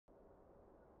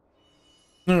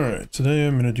Alright, today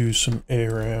I'm gonna do some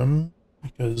ARAM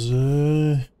because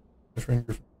my friend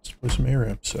Griffin wants to play some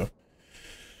ARAM, so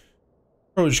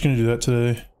probably just gonna do that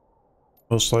today.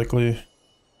 Most likely.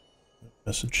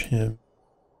 Message him.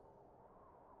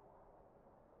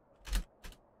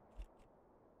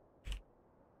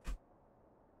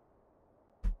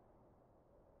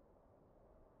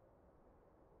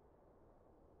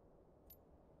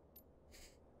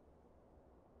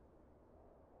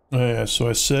 Oh yeah, so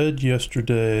I said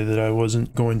yesterday that I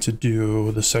wasn't going to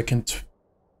do the second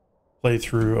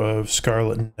playthrough of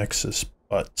Scarlet Nexus,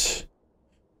 but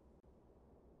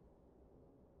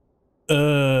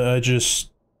I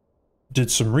just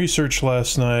did some research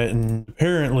last night and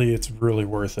apparently it's really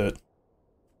worth it.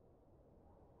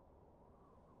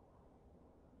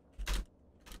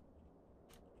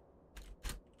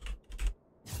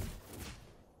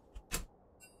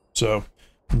 So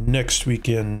next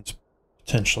weekend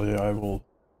potentially I will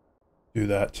do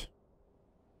that.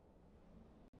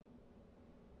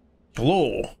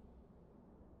 Hello.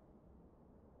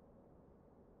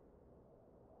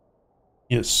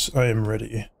 Yes, I am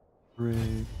ready.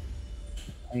 Great.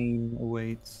 Pain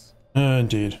awaits.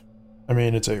 Indeed. I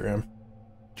mean, it's ARAM.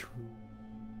 True.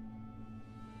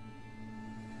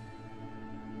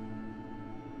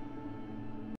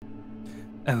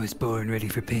 I was born ready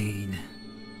for pain.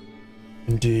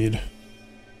 Indeed.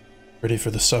 Ready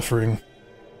for the suffering.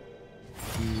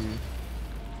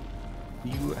 See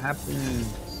what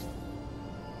happens.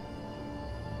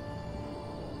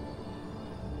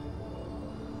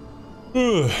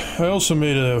 I also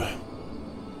made a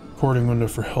recording window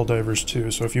for Helldivers 2,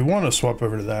 so if you want to swap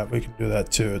over to that, we can do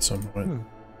that too at some point.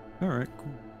 Alright, cool.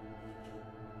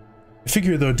 I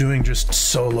figure though doing just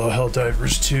solo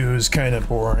Helldivers 2 is kind of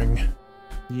boring.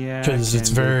 Yeah, because it's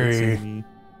very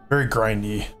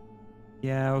grindy.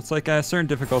 Yeah, it's like a certain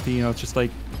difficulty, you know, it's just like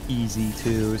easy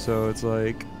too, so it's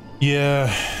like...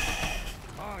 Yeah.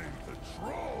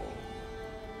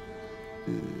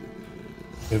 We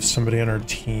have somebody on our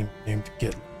team named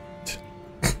Get.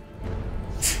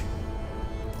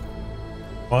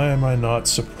 Why am I not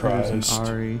surprised?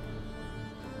 Ari.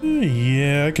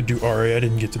 Yeah, I could do Ari. I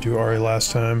didn't get to do Ari last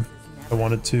time. I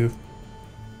wanted to.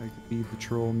 I could be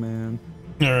Patrol Man.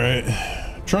 Alright.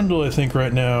 Trundle, I think,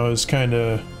 right now is kind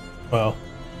of... Well,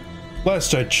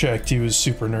 last I checked, he was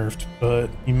super nerfed, but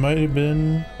he might have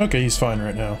been... Okay, he's fine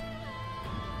right now.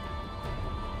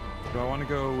 Do I want to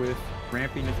go with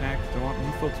ramping attacks? Do I want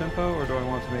lethal tempo, or do I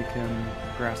want to make him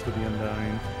Grasp of the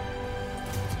Undying?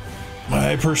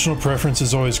 My personal preference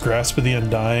is always Grasp of the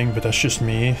Undying, but that's just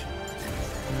me.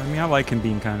 I mean, I like him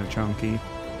being kind of chunky.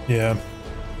 Yeah.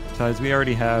 Besides, we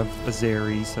already have a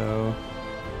Zeri, so...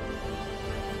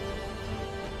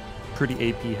 pretty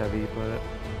AP heavy, but...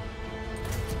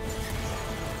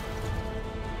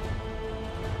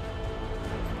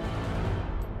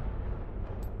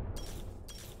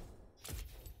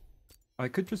 I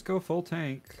could just go full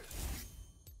tank.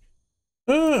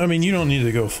 I mean, you don't need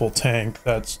to go full tank.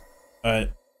 That's...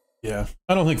 yeah.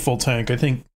 I don't think full tank. I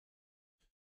think...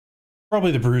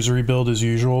 Probably the Bruisery build as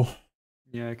usual.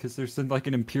 Yeah, because there's like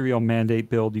an Imperial Mandate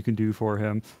build you can do for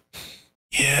him.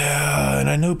 Yeah, and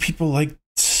I know people like...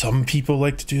 Some people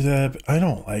like to do that, but I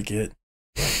don't like it.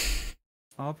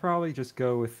 I'll probably just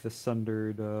go with the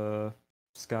Sundered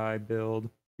Sky build.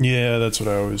 Yeah, that's what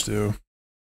I always do.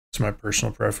 It's my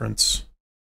personal preference.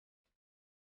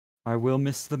 I will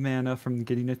miss the mana from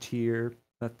getting a tier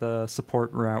that the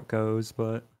support route goes,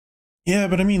 but... Yeah,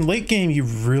 but I mean, late game, you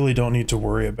really don't need to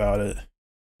worry about it.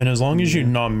 And as long as you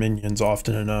nom minions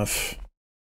often enough,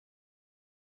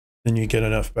 then you get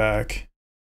enough back.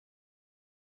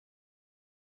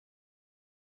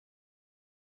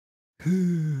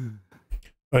 Oh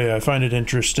yeah, I find it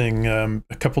interesting.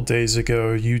 A couple days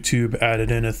ago, YouTube added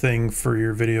in a thing for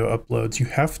your video uploads. You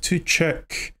have to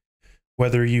check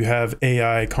whether you have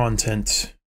AI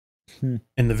content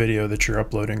in the video that you're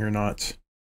uploading or not.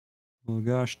 Well,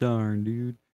 gosh darn,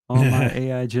 dude. All my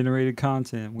AI generated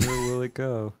content, where will it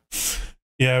go?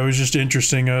 Yeah, it was just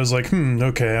interesting. I was like,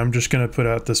 okay, I'm just gonna put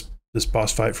out this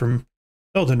boss fight from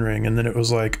Elden Ring, and then it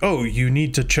was like, oh, you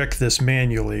need to check this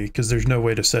manually because there's no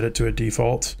way to set it to a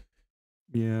default.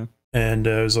 Yeah. And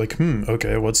I was like,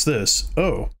 okay, what's this?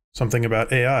 Oh, something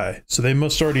about AI. So they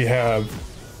must already have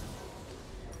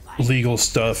legal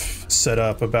stuff set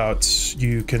up about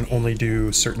you can only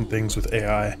do certain things with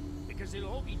AI.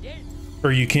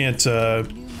 Or you can't,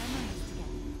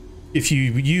 if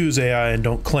you use AI and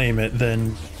don't claim it,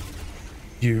 then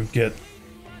you get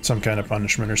some kind of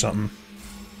punishment or something.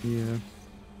 Yeah.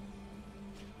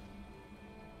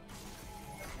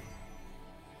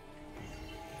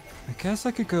 I guess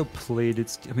I could go plated.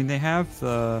 I mean, they have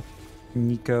the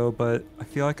Nico, but I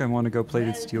feel like I want to go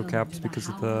plated steel caps because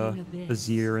of the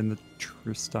Azir and the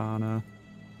Tristana.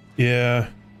 Yeah.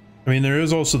 I mean, there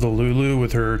is also the Lulu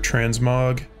with her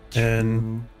transmog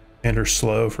and her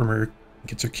slow from her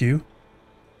gets her Q.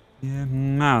 Yeah, I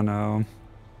don't know.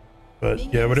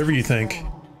 But yeah, whatever you think.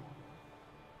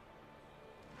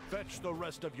 Fetch the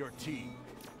rest of your team.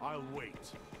 I'll wait.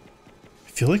 I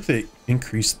feel like they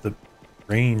increased the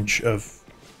range of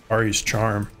Ahri's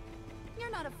charm.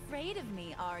 You're not afraid of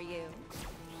me, are you?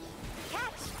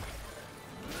 Catch!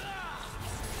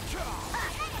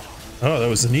 Oh, that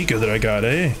was the Nico that I got,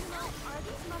 eh?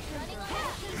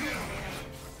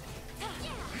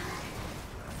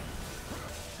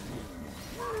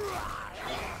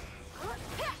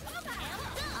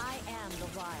 I am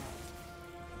the wild.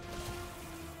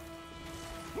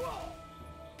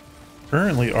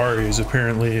 Currently, Ahri is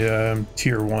apparently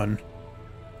tier 1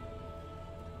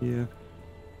 Yeah.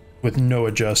 with no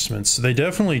adjustments. They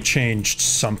definitely changed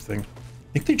something. I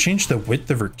think they changed the width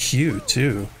of her Q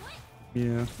too.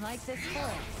 Yeah. Like this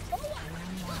forest.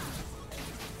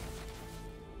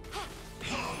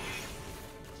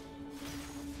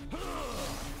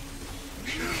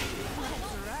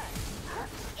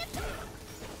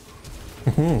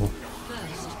 Ooh.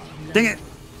 Dang it!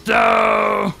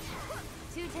 No!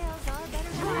 Two tails are better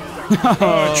than one.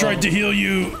 Oh, I tried to heal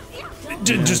you. It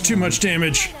did just too much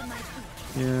damage.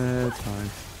 Yeah, it's fine.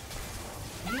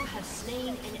 You have slain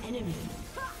an enemy.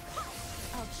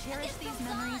 I'll cherish these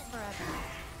memories forever.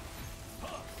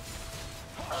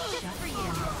 Just for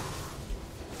you.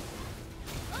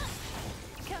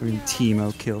 I mean,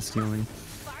 Teemo kill stealing.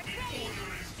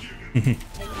 An enemy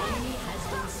has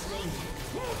been slain.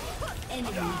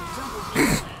 Enemy double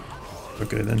kill.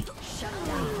 Okay then. Shut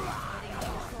down.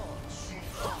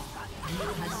 You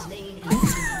have slain an enemy.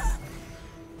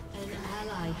 An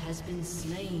ally has been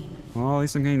slain. Well, at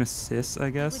least I'm getting assists, I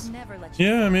Would guess. never let you.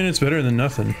 Yeah, I mean, it's better than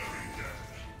nothing.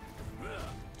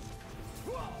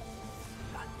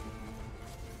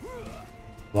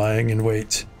 Lying in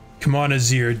wait. Come on,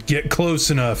 Azir, get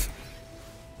close enough.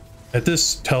 At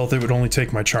this health, it would only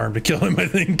take my charm to kill him, I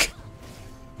think.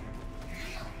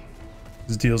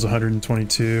 His deal's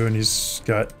 122, and he's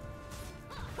got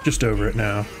just over it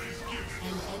now. An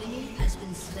enemy has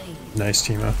been slain. Nice,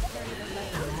 Teemo. An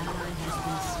ally has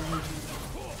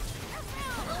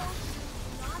been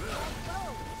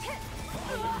slain.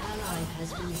 An ally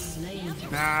has been slain.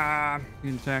 Ah,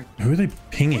 in fact, Who are they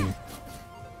pinging?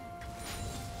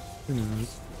 who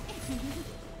knows?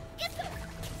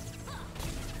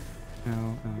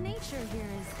 Nature here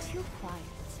is too quiet.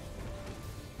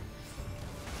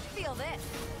 Feel this.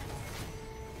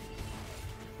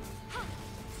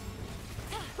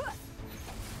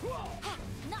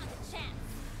 Not a chance.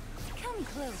 Come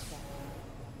closer.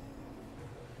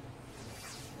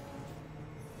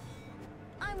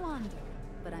 I wander,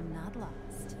 but I'm not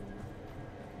lost.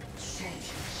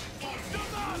 An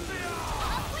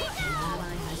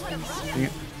ally has been slain. Dang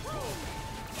it.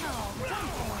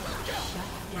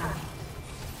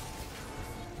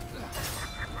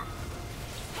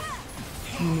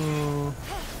 No.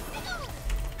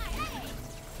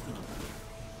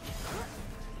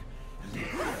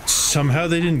 Somehow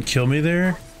they didn't kill me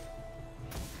there?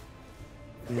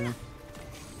 Yeah.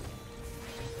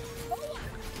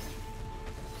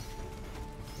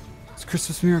 It's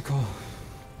Christmas miracle.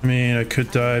 I mean, I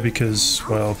could die because,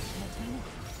 well,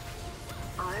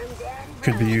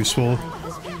 could be useful.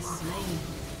 Has been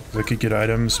slain. I could get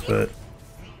items, but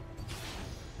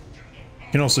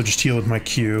I can also just heal with my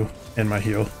Q and my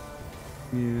heal.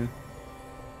 Yeah.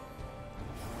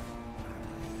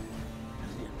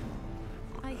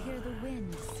 I hear the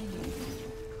wind singing.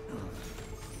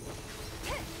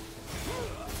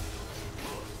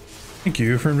 Thank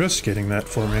you for investigating that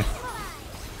for me.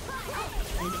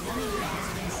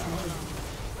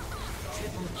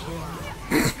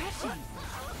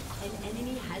 An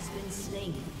enemy has been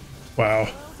slain. Wow.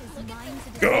 Is mine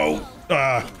to Go!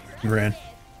 Ah, he ran.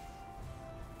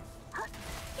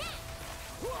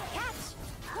 catch.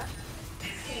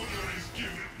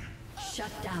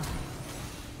 Shut down.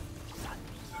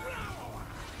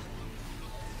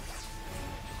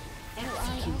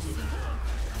 Executed.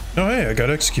 Oh, hey, I got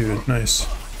executed. Nice.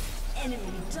 Enemy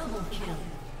double kill. An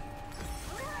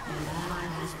ally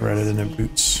has been Right in the slain.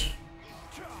 boots.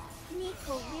 Nico,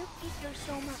 we'll keep your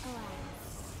soma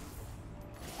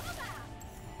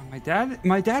alive.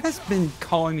 My dad has been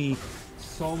calling me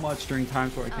so much during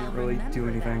times where I can't really do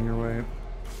anything your way.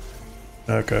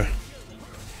 Okay.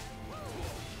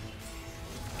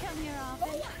 Come here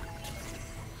often.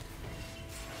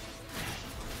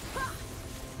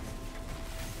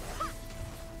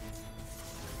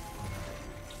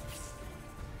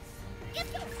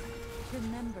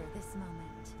 this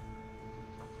moment.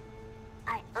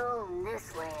 I own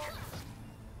this land.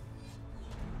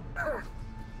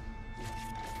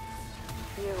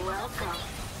 You're welcome.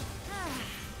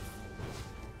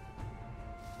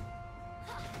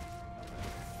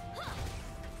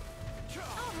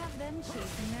 I'll have them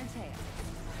chasing their tail.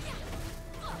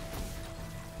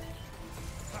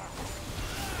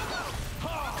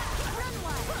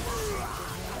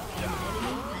 An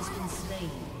enemy has been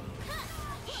slain.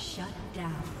 Shut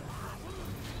down.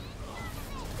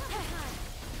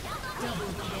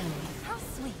 Double kill. How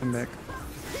sweet. I'm back.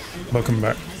 Welcome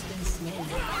back. Has been slain.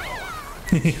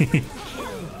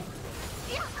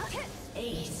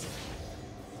 Ace.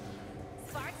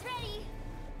 Spark's ready.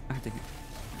 Ah, dang it.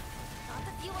 Got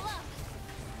the fuel up.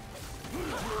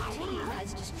 Your team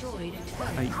has destroyed a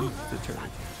turret. I eat the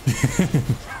turret.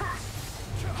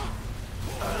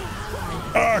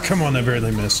 Ah, come on, that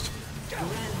barely missed.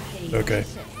 Okay.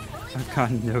 I've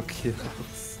gotten no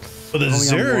kills. Well, the Only on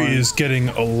Zeri one. is getting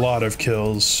a lot of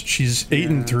kills. She's 8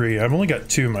 and 3. I've only got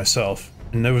 2 myself,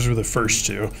 and those were the first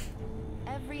 2.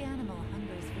 Every animal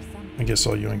hungers for something. I guess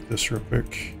I'll yoink this real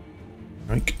quick.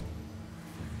 Yoink.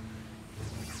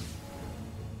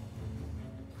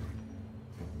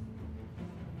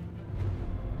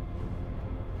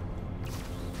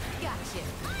 Got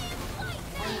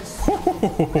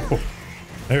you.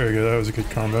 There we go, that was a good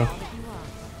combo.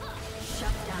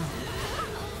 Shut down.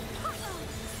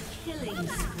 Killing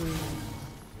spree.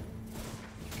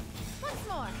 Once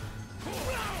more.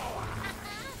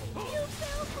 You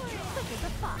fell for it. Quick as a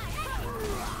fox.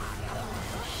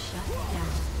 Shut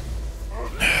down.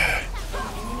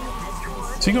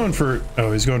 Is he going for...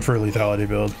 Oh, he's going for a lethality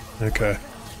build. Okay.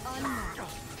 I'm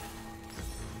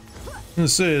gonna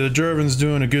say, the Jarvan's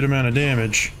doing a good amount of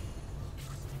damage.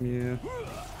 Yeah.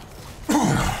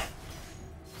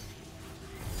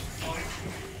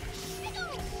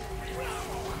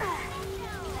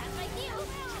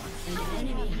 An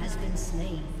enemy has been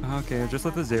slain. Okay, just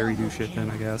let the Zeri do shit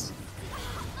then, I guess.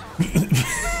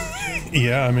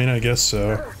 Yeah, I mean, I guess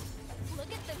so.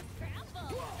 Look at them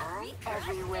scramble. I'm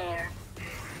everywhere.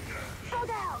 Hold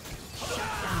out.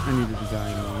 I needed to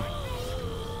die anyway.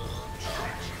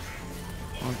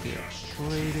 I'll get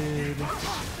plated.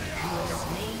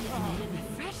 Slain an enemy.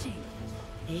 Refreshing.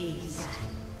 Aced.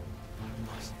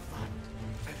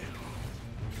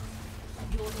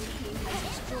 Your team has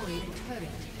destroyed a turret.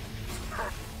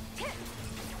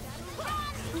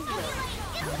 An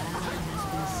ally has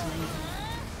been slain.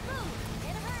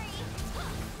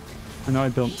 I know I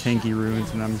built tanky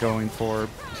runes and I'm going for...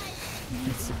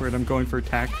 It's weird, I'm going for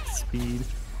attack speed.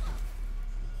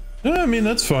 I mean,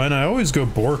 that's fine. I always go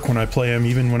Bork when I play him,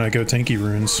 even when I go tanky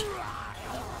runes.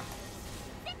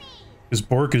 Because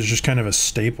Bork is just kind of a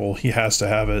staple. He has to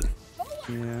have it.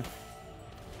 Yeah.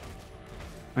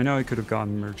 I know I could have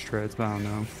gotten merge treads, but I don't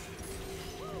know.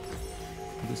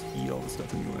 I'll just eat all the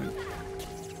stuff anyway.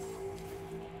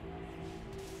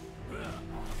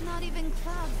 Not even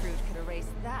cloud fruit could erase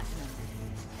that memory.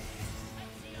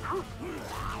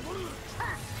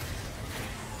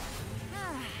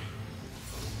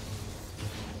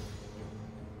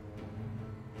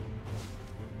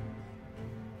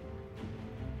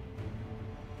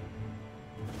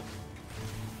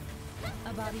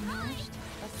 A body nourished,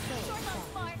 a soul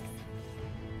fed.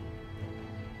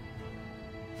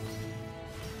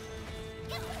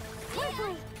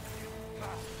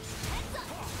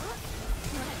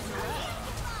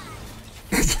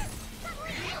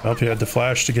 Well, you had to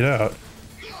flash to get out.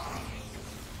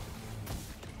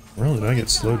 Where did I get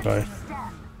slowed by?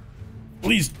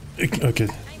 Please. Okay.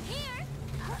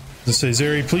 Let's say,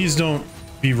 Zeri, please don't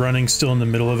be running still in the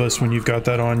middle of us when you've got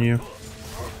that on you.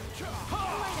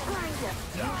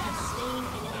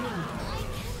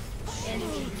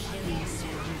 Enemy killing spree.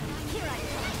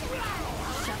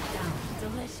 Shut down.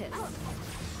 Delicious.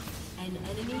 An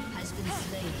enemy has been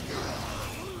slain.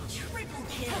 Triple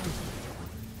kill.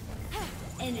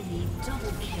 Enemy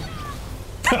double kill.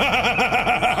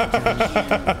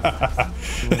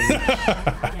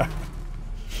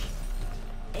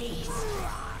 Ace.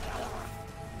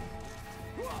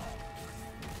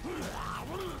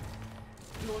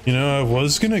 You know, I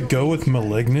was gonna go with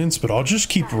Malignance, but I'll just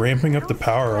keep ramping up the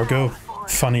power. I'll go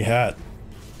Funny Hat.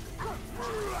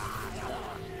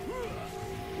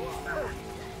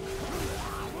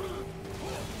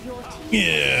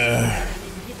 Yeah.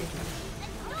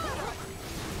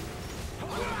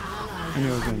 I knew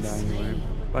I was gonna die anyway.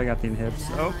 But I got the inhibs.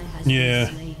 Oh,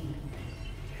 Yeah.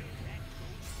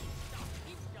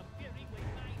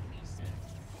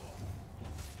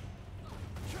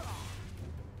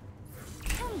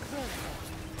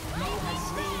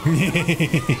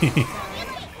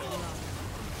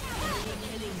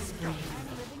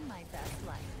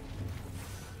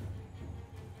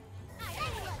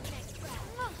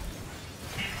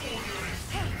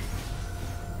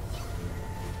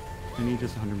 I need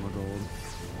just 100 more gold.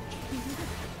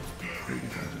 There you go,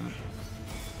 John.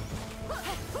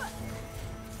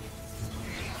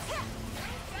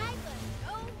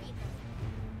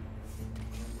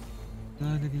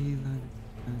 La-da-dee,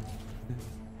 la-da-dee.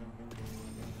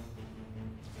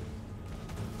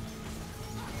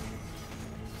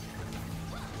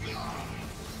 As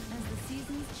the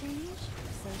seasons change,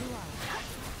 so do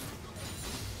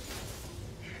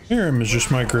I. ARAM is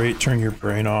just my great turn your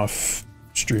brain off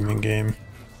streaming game.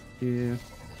 Yeah.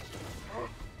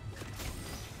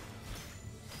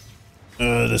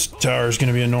 This tower is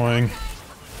gonna be annoying.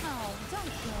 Oh, don't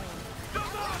kill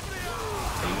him.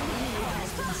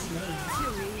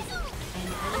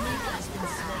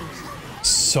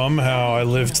 Somehow I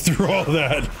lived through all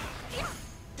that.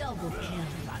 Double kill.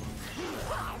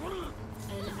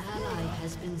 An ally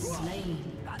has been slain.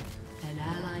 An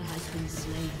ally has been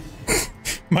slain.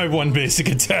 My one basic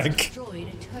attack. Destroyed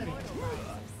a turret.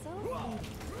 So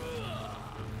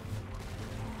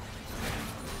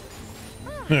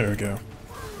There we go.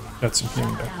 Got some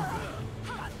healing back.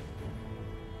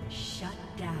 Shut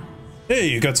down. Hey,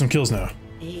 you got some kills now.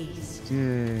 Aced. Yeah.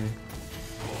 You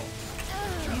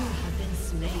have been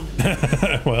slain.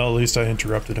 Well, at least I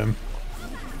interrupted him.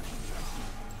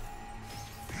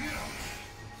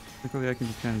 Luckily, I can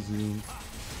just kind of zoom.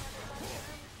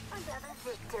 Another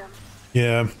victim.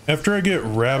 Yeah, after I get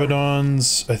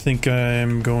Rabadons, I think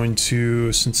I'm going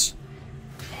to, since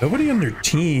nobody on their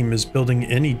team is building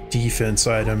any defense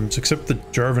items, except the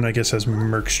Jarvan, I guess, has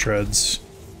Merc's Treads.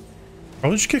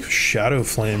 Probably just kick Shadow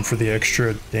Flame for the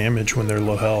extra damage when they're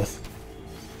low health.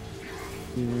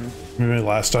 Yeah. Maybe my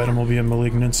last item will be a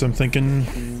Malignance, I'm thinking.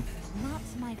 not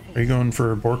my favorite. Are you going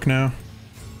for Bork now?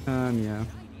 Yeah.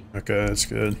 Okay, that's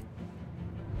good.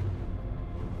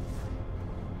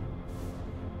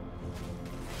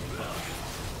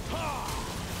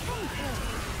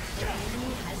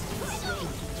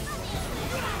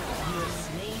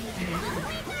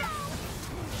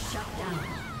 Shut down.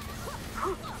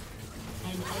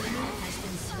 An enemy has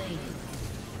been slain.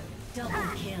 Double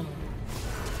kill.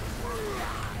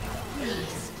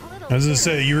 I was gonna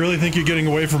say, you really think you're getting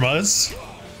away from us?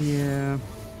 Yeah.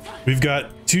 We've got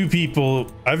two people.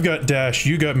 I've got dash,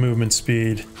 you got movement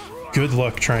speed. Good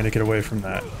luck trying to get away from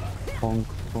that. Bonk,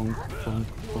 bonk, bonk,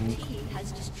 bonk, Team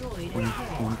has destroyed a bonk, turret.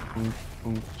 bonk, bonk, bonk,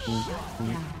 bonk,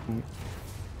 bonk, bonk.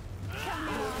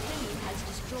 Team has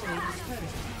destroyed a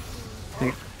turret.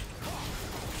 Hey,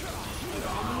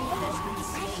 Has been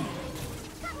slain.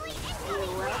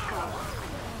 You're welcome.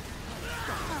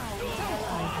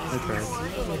 I tried.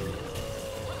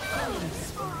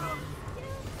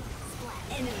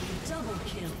 Enemy double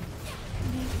kill.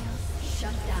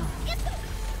 Shut down.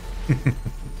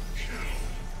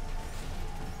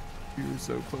 You're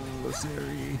so close,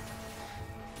 Harry.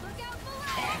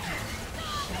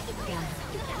 Shut down.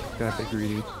 Got bit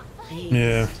greedy.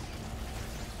 Yeah.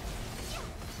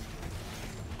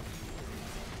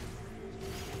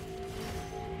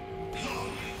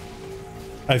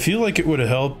 I feel like it would have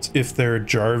helped if their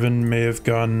Jarvan may have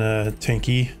gone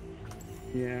tanky,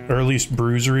 Yeah. or at least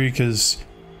bruisery, because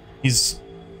he's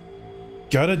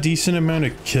got a decent amount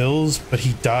of kills, but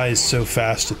he dies so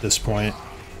fast at this point.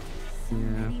 Yeah.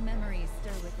 Many memories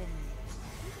stir within me.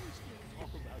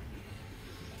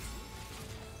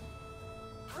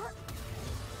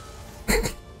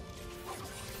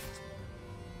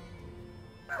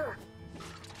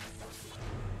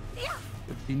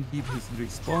 The Indeed has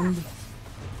respawned.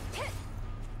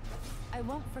 I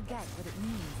won't forget what it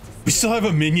means to We still have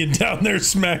a minion down there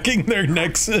smacking their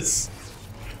Nexus.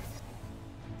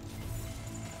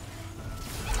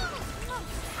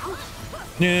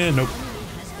 Yeah, nope.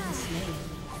 Has been slain.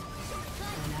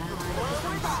 An ally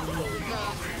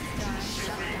has been slain.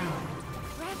 Shut down.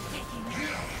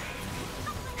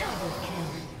 Double kill.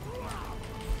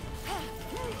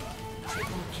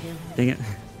 Triple kill. Dang it.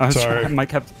 I was Sorry. trying, I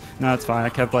kept, no, it's fine. I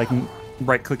kept like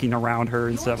right clicking around her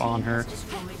instead of on her.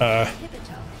 Destroyed Uh,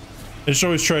 inhibitor. I just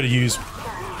always try to use.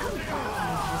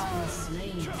 Has been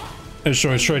slain. I just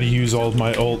always try to use all of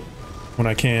my ult when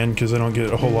I can, because I don't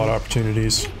get a whole lot of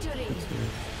opportunities. Victory.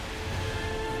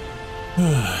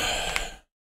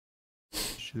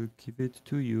 Should give it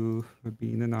to you for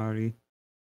being an Ari.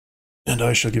 And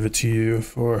I shall give it to you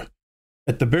for,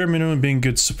 at the bare minimum, being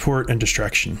good support and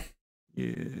distraction.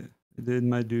 Yeah, I did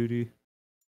my duty.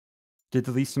 Did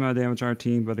the least amount of damage on our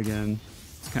team, but again,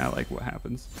 it's kind of like what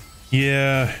happens.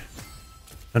 Yeah.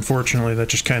 Unfortunately, that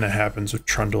just kind of happens with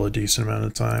Trundle a decent amount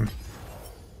of time.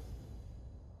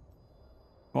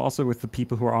 Well, also with the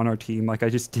people who are on our team, like I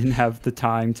just didn't have the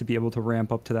time to be able to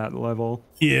ramp up to that level.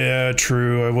 Yeah,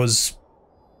 true. I was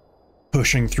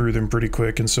pushing through them pretty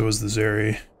quick, and so is the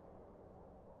Zeri.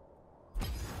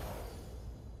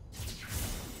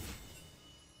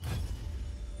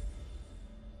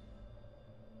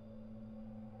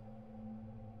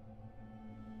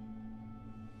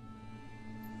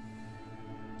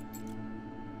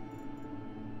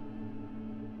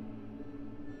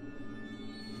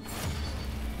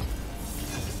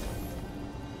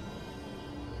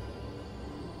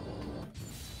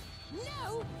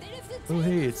 Oh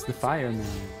hey, it's the fireman.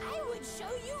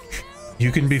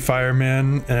 You can be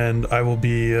fireman, and I will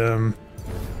be,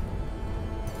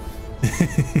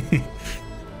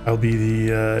 I'll be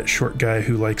the short guy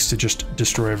who likes to just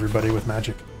destroy everybody with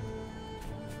magic.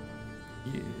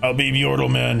 Yeah. I'll be Yordle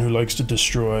man who likes to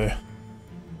destroy.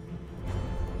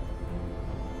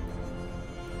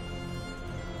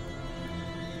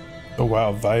 Oh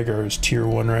wow, Vigar is tier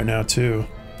 1 right now too.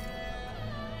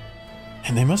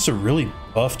 And they must have really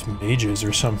buffed mages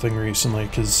or something recently,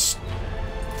 because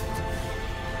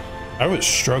I was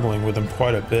struggling with them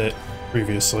quite a bit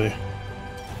previously.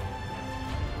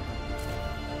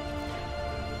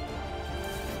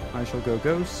 I shall go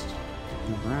ghost.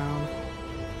 Move around.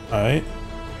 Alright.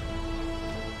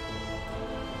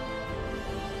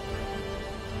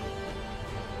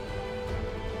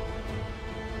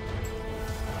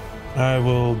 I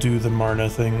will do the Marna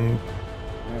thing.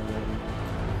 Alrighty.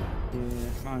 Yeah,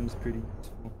 mine's pretty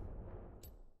useful.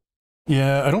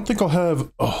 Yeah, I don't think I'll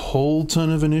have a whole ton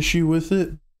of an issue with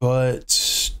it,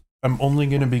 but I'm only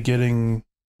going to be getting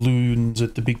Loons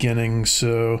at the beginning,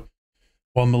 so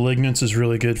while Malignance is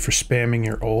really good for spamming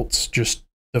your ults, just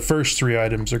the first 3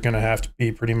 items are going to have to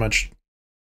be pretty much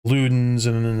Ludens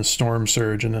and then the Storm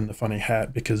Surge and then the Funny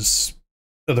Hat, because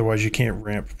otherwise you can't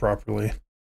ramp properly.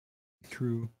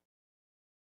 True.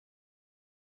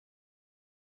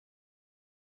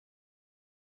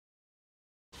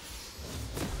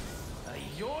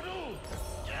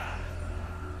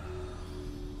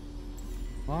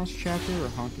 Lost chapter or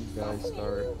Haunting Guys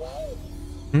start?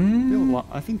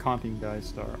 I think Haunting Guys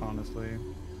start, honestly.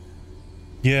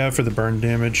 Yeah, for the burn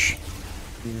damage.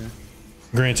 Yeah.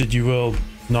 Granted, you will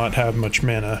not have much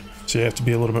mana, so you have to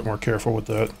be a little bit more careful with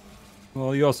that.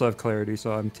 Well, you also have Clarity,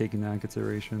 so I'm taking that in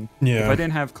consideration. Yeah. If I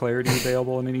didn't have Clarity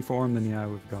available in any form, then yeah, I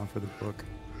would have gone for the book.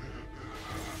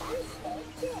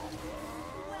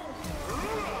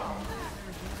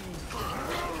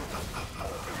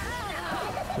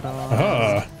 Ta-da!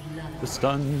 Aha! The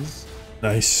stuns.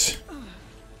 Nice. An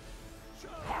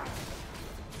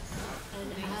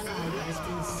ally has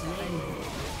been slain.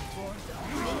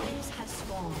 Minions have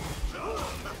spawned.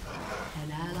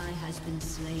 An ally has been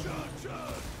slain.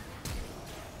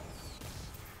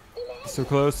 So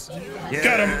close.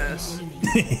 Got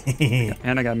him!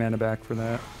 And I got mana back for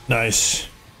that. Nice.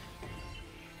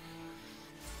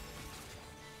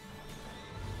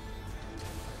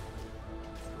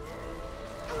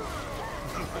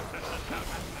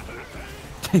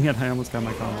 Dang it, I almost got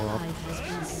my combo off.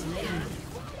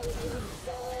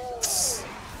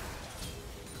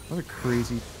 What a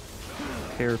crazy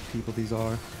pair of people these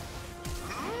are.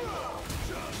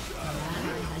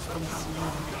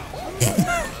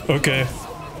 Okay.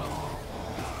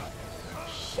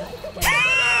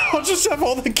 I'll just have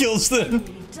all the kills then.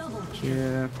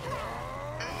 Yeah.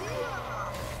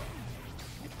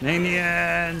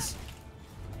 Minions!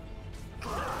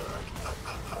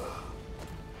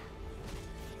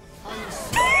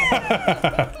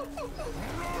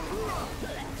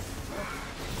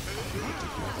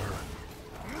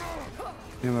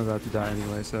 I'm about to die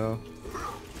anyway, so.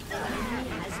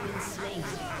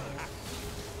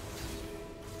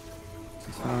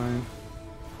 It's fine.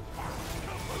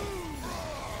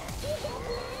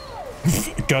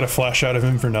 Got a flash out of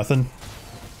him for nothing.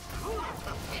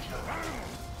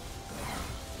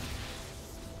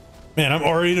 Man, I'm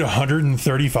already at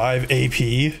 135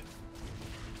 AP.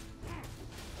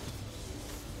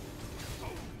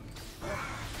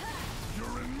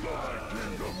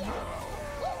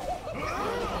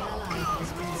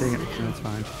 Dang it, that's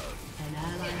fine. An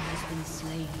ally has been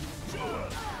slain. An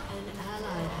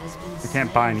ally has been I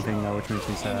can't buy anything though, which makes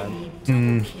me sad.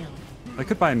 double kill. I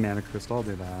could buy a mana crystal, I'll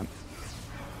do that.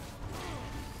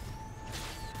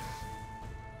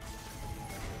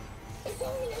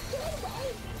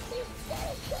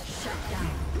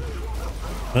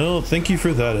 Well, thank you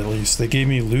for that at least. They gave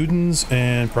me Ludens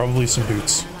and probably some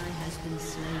boots. An ally has been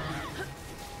slain.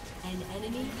 An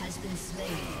enemy has been slain.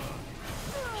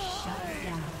 Shut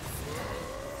down.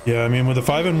 Yeah, I mean, with a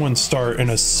 5-in-1 start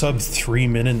and a sub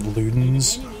 3-minute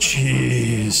Ludens,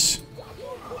 jeez.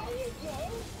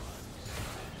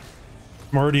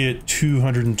 I'm already at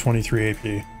 223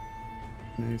 AP.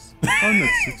 Nice. I'm at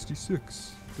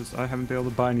 66 because I haven't been able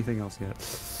to buy anything else yet.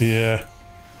 Yeah.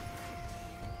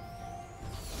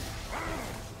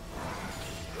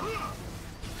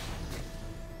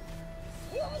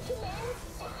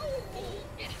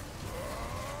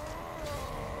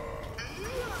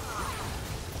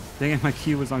 Dang it, my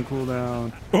Q was on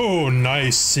cooldown. Oh,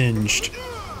 nice, singed.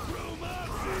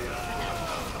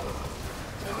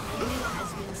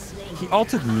 He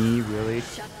ulted me, really.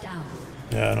 Shut down.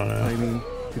 Yeah, I don't know. I mean,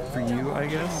 good for you, I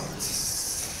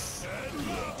guess.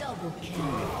 Double kill.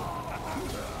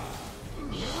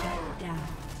 Shut down.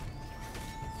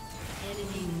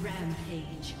 Enemy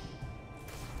rampage.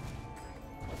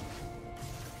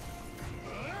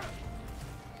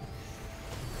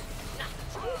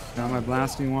 Got my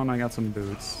blasting one, I got some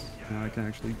boots. Now I can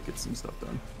actually get some stuff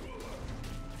done.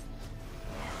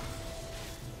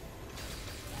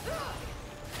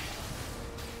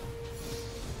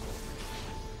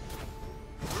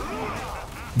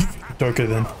 Okay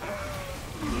then.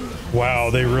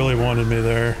 Wow, they really wanted me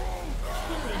there.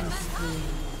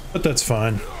 But that's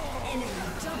fine. Enemy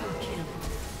double kill.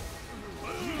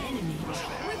 Enemy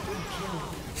triple kill.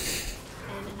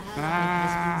 An ally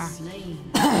has been slain.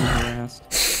 Harassed.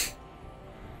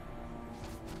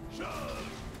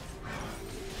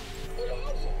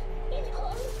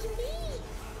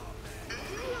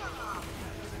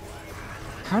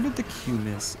 How did the Q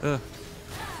miss? Ugh.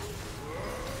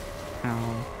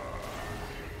 Ow.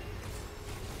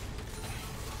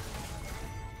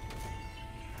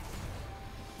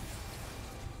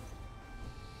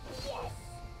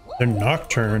 Their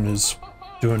Nocturne is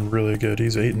doing really good.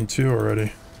 He's 8-2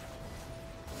 already.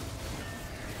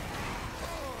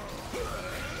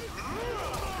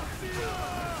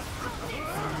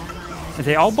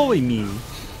 They all bully me.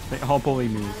 They all bully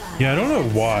me. Yeah, I don't know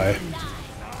why.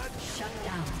 Shut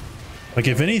down. Like,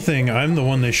 if anything, I'm the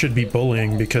one they should be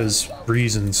bullying because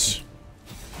reasons.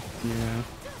 Yeah.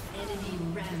 Enemy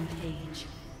rampage.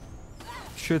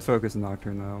 Should focus on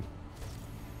Nocturne though.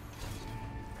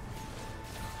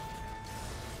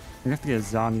 I have to get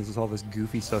zombies with all this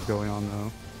goofy stuff going on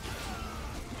though.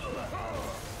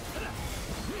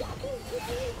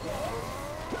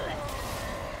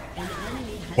 An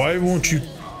enemy has Why been won't you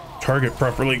slain. target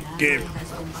properly, Gabe?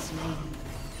 Has been slain.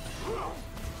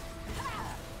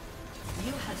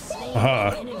 You have slain Aha.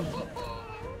 an enemy.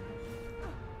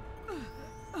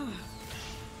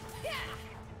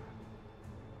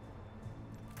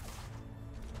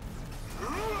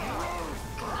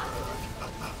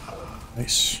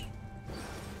 Nice.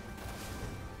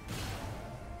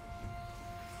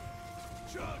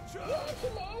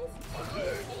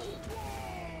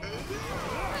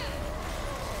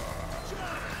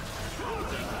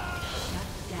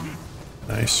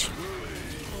 Nice. An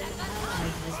ally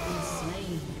has been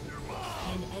slain.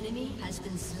 An enemy has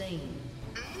been slain.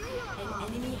 An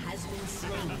enemy has been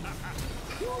slain. An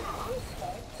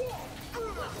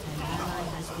ally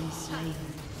has been slain.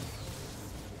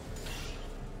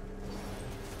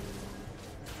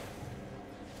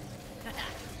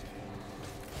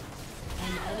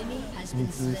 An enemy has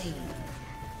been slain.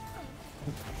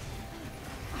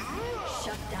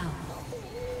 Shut down.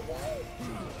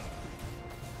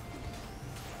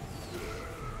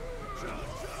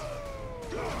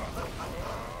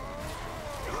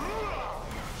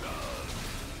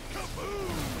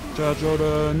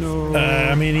 No.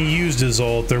 I mean, he used his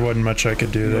ult. There wasn't much I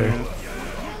could do there. Ally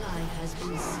has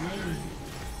been slain.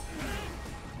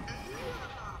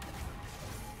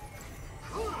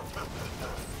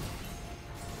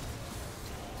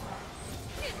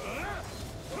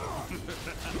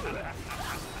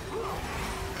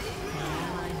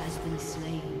 Ally has been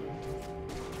slain.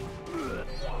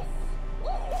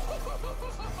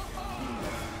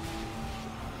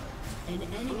 An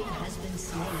enemy has been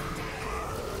slain.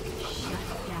 Shut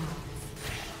down.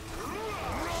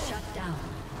 Shut down.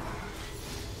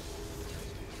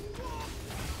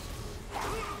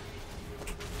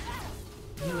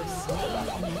 You have slain an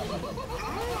enemy.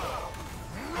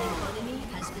 An enemy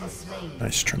has been slain.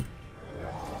 Nice trim.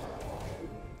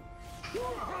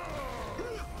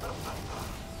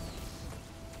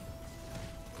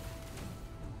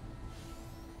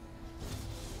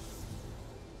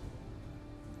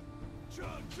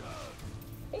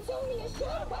 It's only a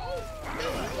short way.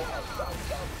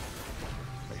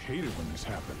 I hate it when this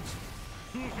happens.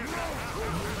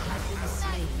 Has been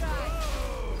slain.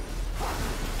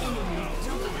 Enemy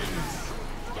double kill.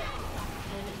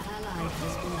 An ally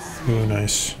has been slain. Ooh,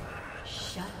 nice.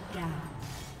 Shut down.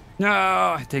 No,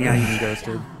 I think I even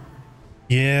ghosted.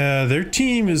 Yeah, their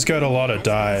team has got a lot of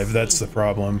dive. That's the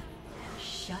problem.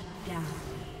 Shut down.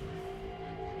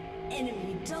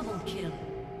 Enemy double kill.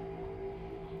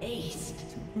 Aced.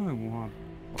 What do I want?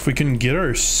 If we can get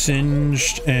our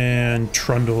Singed and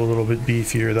Trundle a little bit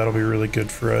beefier, that'll be really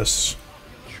good for us.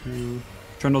 True.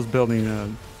 Trundle's building a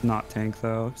not tank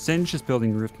though. Singe is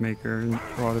building Riftmaker in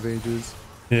a lot of ages.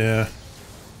 Yeah.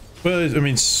 Well, I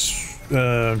mean,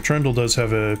 Trundle does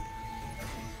have a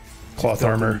cloth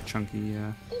armor. Chunky,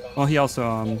 yeah. Well, he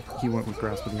also he went with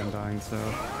Grasp of the Undying, so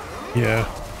Yeah.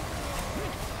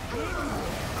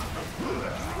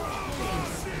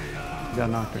 he got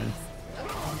knocked in.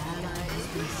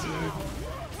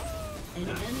 An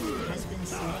enemy has been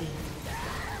slain.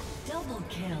 Double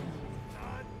kill.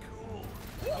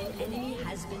 An enemy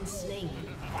has been slain.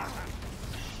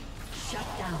 Shut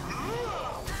down.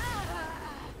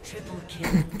 Triple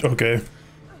kill. Okay.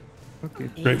 Okay.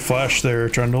 Great flash there,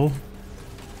 Trundle.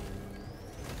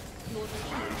 Your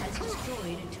team has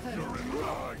destroyed a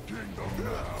turret.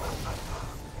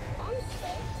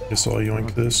 Guess I'll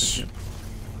yoink this.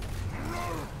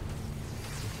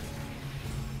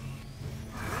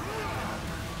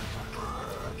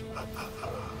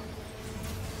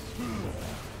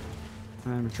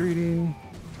 I'm retreating.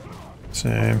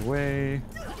 Same. Away.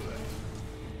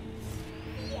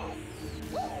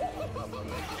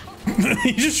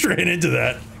 He just ran into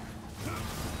that.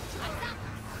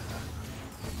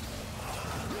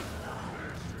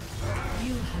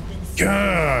 You have been slain.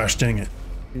 Gosh, dang it.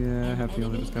 Yeah, I have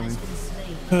feeling it was coming.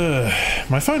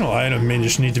 My final item may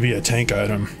just need to be a tank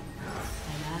item, An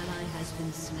ally has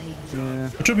been slain. Yeah.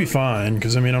 which will be fine,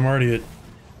 because I mean, I'm already at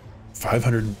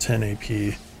 510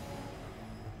 AP.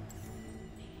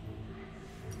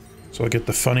 So I'll get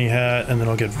the funny hat, and then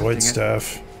I'll get Void Dang it.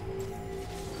 Staff.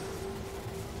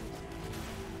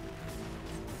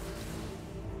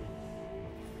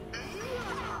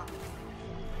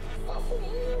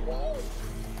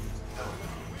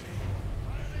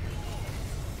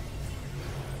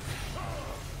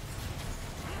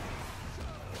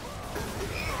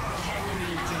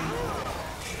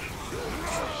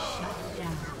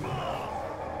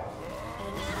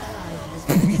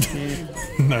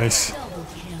 Nice.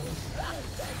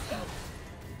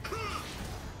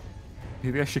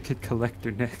 Maybe I should get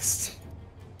Collector next.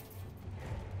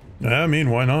 I mean,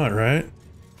 why not, right?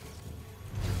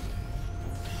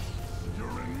 You're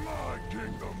in my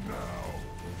kingdom now.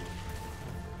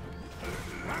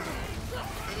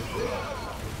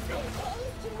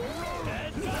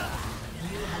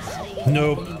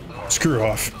 Nope. Screw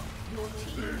off. Your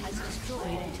team has destroyed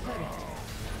a turret.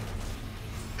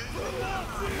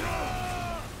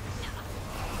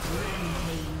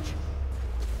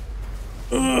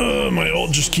 Rampage. My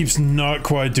ult just keeps not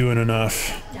quite doing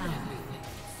enough. Down.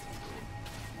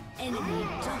 Enemy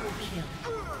double kill.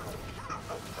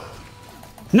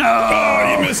 No!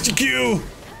 Oh, you missed a Q!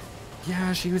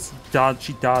 Yeah, she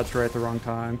dodged right at the wrong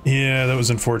time. Yeah, that was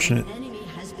unfortunate. An enemy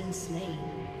has been slain.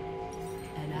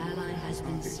 An ally has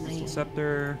been slain.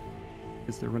 Scepter,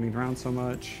 because they're running around so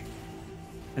much.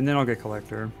 And then I'll get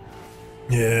Collector.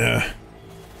 Yeah.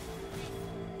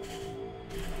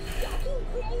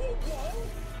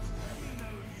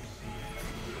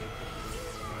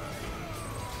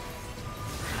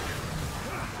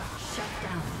 Shut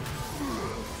down.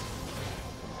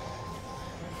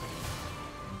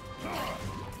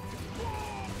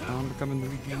 I'm becoming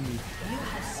Luigi. You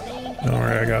have slain an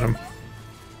Alright, I got him.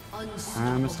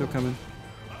 I'm still coming.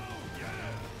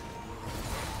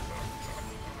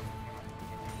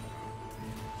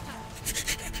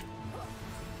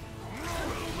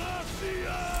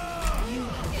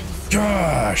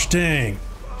 Gosh, dang.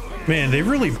 Man, they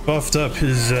really buffed up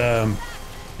his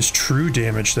true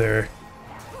damage there.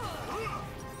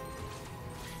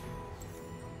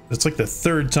 It's like the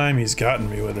third time he's gotten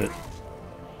me with it.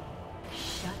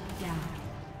 Shut down.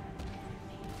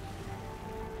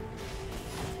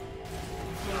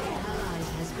 An ally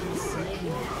has been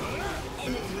slain.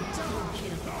 Enemy double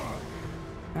kill.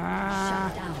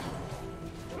 Shut down.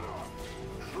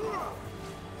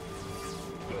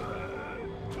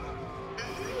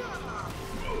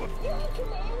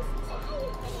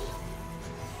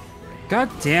 God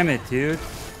damn it, dude.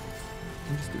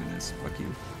 I'm just doing this. Fuck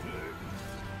you.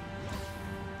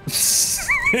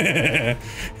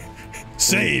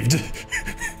 Saved.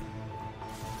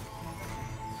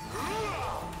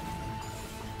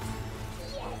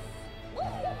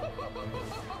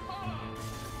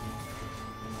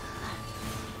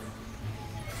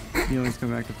 Healing's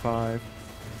come back to 5.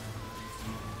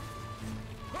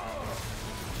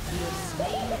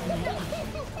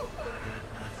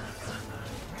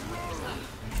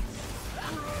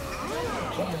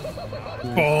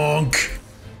 Bonk.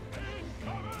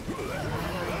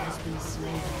 Has been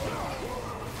slain.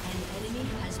 An enemy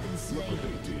has been slain.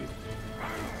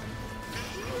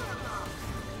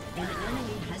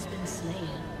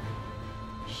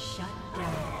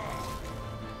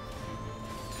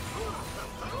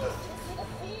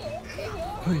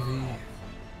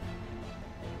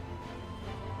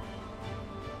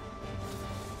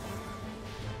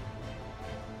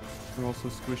 They're also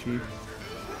squishy.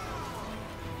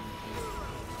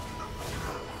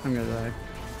 I'm gonna die.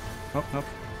 Oh, nope.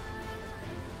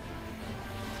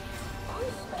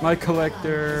 My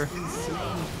collector.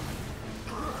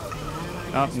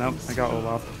 Oh, nope. I got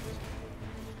Olaf.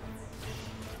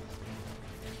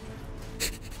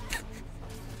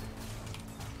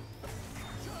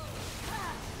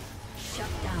 Shut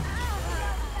down.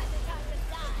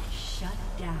 Shut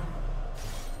down.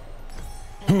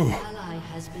 An ally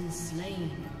has been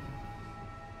slain.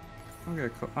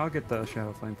 I'll get the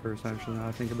Shadow Flame first, actually, now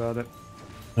I think about it.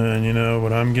 And you know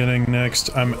what I'm getting next?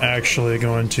 I'm actually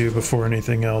going to, before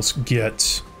anything else,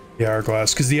 get the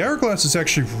Hourglass. Because the Hourglass is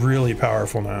actually really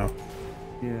powerful now.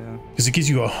 Yeah. Because it gives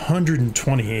you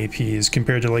 120 APs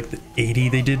compared to like the 80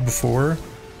 they did before.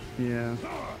 Yeah. An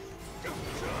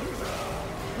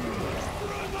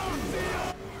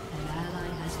ally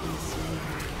has been slain.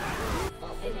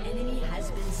 An enemy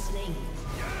has been slain.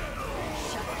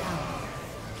 Shut down.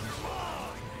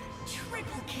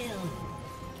 Triple kill.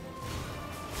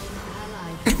 An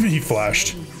ally has He been flashed.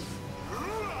 slain.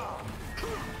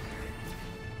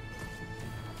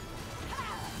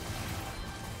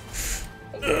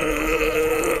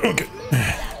 Okay.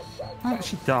 Oh,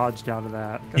 she dodged out of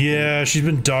that. Yeah, she's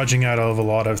been dodging out of a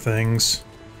lot of things.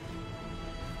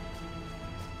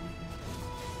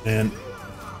 And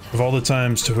of all the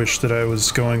times to wish that I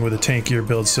was going with a tankier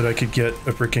build so that I could get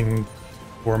a freaking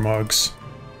Warmogs.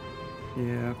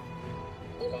 Yeah.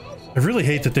 I really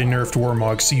hate that they nerfed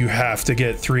Warmogs, so you have to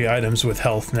get 3 items with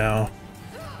health now.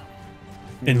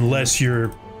 Unless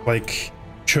you're, like,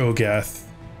 Cho'Gath.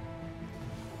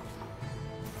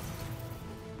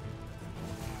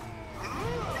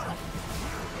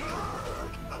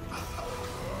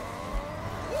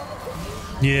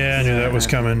 Yeah, I knew that was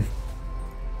coming.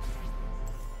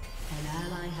 An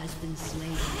ally has been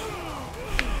slain.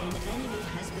 An enemy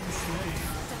has been slain.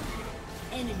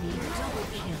 Enemy double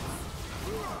kill.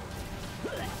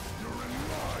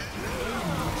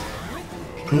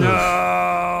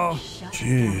 No!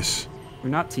 Jeez. We're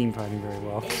not team fighting very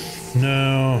well.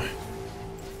 No.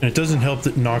 And it doesn't help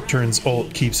that Nocturne's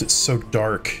ult keeps it so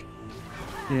dark.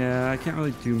 Yeah, I can't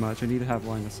really do much. I need to have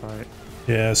line of sight.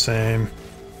 Yeah, same.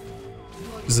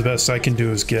 Because the best I can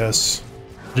do is guess.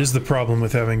 It is the problem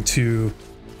with having 2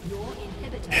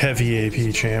 heavy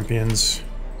AP champions.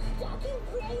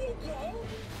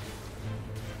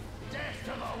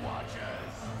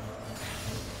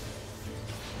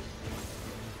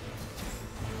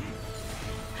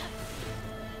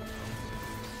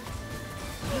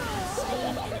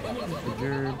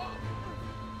 Injured.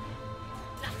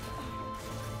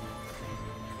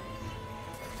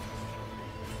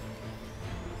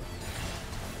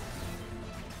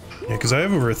 Yeah, because I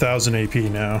have over 1,000 AP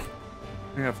now.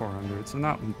 I got 400, so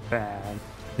not bad.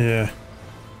 Yeah.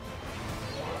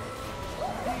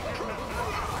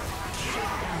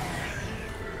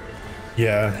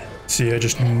 Yeah. See, I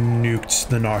just nuked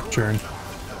the Nocturne.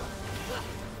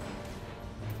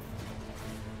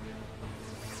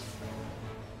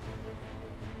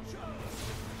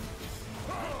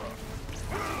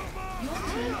 Your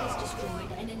team has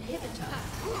destroyed an inhibitor.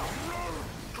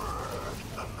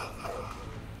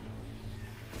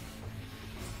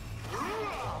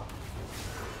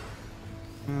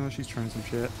 Oh, she's trying some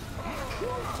shit.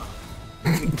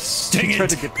 Dang She tried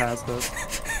it! to get past us.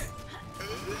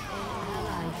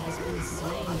 Ally has been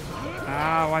slain.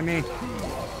 Ah, why me?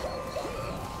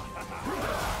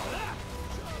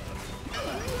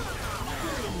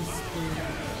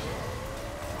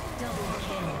 Double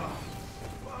kill.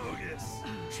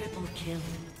 Triple kill.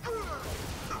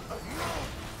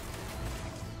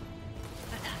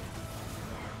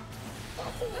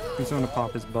 He's going to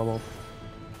pop his bubble.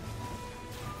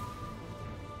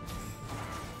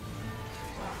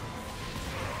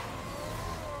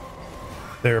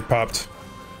 There, it popped.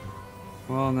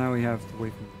 Well, now we have to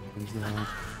wait for things now.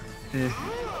 Eh.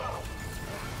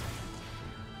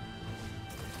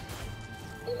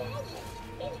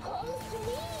 It calls to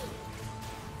me.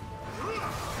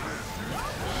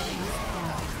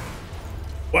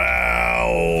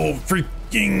 Wow!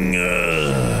 Freaking,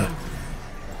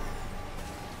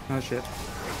 Oh shit.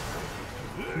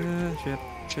 Shit.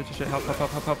 Shit. Help.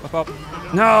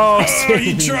 No! Oh,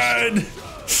 he Singed. tried!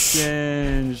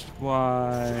 Singed.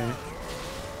 Why?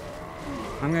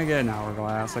 I'm gonna get an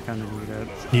hourglass. I kinda need it.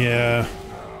 Yeah.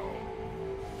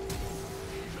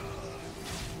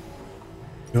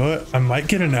 You know what? I might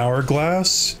get an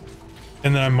hourglass,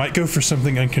 and then I might go for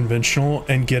something unconventional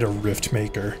and get a rift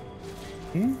maker.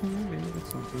 Maybe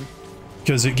that's something.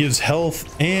 Because it gives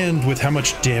health, and with how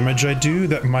much damage I do,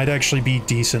 that might actually be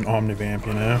decent Omnivamp,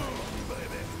 you know?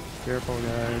 Careful,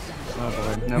 guys.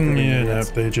 Oh boy. No, Yeah, nope,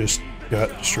 they just got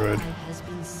destroyed. Has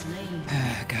been slain.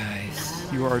 guys,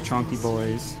 you are chunky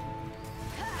boys.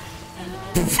 An enemy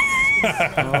has been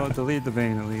slain. Oh, delete the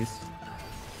vein at least.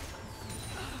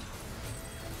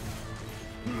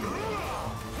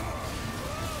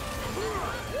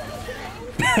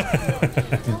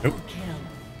 Nope. Kill.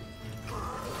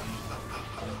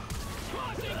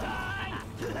 Shut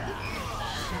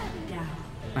down.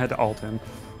 I had to ult him.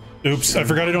 Oops, I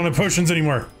forgot I don't have potions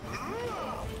anymore.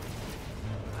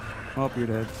 Oh, you're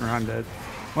dead. Or I'm dead.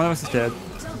 One of us is dead.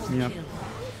 Double Yep. kill.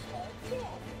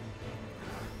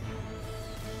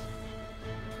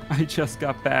 I just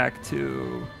got back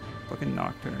to fucking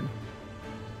Nocturne.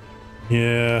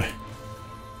 Yeah.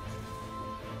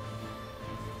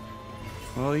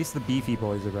 Well, at least the beefy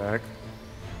boys are back.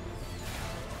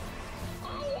 I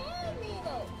am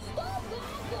evil. Stop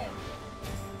laughing.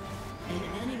 An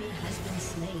enemy has been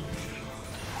slain.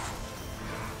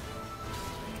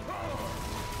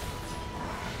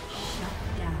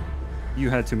 Shut down. You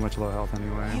had too much low health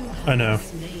anyway. You have I know. been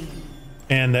slain.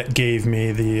 And that gave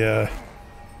me the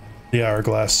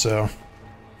hourglass, so.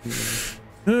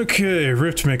 Okay,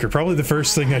 Rift Maker. Probably the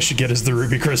first thing I should get is the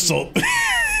Ruby Crystal.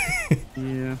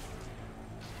 Yeah.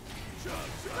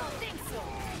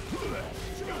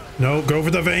 No, go for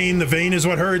the vein. The vein is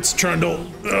what hurts, Trundle.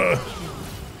 Ugh.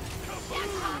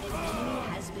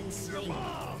 Has been slain.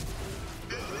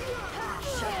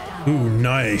 Ooh,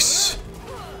 nice.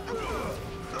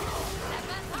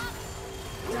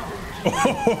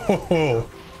 Oh,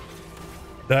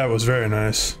 that was very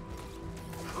nice.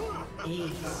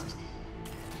 Aced.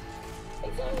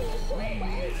 It's only a short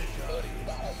way.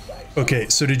 Okay,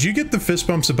 so did you get the fist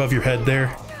bumps above your head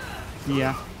there?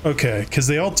 Yeah. Okay, because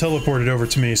they all teleported over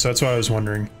to me, so that's why I was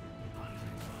wondering.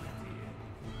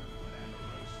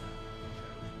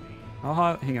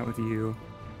 I'll hang out with you.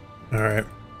 Alright.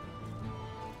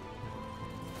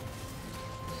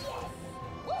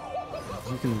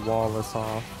 You can wall us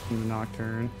off in the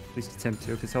Nocturne. At least attempt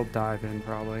to, because he'll dive in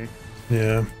probably.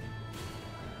 Yeah.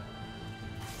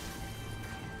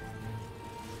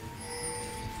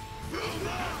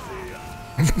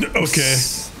 Okay.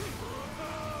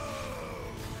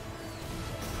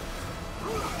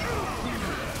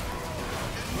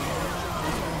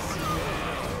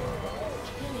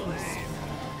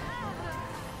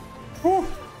 Whew.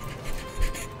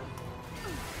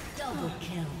 Double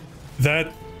kill.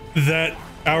 That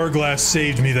hourglass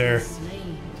saved me there.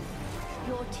 Slain.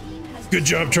 Your team has Good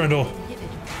job, Trundle. inhibitor.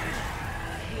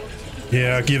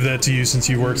 Yeah, I'll give that to you since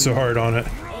you worked so hard on it.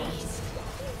 Ace.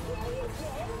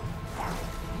 Your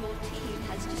team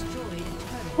has destroyed a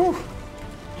turret. Whew. An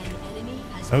enemy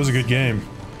has That was a been good game.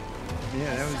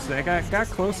 Yeah, that was. I got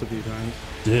close a few times.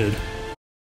 Did.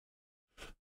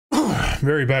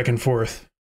 Very back and forth.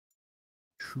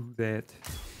 True that.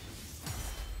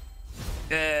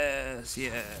 Yes,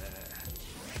 yeah.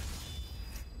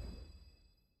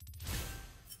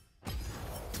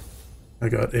 I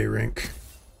got A rank.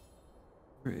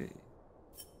 Great.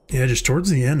 Yeah, just towards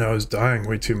the end, I was dying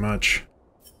way too much.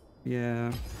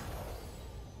 Yeah.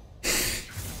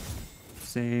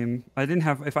 Same. I didn't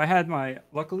have. If I had my.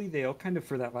 Luckily, they all kind of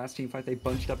for that last team fight they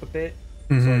bunched up a bit,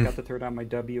 so I got the third on my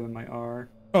W and my R.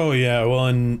 Oh yeah, well,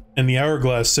 and the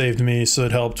hourglass saved me, so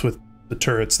it helped with the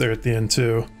turrets there at the end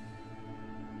too.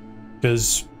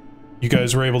 Because you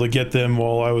guys were able to get them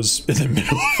while I was in the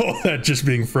middle of all that just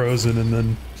being frozen, and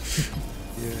then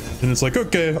and it's like,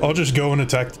 okay, I'll just go and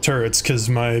attack the turrets because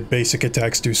my basic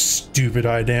attacks do stupid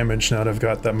high damage now that I've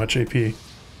got that much AP. Okay.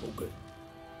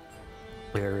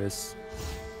 Varus.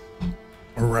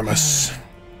 Remus.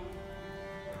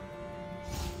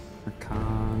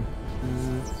 Rakan.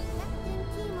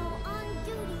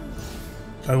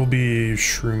 I will be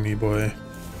Shroomy Boy.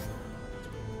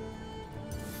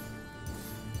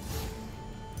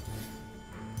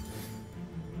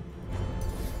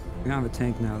 We don't have a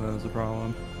tank now, though, is the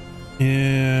problem.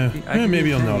 Yeah, I can maybe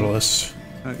do on tank. Nautilus.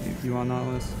 Oh, you want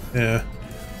Nautilus? Yeah. There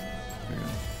you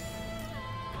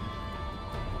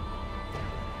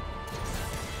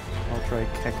go. I'll try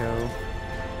Keko.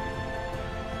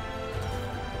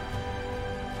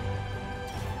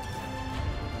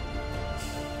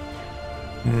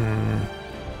 Hmm.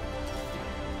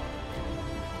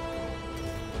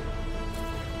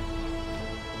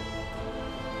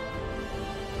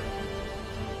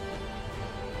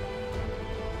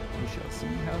 We shall see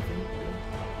how things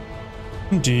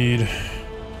go. Indeed.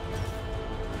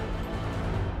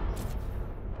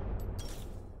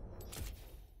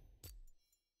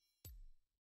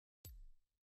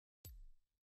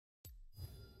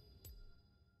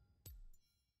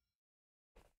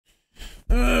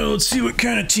 let's see what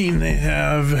kind of team they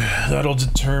have. That'll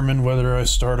determine whether I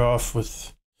start off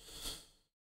with...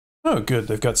 Oh, good.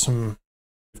 They've got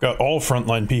all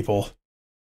frontline people.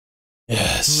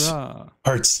 Yes. Hurrah.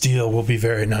 Heartsteel will be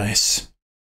very nice.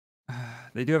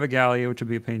 They do have a Gallia, which would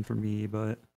be a pain for me,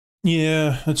 but...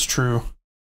 Yeah, that's true.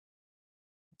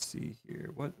 Let's see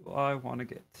here. What do I want to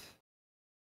get?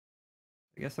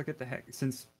 I guess I'll get the heck...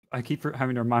 Since I keep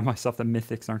having to remind myself that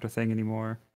mythics aren't a thing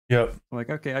anymore. Yep. I'm like,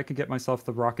 okay, I can get myself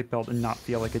the rocket belt and not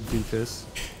feel like a doofus.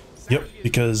 Yep,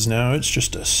 because now it's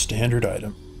just a standard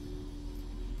item.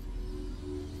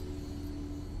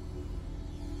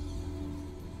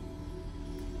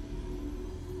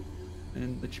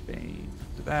 And the Chbane.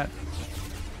 To that.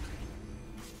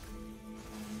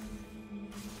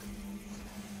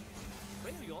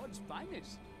 Railroad's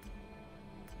finest.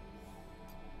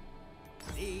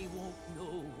 They won't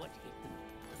know what hit them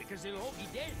because they'll all be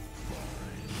dead.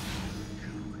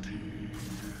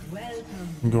 Welcome.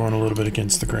 I'm going a little bit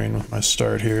against the grain with my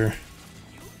start here.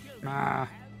 Ah,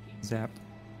 zapped.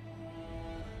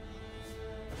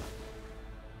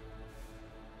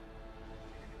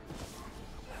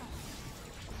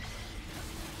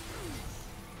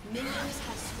 Minions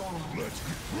have spawned.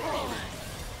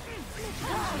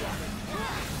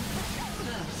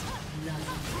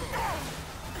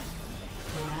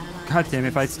 God damn,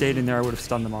 if I'd stayed in there, I would have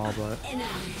stunned them all, but Enemy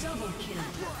double kill.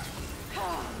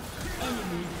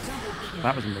 Enemy double kill.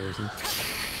 that was embarrassing.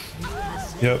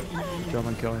 Yep. Job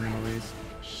on killing them at least.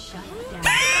 Shut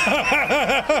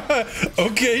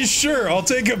down. Okay, sure. I'll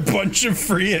take a bunch of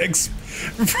free a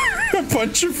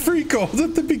bunch of free gold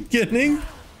at the beginning.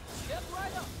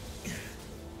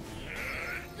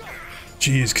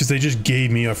 Jeez, because they just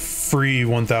gave me a free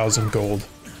 1,000 gold.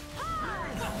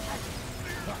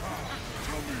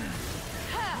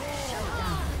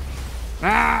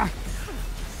 Ah!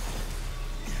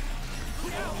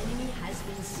 Enemy has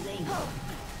been slain. An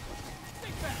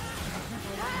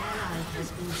ally has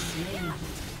been slain.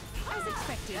 As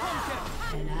expected.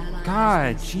 An ally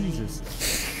God, Jesus.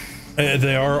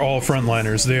 They are all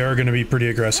frontliners. They are going to be pretty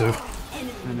aggressive. I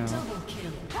know. double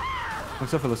kill.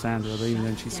 Except for Lysandra, but even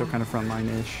then she's still kind of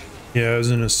frontline-ish. Yeah, I was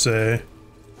going to say.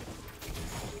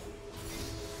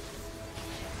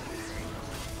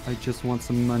 I just want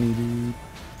some money, dude.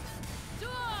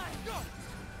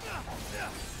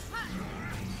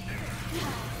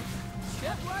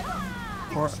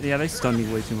 Or, yeah, they stunned me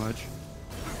way too much.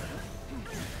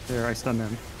 There, I stunned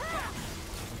them.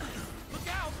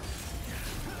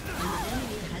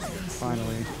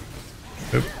 Finally.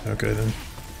 Oop, okay then.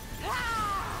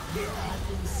 You have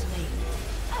been slain.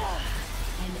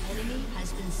 An enemy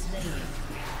has been slain.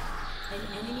 An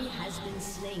enemy has been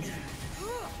slain.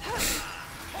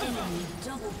 Enemy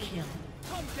double kill.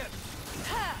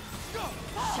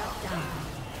 Shut down.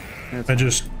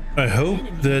 I hope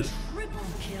that Triple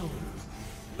kill.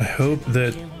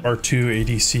 our two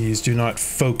ADCs do not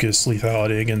focus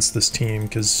lethality against this team,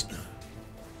 because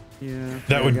Yeah.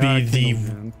 that I would gotta be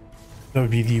kill the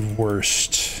them.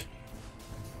 worst.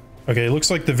 Okay, it looks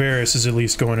like the Varus is at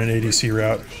least going an ADC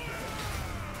route.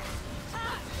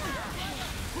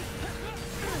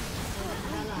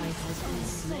 Ally has been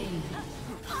slain.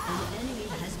 An enemy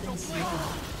has been slain.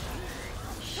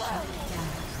 Shut down.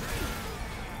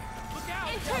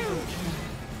 Double kill.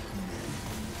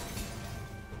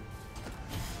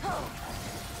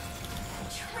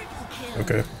 Triple kill.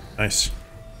 Okay, nice.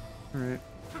 Alright.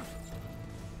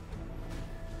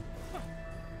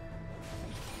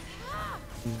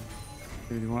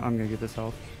 Here, you want- I'm gonna get this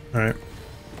health. All right.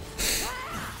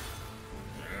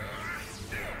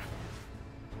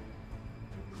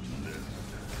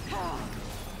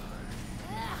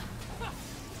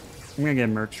 I'm gonna get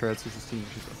Merc Shreds because this team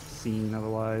is just obscene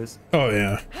otherwise. Oh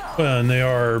yeah, well, and they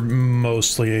are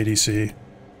mostly ADC.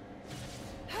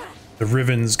 The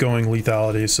Riven's going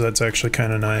lethality, so that's actually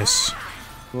kind of nice.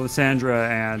 Well, Lysandra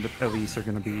and Elise are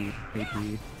gonna be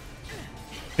AP.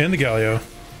 And the Galio,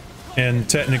 and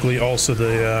technically also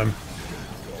the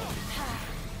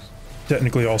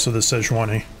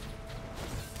Sejuani.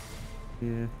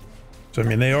 Yeah. So I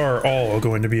mean, they are all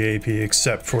going to be AP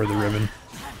except for the Riven.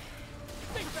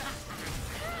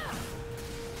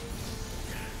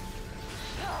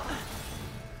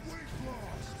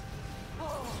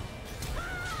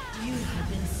 You have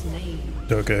been slain.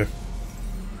 Okay.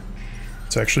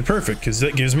 It's actually perfect, because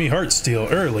that gives me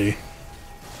Heartsteel early.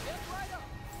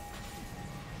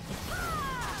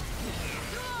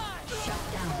 Shut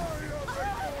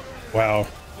down. Wow. An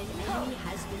enemy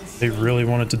has been They slain. really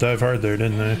wanted to dive hard there,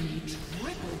 didn't they? Enemy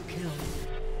triple kill.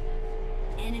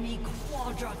 Enemy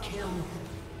quadra kill.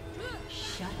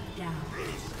 Shut down.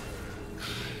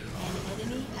 An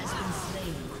enemy enemy has been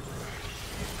slain.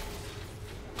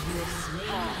 You have slain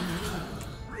an enemy.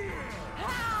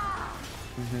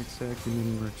 Hextech and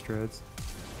then Rex Dreads.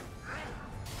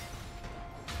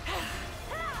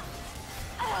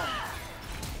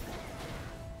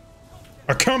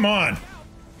 Oh, come on!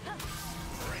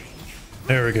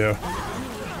 There we go. An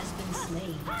enemy has been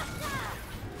slain.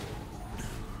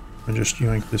 I'll just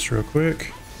yoink this real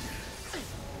quick.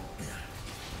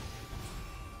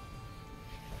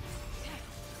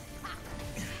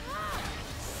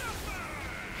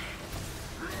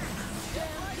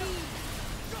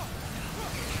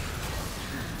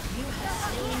 You have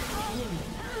slain an enemy.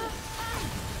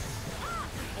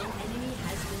 An enemy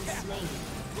has been slain.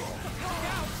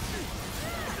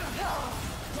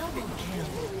 Double kill.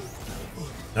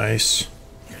 Nice.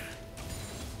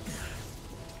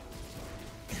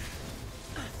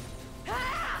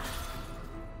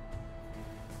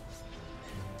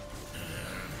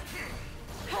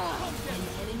 An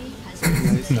enemy has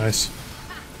been slain. Nice.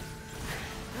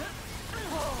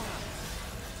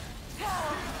 An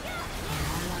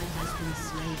ally has been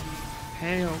slain.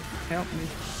 Help me.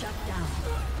 Shut down.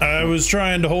 I was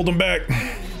trying to hold him back.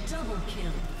 Double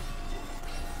kill.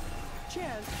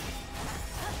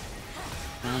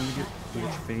 Time to get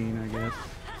Witch Bane, I guess.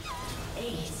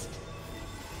 Ace.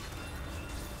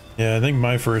 Yeah, I think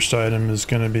my first item is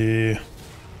gonna be. Your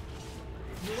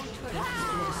turret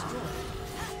has been destroyed.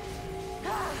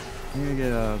 I'm gonna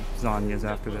get Zanya's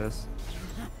after this.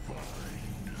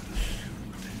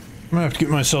 I'm gonna have to get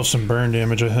myself some burn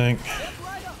damage, I think. An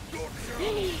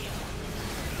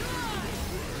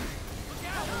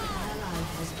ally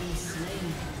has been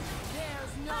slain.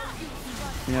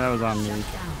 Yeah, that was on me.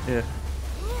 Yeah,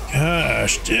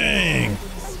 Gosh, dang.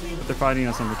 but they're fighting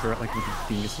us on the turret like with the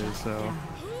Venuses, so.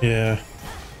 Yeah.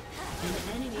 An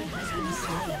enemy has been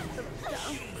slain.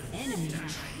 Enemy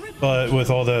triple But with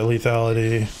all that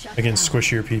lethality against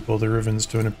squishier people, the Riven's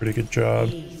doing a pretty good job.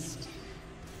 aced.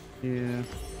 Yeah.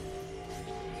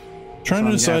 Trying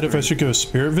to So, decide yeah, if I should go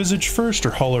Spirit Visage first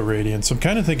or Hollow Radiance. I'm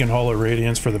kind of thinking Hollow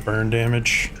Radiance for the burn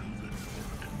damage.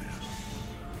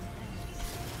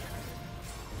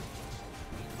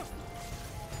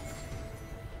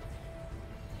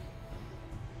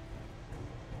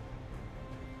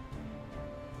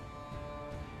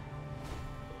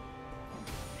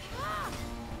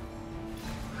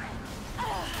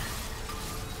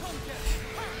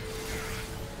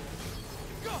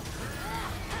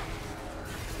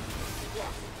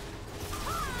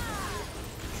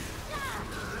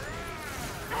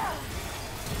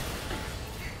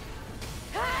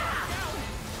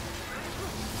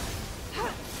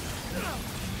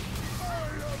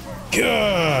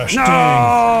 Gosh, No!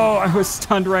 dang. I was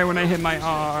stunned right when I hit my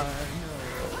arm. An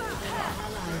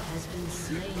ally has been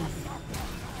slain.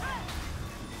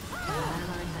 An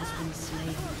ally has been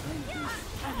slain. An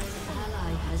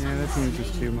ally has Yeah, been that seems just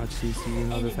slain. too much CC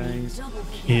and other Enemy things. double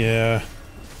kill. Yeah.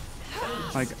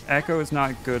 Like, Echo is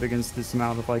not good against this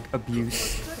amount of, like,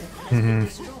 abuse. Turret has been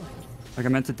destroyed. Like, I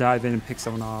meant to dive in and pick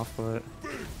someone off, but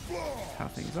how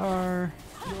things are.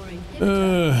 Your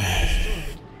inhibitor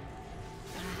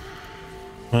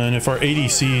Uh, and if our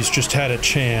ADCs just had a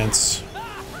chance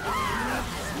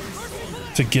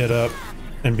to get up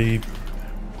and be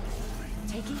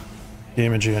taking.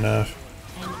 damaging enough.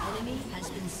 An enemy has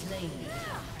been slain.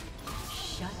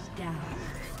 Shut down.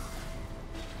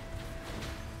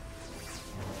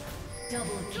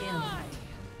 Double kill.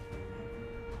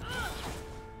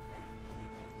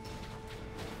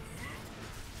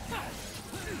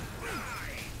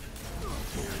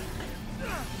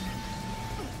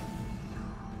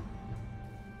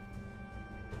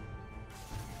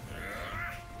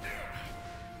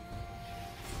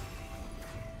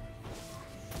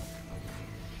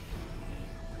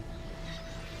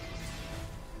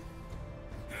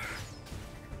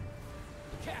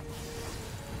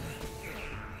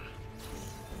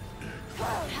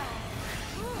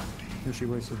 Here she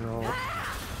wasted her ult.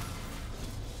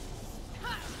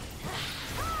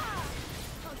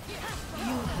 You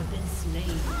have been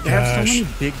slain. They have so Gosh. many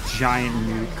big giant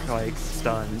nuke, like,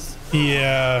 stuns.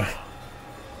 Yeah.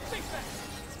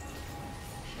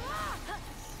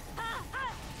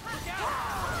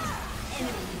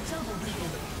 Enemy double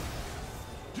kill.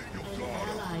 An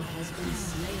ally has been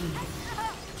slain.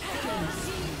 Killing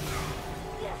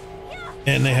spree.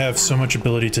 And they have so much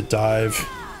ability to dive.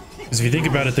 Because if you think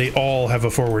about it, they all have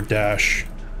a forward dash.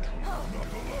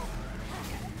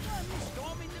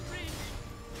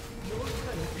 Your turret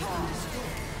has been destroyed.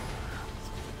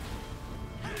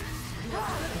 Your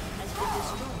turret has been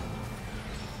destroyed.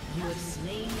 You have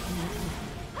slain an enemy.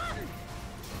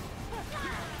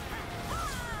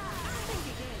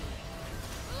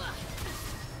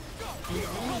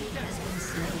 enemy has been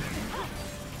slain.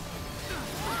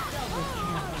 Double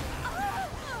kill.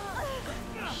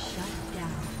 Shut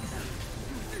down.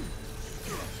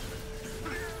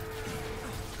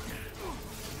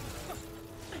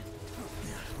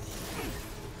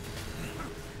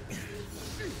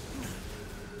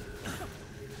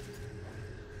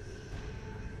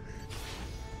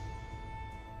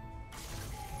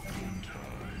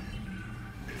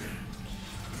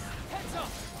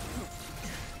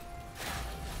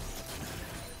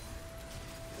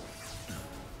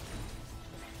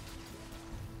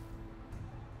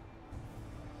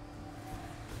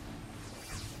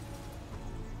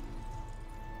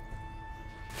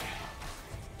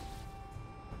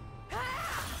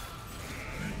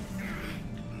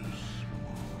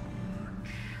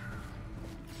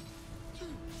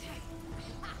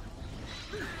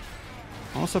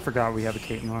 I also forgot we have a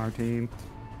Caitlyn on our team.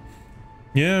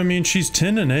 Yeah, I mean, she's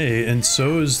 10 and 8, and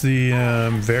so is the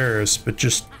Varus, but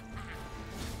just...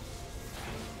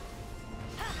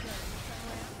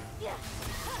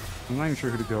 I'm not even sure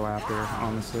who to go after,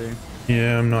 honestly.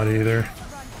 Yeah, I'm not either.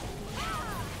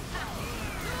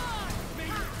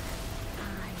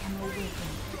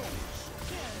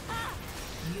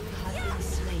 You have been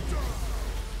slain.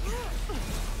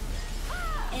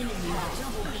 Enemy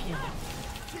double kill.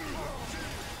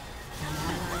 An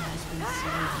ally has been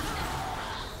slain.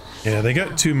 Yeah, they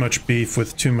got too much beef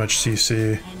with too much CC.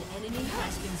 An enemy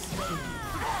has been slain.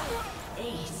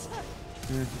 Ace.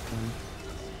 Yeah, it's fine.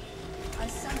 A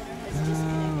summoner has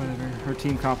disconnected. Whatever. Her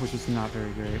team comp was just not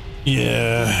very great.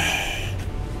 Yeah.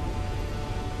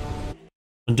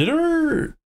 Did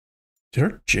our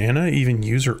Janna even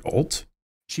use her ult?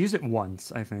 She used it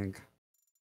once, I think.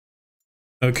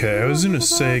 Okay, I was gonna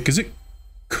say, because it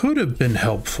could have been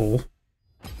helpful.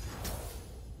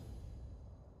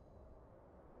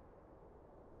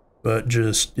 But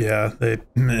just, yeah,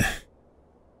 meh.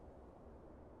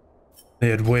 They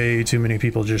had way too many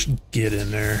people just get in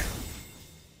there.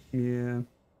 Yeah.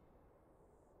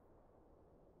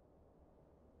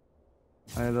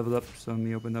 I leveled up, so let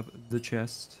me open up the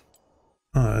chest.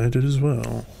 I did as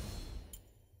well.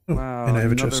 Oh, Wow, and I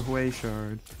have a another chest. Hwei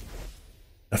shard.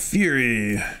 A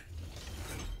Fury!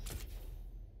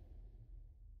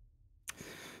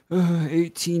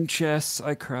 18 chests,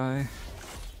 I cry.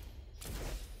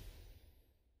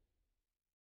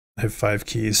 I have 5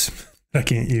 keys I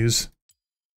can't use.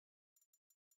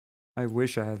 I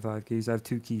wish I had 5 keys. I have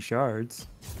 2 key shards.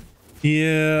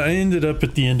 Yeah, I ended up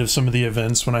at the end of some of the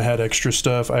events when I had extra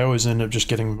stuff. I always end up just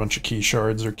getting a bunch of key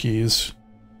shards or keys.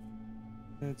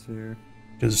 That's fair.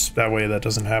 Because that way that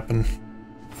doesn't happen.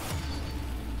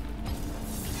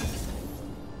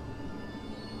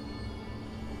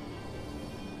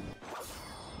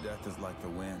 Death is like the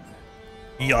wind.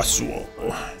 Yasuo.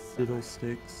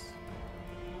 Fiddlesticks.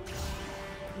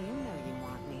 You know you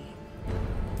want me.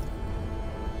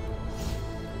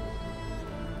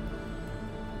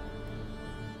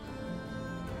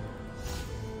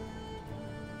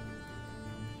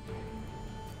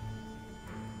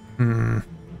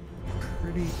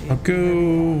 Pretty. I'll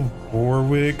go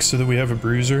Warwick so that we have a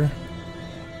bruiser.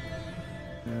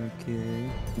 Okay.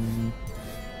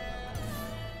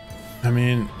 I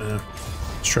mean, let's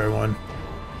try one.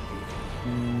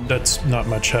 That's not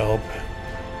much help.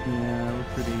 Yeah, we're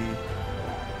pretty.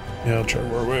 Yeah, I'll try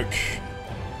Warwick.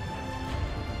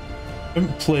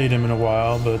 Haven't played him in a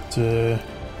while, but I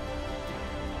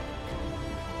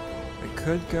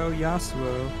could go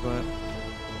Yasuo, but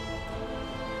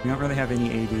we don't really have any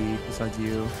AD besides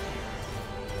you.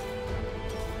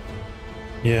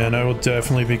 yeah, and I will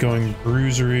definitely be going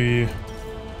Bruisery.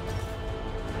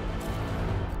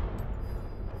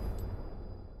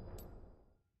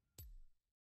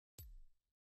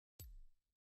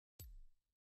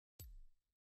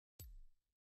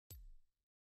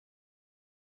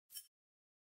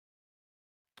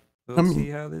 We'll see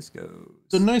how this goes.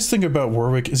 The nice thing about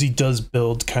Warwick is he does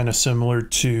build kind of similar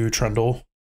to Trundle.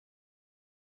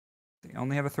 They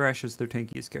only have a Thresh as their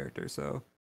tankiest character, so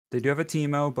they do have a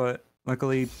Teemo, but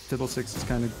luckily Fiddlesticks is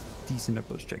kind of decent at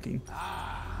bush checking.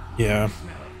 Yeah.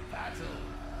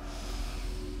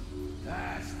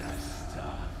 That's the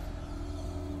stuff.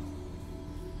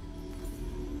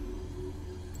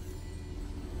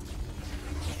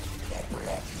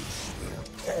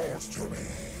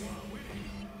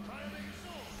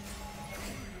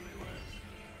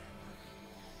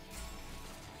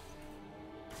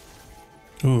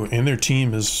 Ooh, and their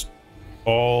team is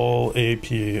all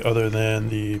AP other than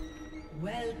the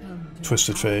Welcome to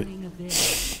Twisted the Fate. Howling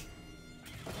Abyss.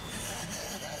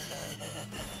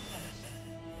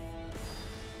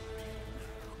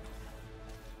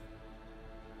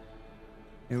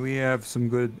 And we have some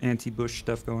good anti-bush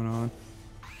stuff going on.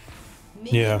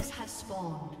 Yeah. Minions have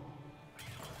spawned.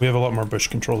 We have a lot more bush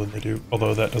control than they do,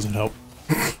 although that doesn't help.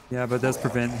 Yeah, but it does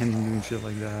prevent him from doing shit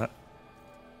like that.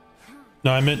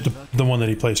 No, I meant the one that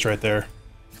he placed right there.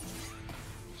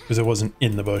 Because it wasn't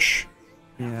in the bush.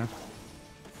 Yeah.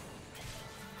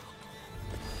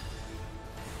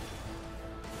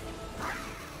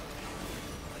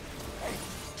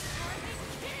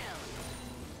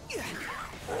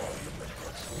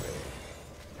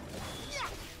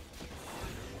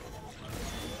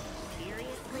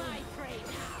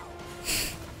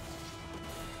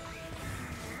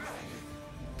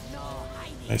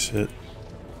 Nice hit.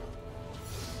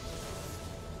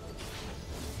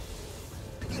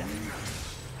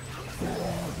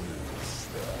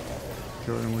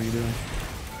 Jordan, what are you doing?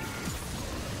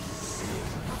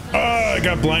 Ah, I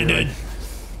got blinded.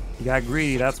 You got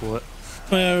greedy, that's what.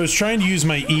 I was trying to use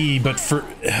my E, but for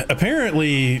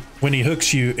apparently when he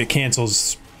hooks you, it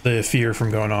cancels the fear from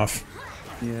going off,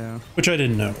 Yeah. which I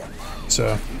didn't know.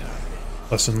 So,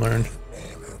 lesson learned.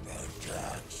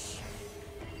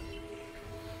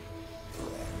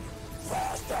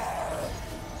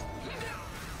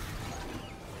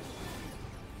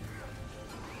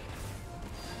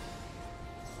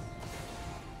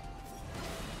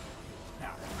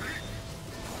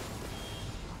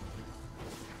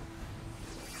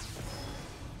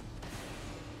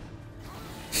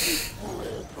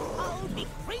 I'll be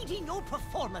grading your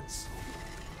performance.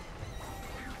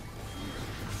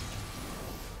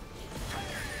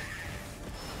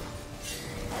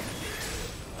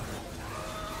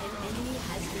 An enemy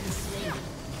has been slain.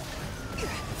 An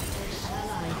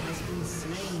ally has been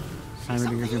slain. I'm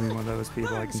really gonna be one of those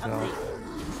people, I can tell.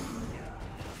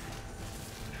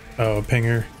 Oh, a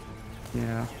pinger.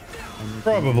 Yeah.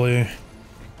 Probably. Enemy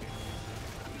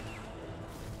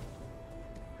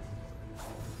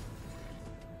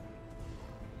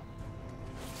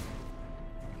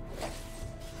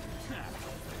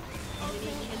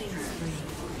killing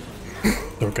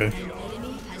spree. Okay. An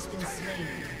enemy has been slain.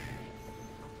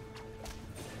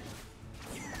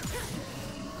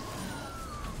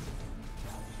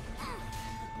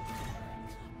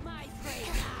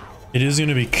 It is going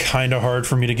to be kind of hard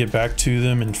for me to get back to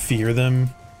them and fear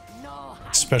them,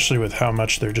 especially with how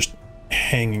much they're just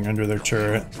hanging under their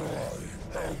turret.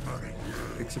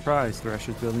 Big surprise, Thresh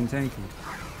is building tanky.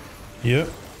 Yep.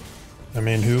 I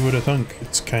mean, who would have thunk?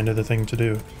 It's kind of the thing to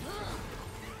do.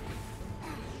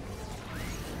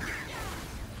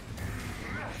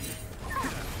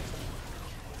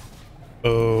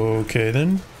 Okay,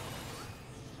 then.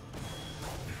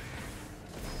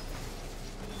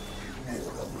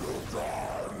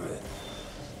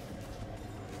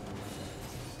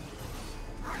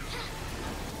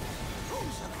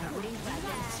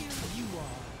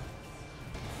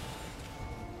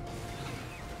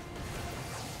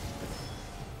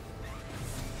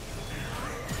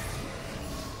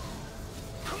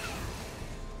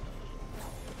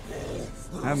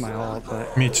 I have my ult,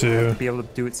 but Me too. be able to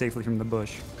do it safely from the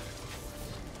bush.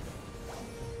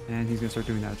 And he's gonna start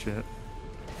doing that shit.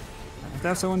 I have to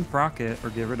have someone proc it or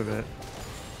get rid of it.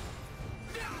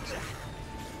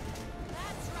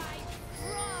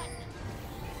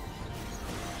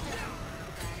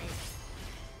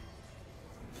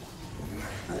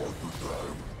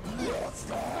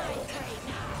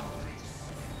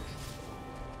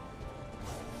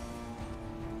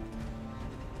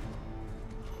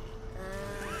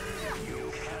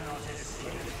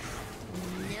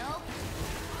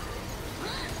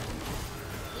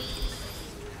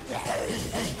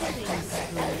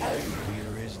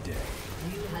 Clear as day.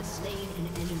 You have slain an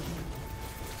enemy.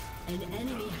 An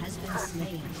enemy has been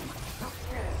slain.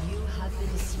 You have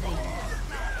been slain.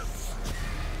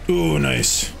 Ooh,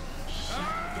 nice. Shut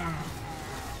down.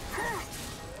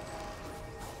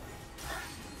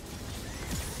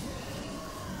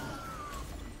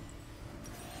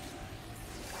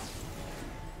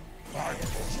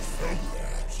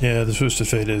 Yeah, the Twisted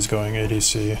Fate is going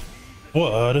ADC.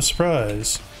 What a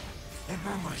surprise.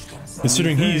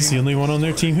 Considering he's the only one on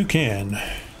their team who can,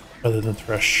 other than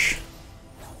Thresh.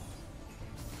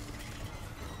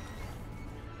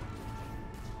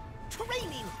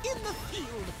 Training in the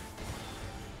field.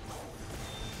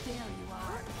 There you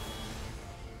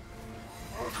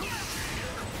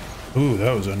are. Ooh,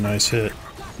 that was a nice hit.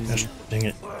 Gosh, dang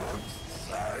it.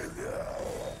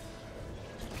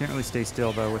 Can't really stay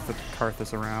still though with the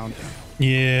Karthus around.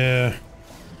 Yeah.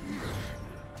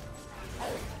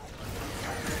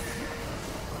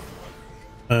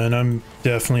 And I'm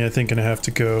definitely, I think, gonna have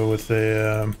to go with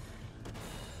a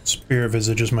Spirit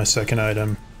Visage as my second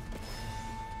item.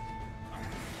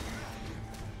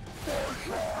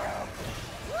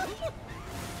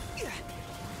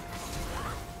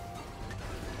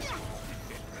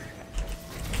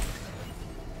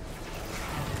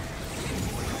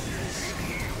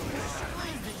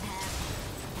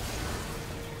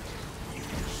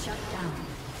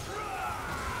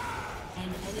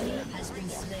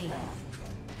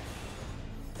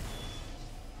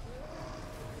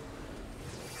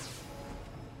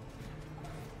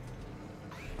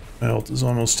 My ult is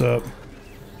almost up.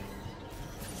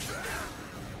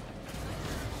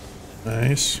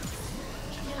 Nice.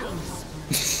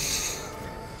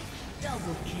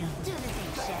 Double kill.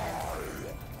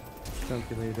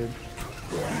 Calculated.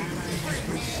 You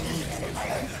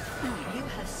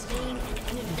have slain an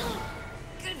enemy.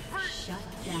 Shut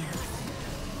down.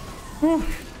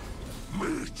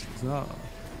 Huzzah.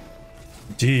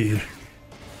 Indeed.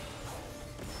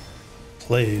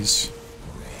 Plays.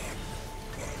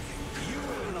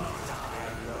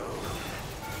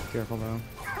 Careful though.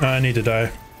 I need to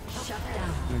die. Shut down.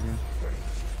 Okay.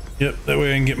 Yep, that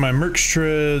way I can get my merc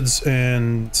shreds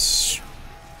and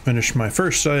finish my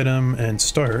first item and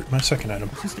start my second item.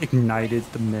 Just ignited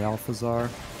the Malphazar.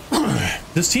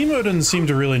 This team mode doesn't seem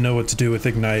to really know what to do with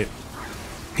Ignite.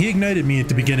 He ignited me at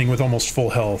the beginning with almost full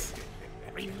health.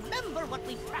 Remember what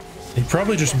we practiced. He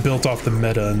probably just built off the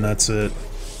meta and that's it.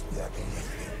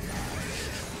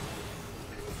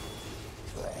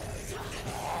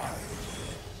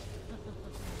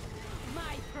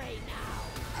 My prey now.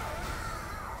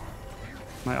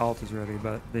 My ult is ready,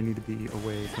 but they need to be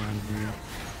away from me.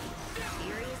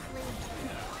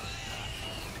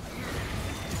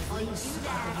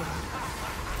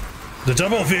 The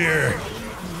double fear!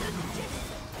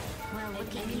 An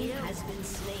enemy has been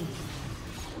slain.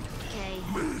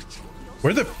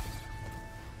 Where the...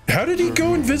 How did he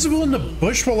go invisible in the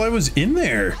bush while I was in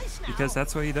there? Because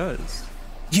that's what he does.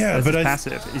 Yeah, That's but his I...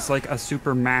 passive. It's like a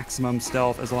super maximum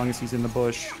stealth as long as he's in the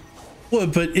bush. Well,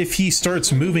 but if he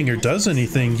starts moving or does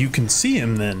anything, you can see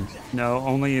him then. No,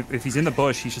 only if he's in the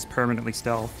bush, he's just permanently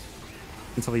stealth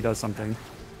until he does something.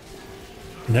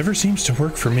 Never seems to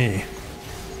work for me.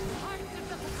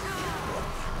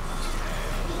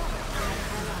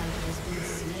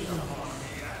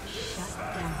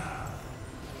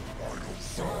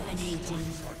 Dominating.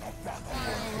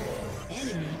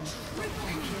 Enemy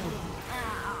triple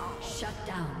kill. Shut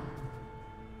down.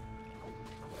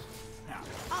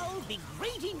 I'll be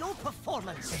grading your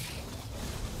performance.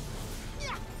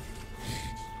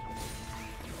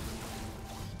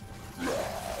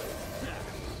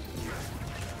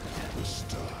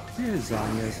 Get his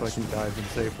Zanya so I can dive in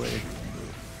safely.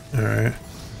 Alright.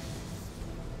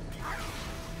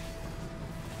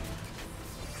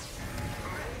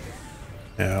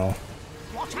 Ow.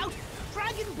 Watch out!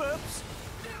 Dragon burps!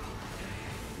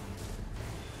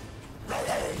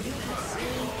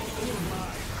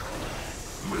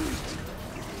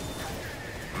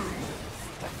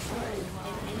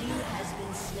 Enemy has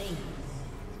been slain.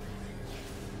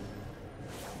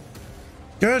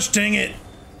 Gosh dang it!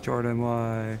 Jordan,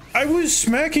 why? I was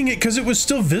smacking it because it was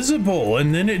still visible,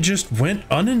 and then it just went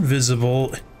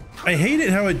uninvisible. I hate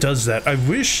it how it does that. I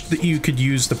wish that you could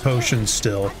use the potion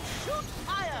still. Shoot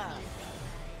fire!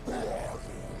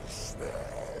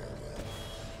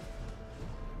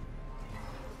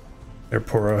 There,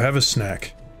 Poro, have a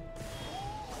snack.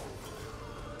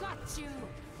 Got you!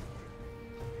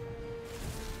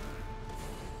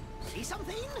 See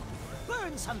something?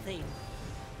 Burn something!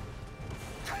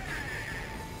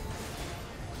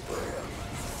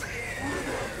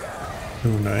 Oh,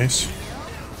 nice.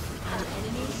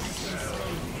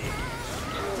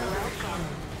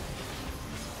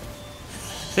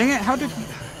 Dang it, how did he...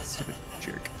 Stupid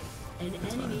jerk. An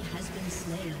enemy has been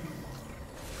slain.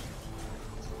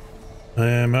 I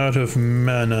am out of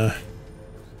mana.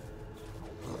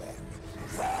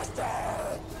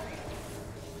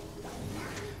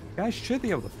 Guys should be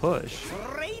able to push.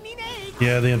 Raining egg!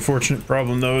 Yeah, the unfortunate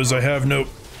problem though is I have no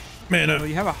Well, mana.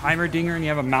 you have a Heimerdinger and you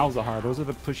have a Malzahar. Those are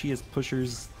the pushiest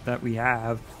pushers that we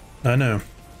have. I know.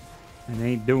 And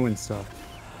they ain't doing stuff.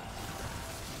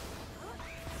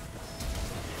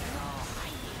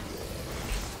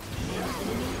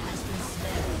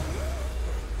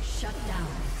 Shut down.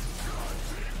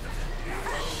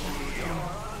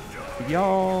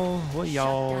 Y'all, what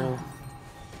y'all?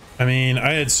 I mean,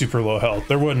 I had super low health.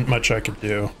 There wasn't much I could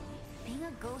do. Being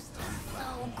a ghost is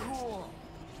so cool.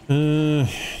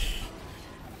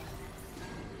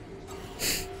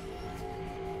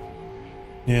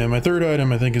 Yeah, my third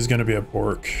item I think is going to be a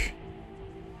Bork.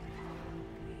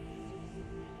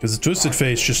 Because the Twisted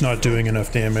Fate's just not doing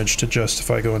enough damage to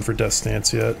justify going for Death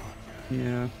Stance yet.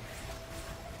 Yeah.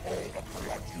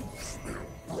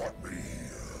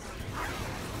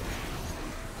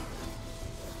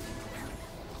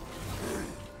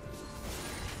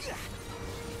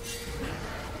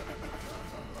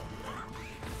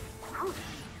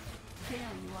 There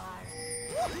you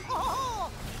are.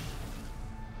 Oh!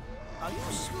 Are you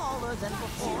smaller than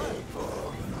before?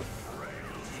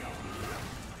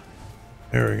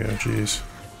 There we go, jeez.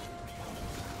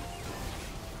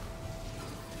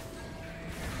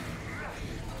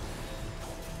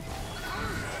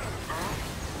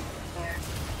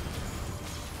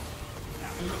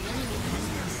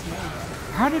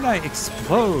 How did I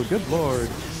explode? Good lord.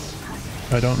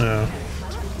 I don't know.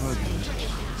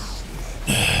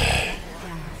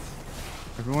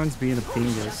 Everyone's being a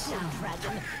dingus.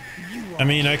 I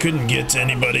mean, I couldn't get to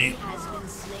anybody.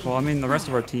 Well, I mean, the rest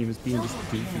of our team is being just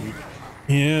goofy.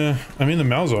 Yeah, I mean, the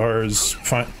Malzahar is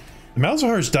fine. The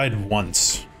Malzahar's died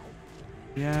once.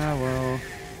 Yeah, well...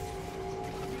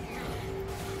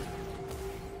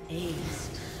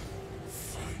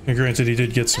 And granted, he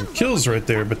did get some kills right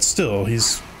there, but still,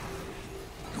 he's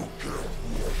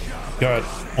got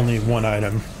only one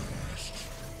item.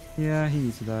 Yeah, he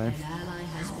needs to die. An ally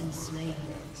has been slain.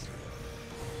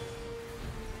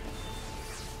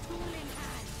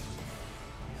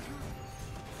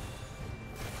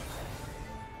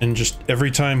 And just every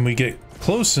time we get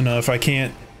close enough, I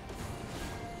can't...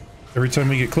 Every time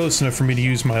we get close enough for me to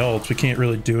use my ult, we can't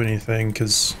really do anything,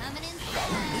 because...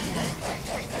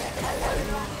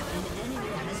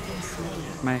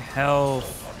 My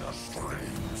health.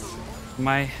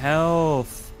 My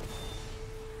health.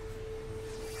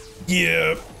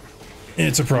 Yeah,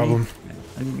 it's a problem.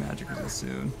 I need magic resist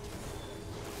soon.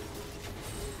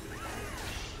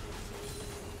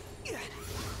 Go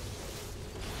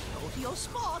to your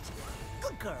spot.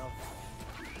 Good girl.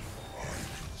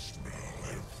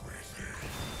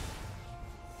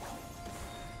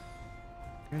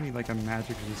 I need like a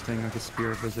magic resist thing, like a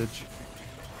spirit visage.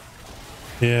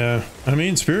 Yeah, I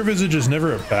mean, Spirit Visage is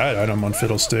never a bad item on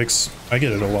Fiddlesticks. I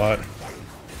get it a lot.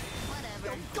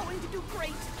 You're going to do great.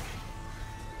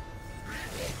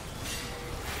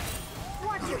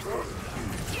 Watch yourself.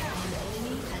 An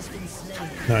enemy has been slain.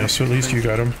 Nice, so at least you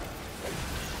got him. An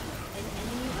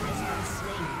enemy has been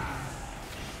slain.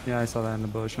 Yeah, I saw that in the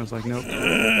bush. I was like, nope.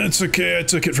 It's okay, I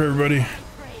took it for everybody.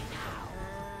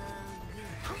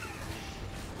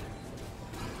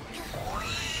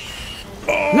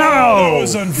 Oh, No! that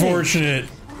was unfortunate.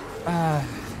 That's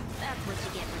what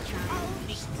you get for trying. I'll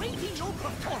be rating your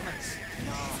performance.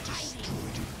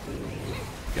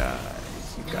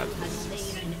 Guys, you got Has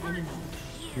slain an enemy.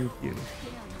 Thank you.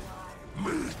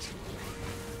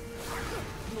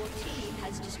 Your team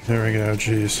has destroyed. There we go,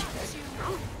 jeez.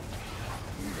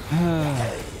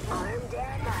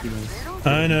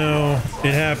 I know,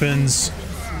 it happens.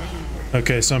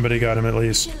 Okay, somebody got him at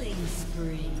least. Killing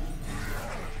spree.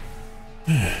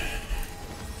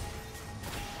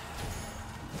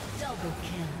 Double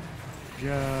kill.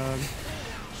 Job.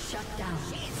 Shut down.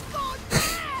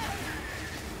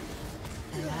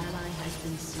 An ally has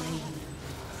been slain.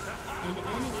 An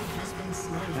enemy has been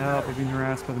slain. Help, I'm being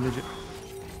harassed by the midget.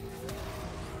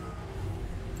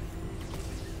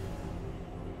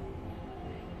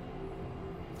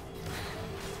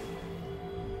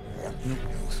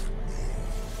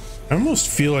 I almost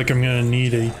feel like I'm gonna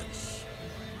need a...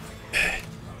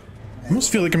 I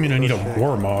almost feel like I'm gonna need a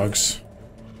Warmogs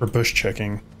for bush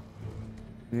checking.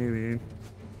 Maybe.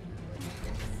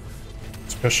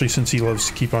 Especially since he loves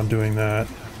to keep on doing that.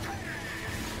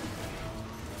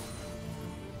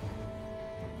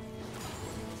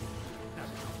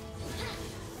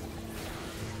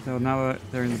 So now that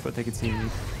they're in the boat, they can see me.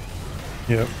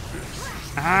 Yep.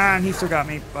 Ah, and he still got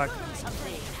me. Fuck.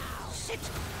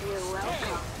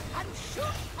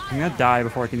 I'm gonna die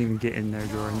before I can even get in there,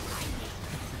 Jordan.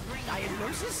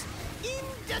 Diagnosis in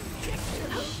the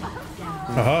kitchen.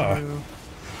 Aha.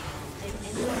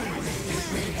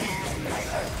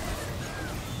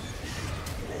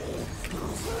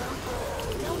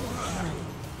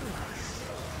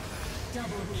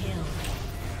 Double kill.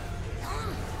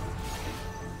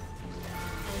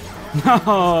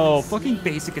 No, fucking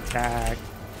basic attack.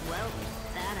 Well,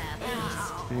 that happens.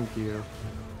 Thank you.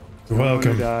 You're No one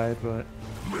welcome. died, but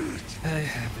it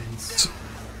happens.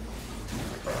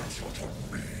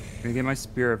 I'm gonna get my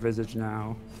spirit visage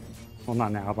now. Well,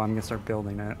 not now, but I'm gonna start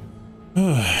building it. An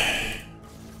ally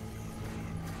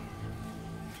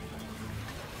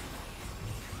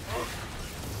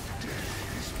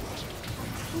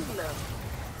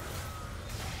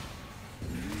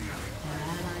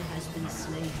has been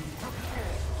slain.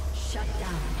 Shut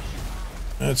down.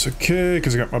 That's okay,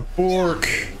 because I got my Bork.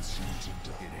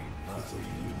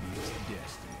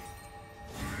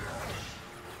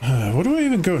 What do I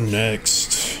even go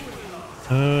next?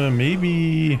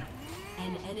 Maybe...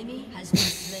 An enemy has been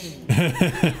slain.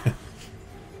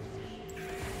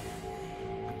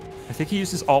 I think he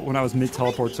used his ult when I was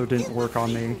mid-teleport, so it didn't work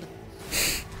on me.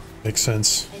 Makes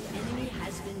sense. An enemy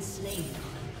has been slain.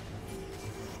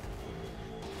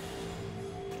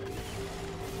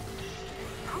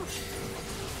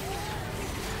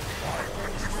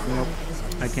 Nope.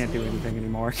 I can't do anything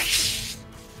anymore.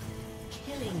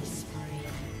 Killing spree.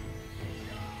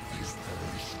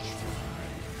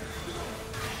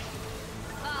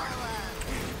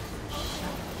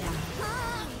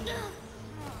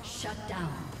 Shut down.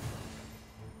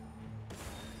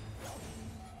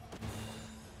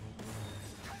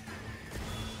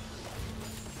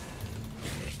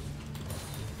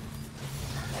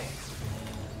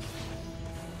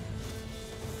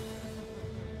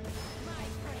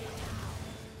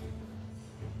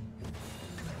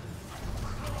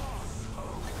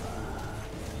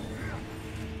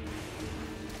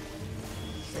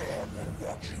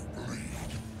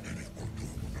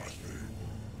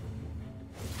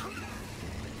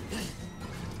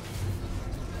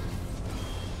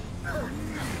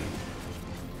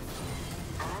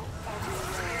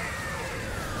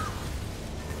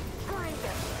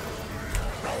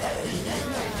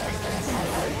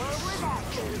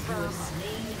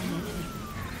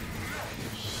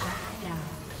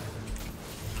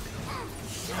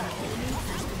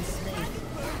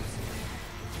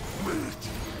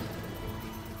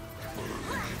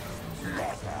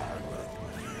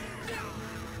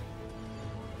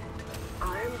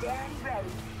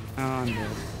 Oh, I'm dead.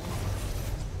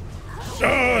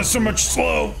 Oh, so much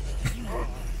slow.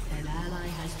 An ally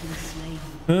has been slain.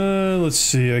 Let's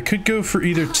see. I could go for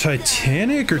either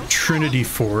Titanic or Trinity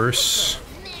Force.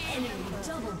 Enemy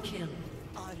double kill.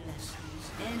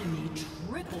 Enemy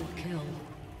triple kill.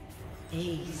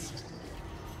 Aced.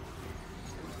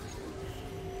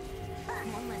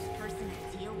 One less person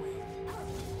to deal with.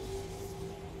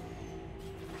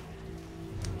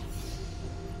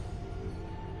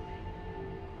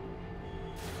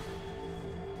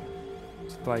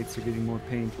 These fights are getting more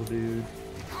painful, dude.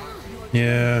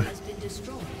 Yeah. Has been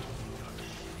destroyed.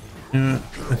 Yeah,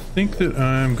 I think that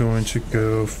I'm going to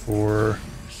go for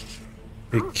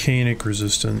a Canic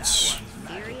Resistance.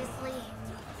 Seriously?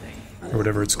 Or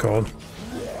whatever it's called.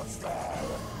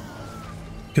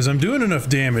 Because I'm doing enough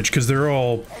damage, because they're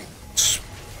all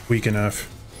weak enough.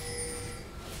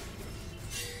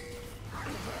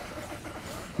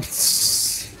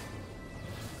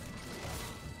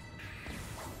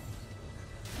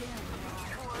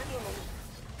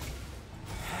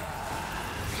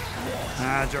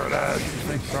 Ah, Jordan!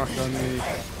 Thanks, rock on me.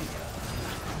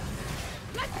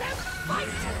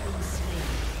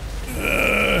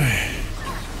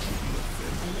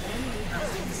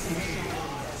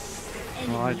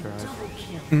 Well, I tried. Double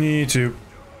kill. Me too.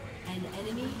 An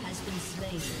enemy has been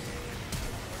slain.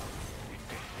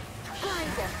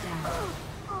 Down.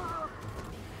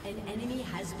 An enemy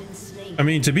has been slain. I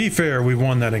mean, to be fair, we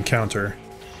won that encounter.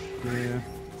 Yeah.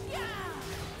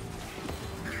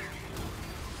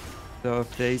 So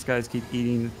if these guys keep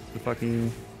eating the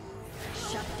fucking...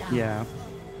 Shut down. Yeah.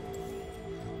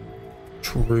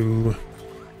 True.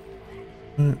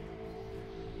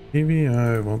 Maybe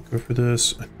I won't go for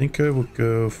this. I think I will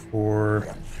go for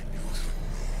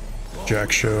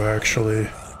Jack Show, actually.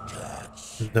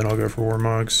 And then I'll go for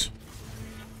Warmogs.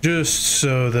 Just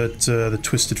so that the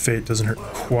Twisted Fate doesn't hurt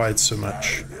quite so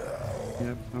much.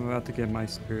 Yep, I'm about to get my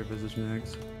Spirit Visage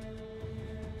next.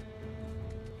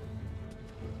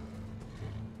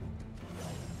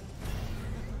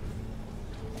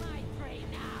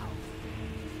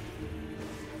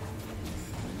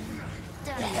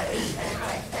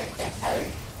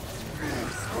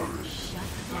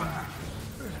 Shut down.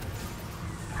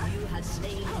 You have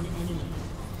slain an enemy.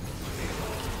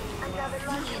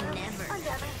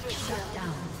 Shut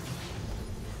down.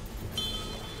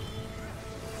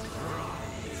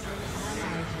 An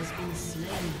ally has been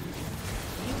slain.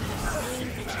 You have slain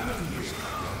an enemy.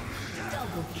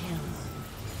 Double kill.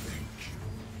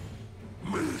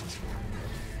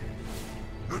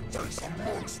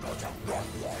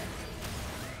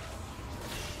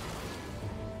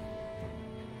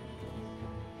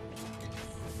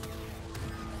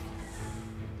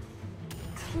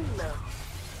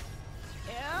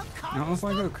 I don't know if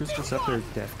I go Crystal Scepter or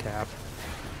Death Cap.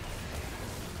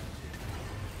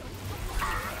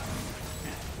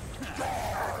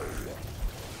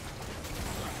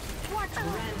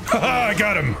 Haha, I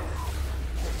got him!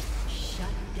 Shut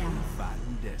down.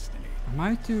 I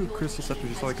might do Crystal Scepter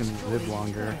just so I can live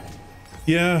longer.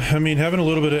 Yeah, I mean, having a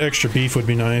little bit of extra beef would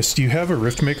be nice. Do you have a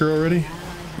Riftmaker already?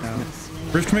 No.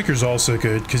 Riftmaker's also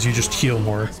good, because you just heal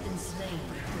more. Has been slain.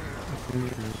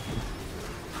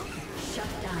 Shut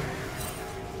down.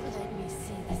 Let me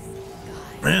see this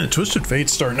guy. Man, Twisted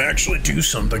Fate's starting to actually do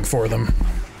something for them.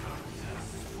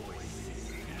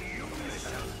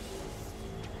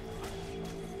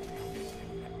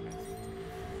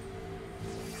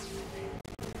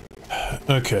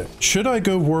 Okay, should I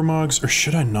go Warmogs or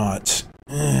should I not?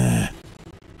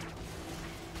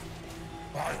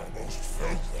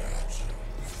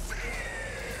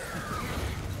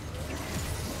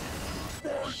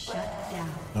 Shut down.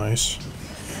 Nice.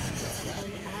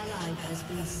 An ally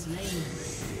been slain.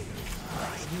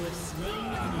 You have slain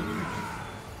an enemy.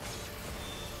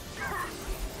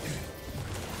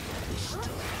 The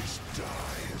stars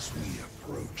die as we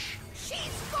approach.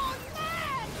 She's gone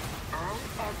mad! I'm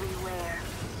everywhere.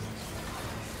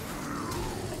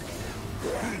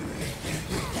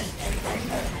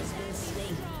 Has been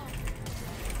slain.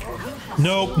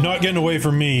 Nope, not getting away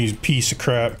from me, you piece of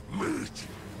crap.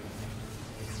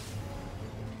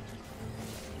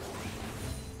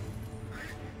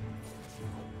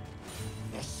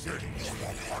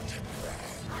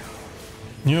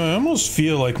 You know, I almost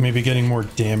feel like maybe getting more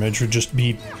damage would just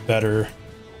be better.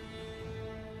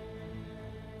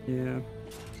 Yeah.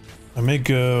 I may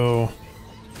go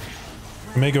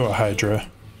a Hydra.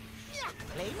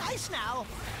 Play nice now.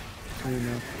 I don't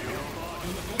know.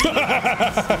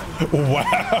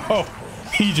 Wow,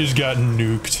 he just got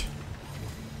nuked.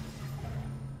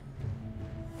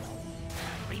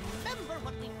 Remember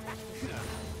what we practiced.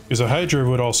 Because a Hydra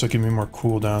would also give me more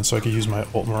cooldown, so I could use my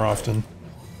ult more often.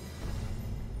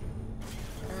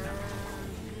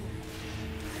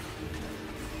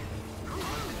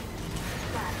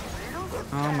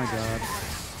 Oh my god.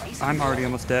 I'm already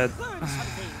almost dead. Learn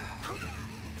something.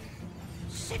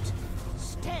 Sit,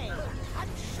 stay, and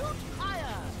shoot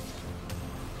fire.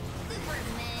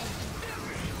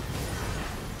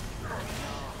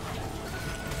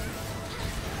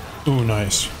 Ooh,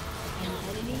 nice. An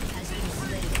enemy has been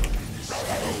slain.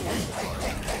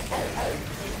 An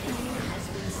enemy has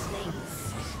been slain.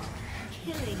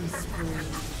 Killing spree.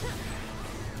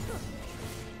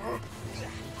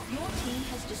 Your team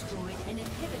has destroyed an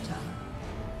inhibitor.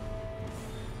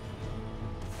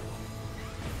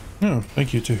 Oh,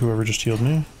 thank you to whoever just healed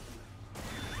me.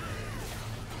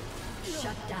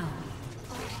 Shut down.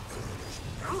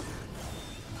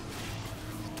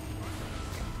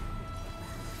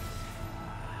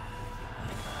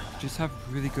 Just have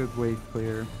really good wave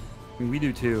clear. I mean, we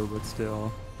do too, but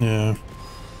still. Yeah.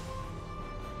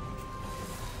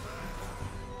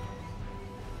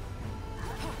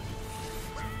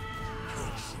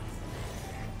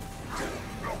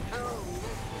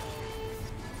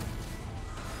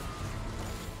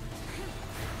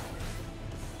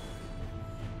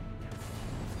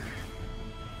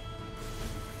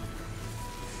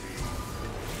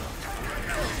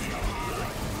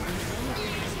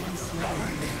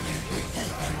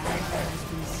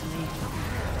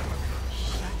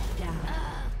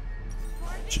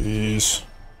 Jeez.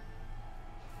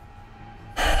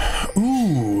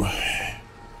 Ooh.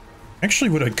 Actually,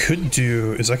 what I could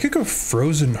do is I could go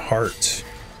Frozen Heart.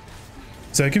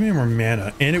 So that give me more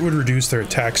mana, and it would reduce their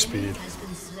attack speed,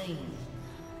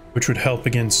 which would help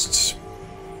against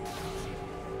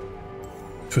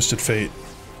Twisted Fate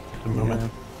at the moment. Yeah.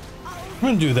 I'm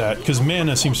gonna do that, because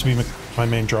mana seems to be my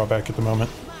main drawback at the moment.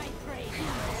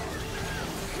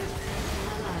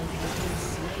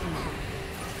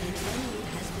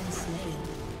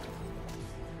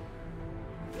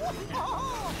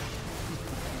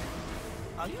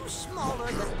 Are you smaller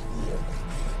than...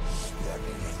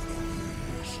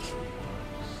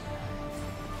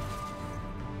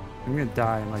 I'm gonna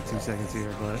die in like 2 seconds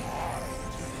here, but.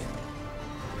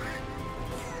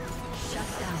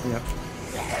 Yep.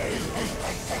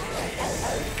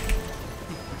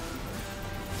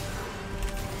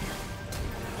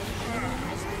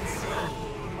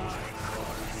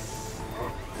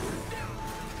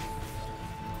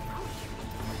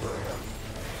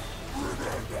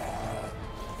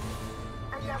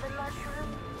 Another mushroom,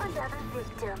 another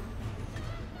victim.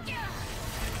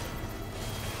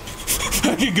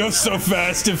 I could go so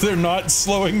fast if they're not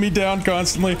slowing me down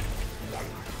constantly.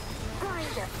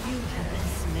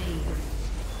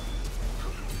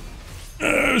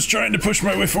 I was trying to push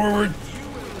my way forward.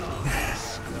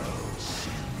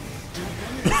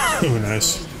 Oh,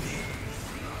 nice.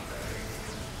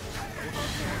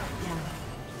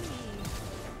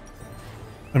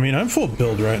 I mean, I'm full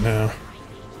build right now.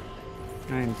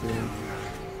 I am too.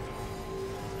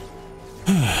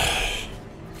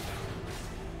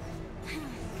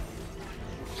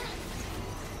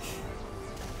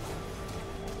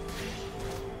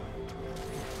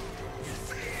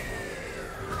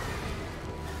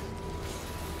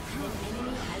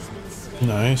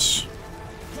 Nice.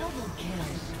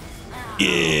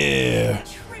 Yeah.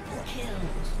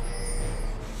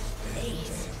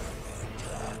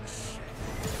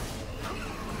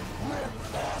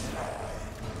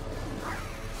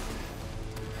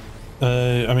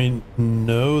 I mean,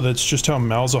 no, that's just how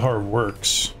Malzahar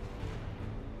works.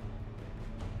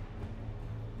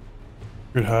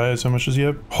 Good highs, how much does he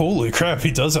have? Holy crap,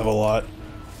 he does have a lot.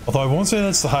 Although I won't say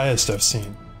that's the highest I've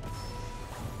seen.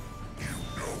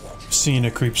 seen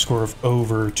a creep score of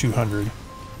over 200,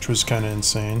 which was kind of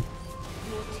insane.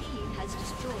 Your team has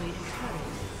destroyed a turret.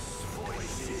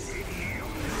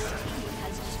 Your team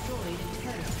has destroyed a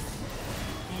turret.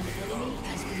 An enemy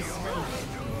has been slain.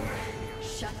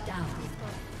 Shut down.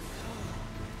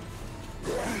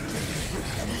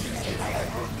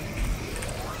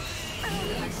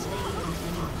 You have slain an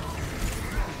enemy.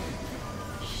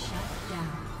 Shut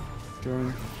down.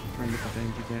 Trying to get the thing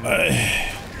again. An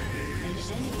enemy has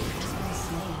been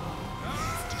slain.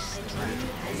 An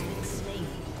enemy has been slain.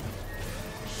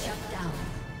 Shut down.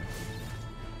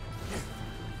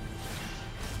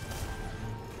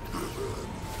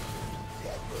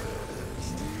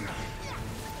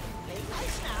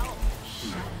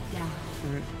 Shut down.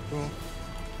 Alright, cool.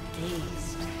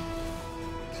 Dazed.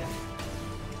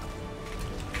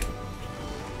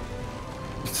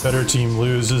 Better team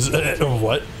loses.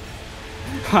 What?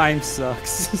 Time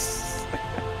sucks.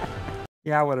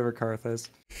 Yeah, whatever, Karthus.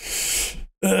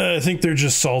 I think they're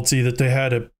just salty that they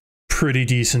had a pretty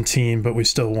decent team, but we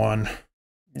still won.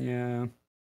 Yeah.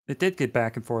 It did get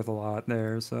back and forth a lot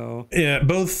there, so... Yeah,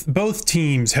 both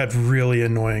teams had really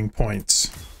annoying points.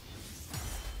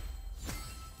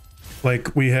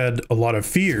 Like, we had a lot of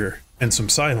fear and some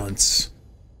silence.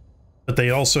 But they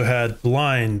also had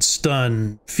blind,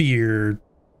 stun, fear,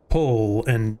 pull,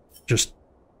 and just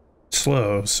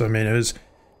slow. So, I mean,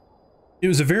 it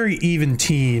was a very even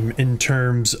team in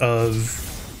terms of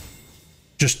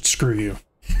just screw you.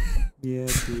 Yeah,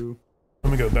 too.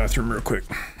 Let me go to the bathroom real quick.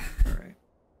 Alright.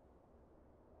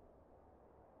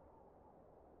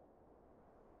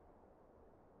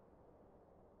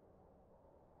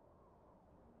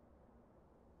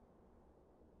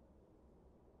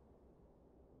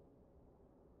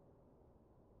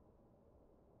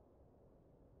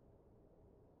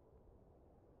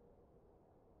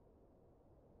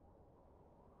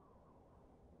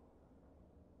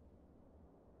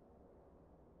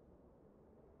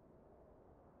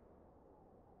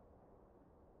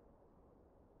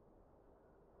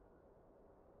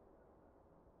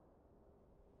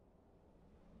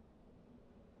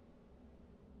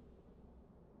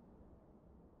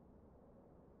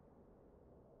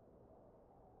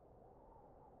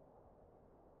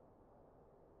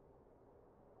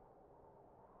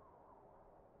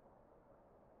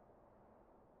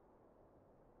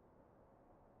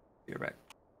 You're back.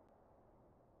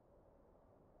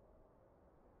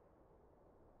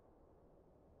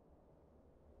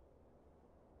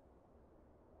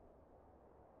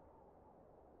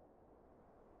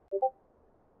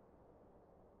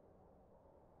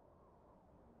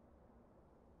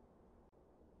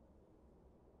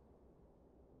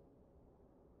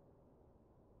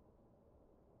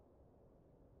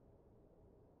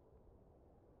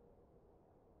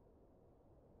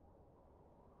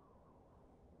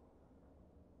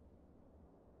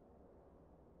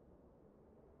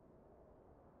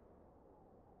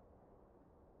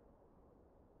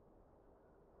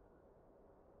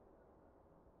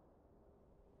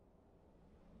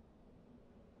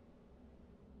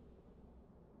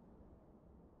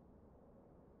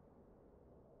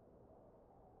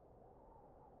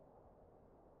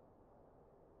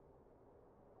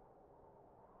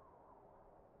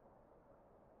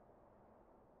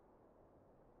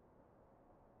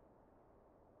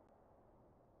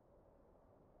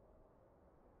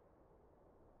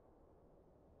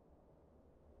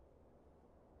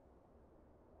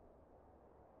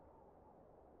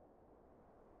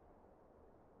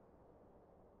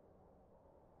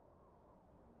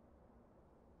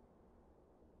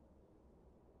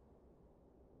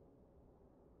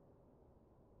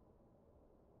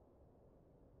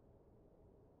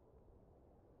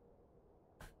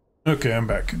 Okay, I'm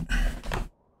back.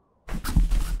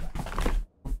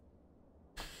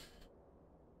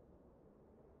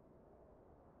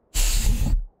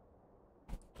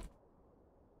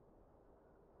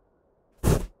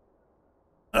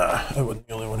 I wasn't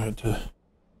the only one who had to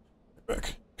get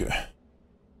back. Okay.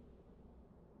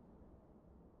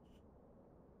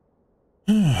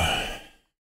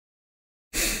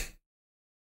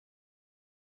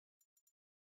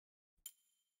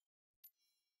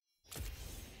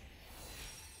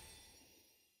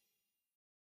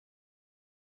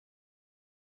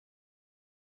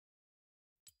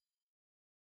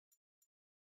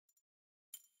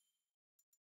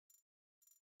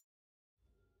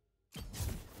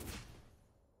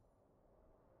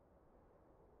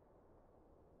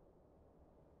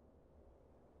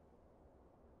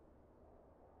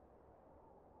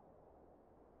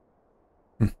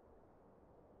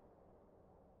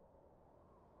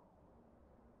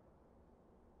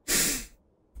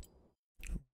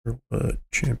 What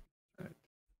champions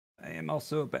I am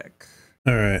also back.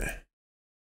 All right.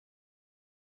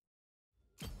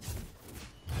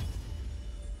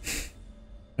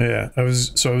 Yeah, I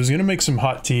was gonna make some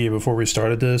hot tea before we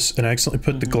started this, and I accidentally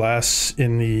put the glass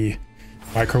in the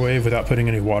microwave without putting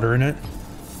any water in it.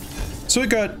 So it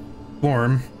got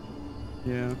warm.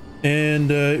 Yeah. And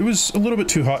it was a little bit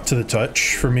too hot to the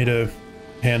touch for me to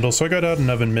handle, so I got out an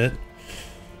oven mitt.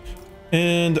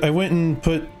 And I went and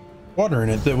put water in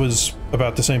it that was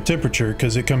about the same temperature,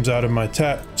 because it comes out of my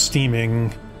tap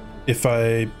steaming if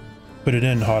I put it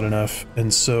in hot enough.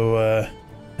 And so,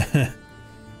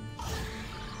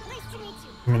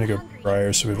 I'm gonna go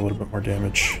Briar so we have a little bit more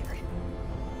damage.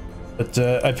 But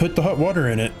I put the hot water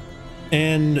in it,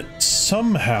 and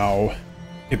somehow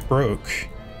it broke.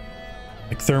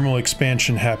 Like thermal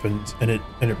expansion happened, and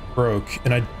it broke,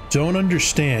 and I don't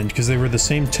understand because they were the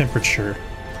same temperature,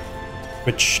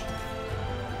 which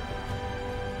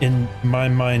in my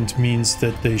mind means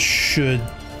that they should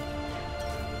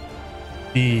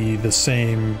be the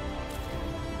same.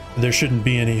 There shouldn't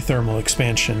be any thermal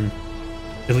expansion,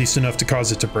 at least enough to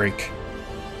cause it to break.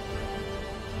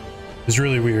 It's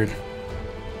really weird.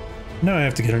 Now I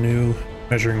have to get a new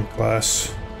measuring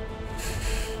glass.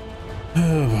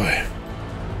 Oh boy.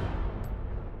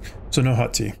 So no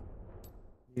hot tea.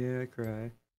 Yeah, I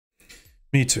cry.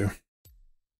 Me too.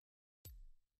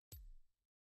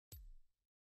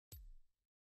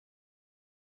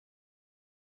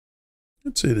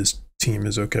 I'd say this team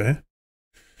is okay.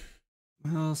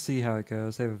 We'll see how it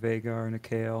goes. They have a Vagar and a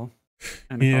Kale.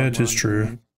 And a Yeah, it is Pokemon true.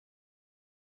 game.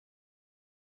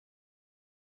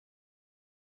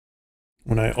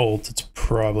 When I ult, it's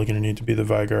probably going to need to be the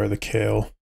Vigar or the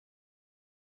Kale.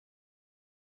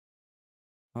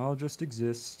 I'll just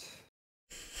exist.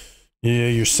 Yeah,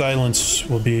 your silence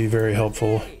will be very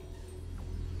helpful.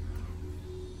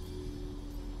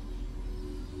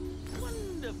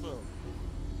 Wonderful.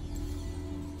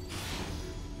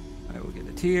 I will get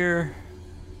a tier.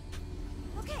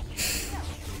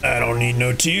 I don't need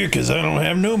no tier because I don't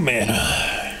have no mana.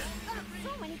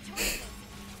 So many choices.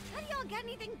 How do y'all get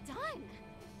anything done?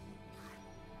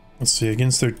 Let's see,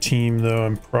 against their team though,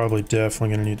 I'm probably definitely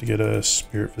going to need to get a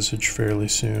Spirit Visage fairly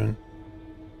soon.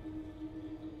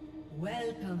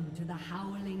 Welcome to the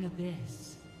Howling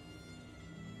Abyss.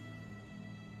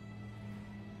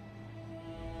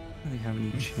 Do they have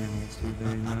any channels, do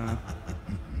they? No.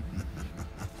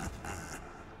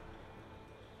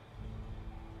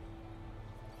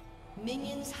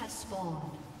 Minions have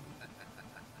spawned.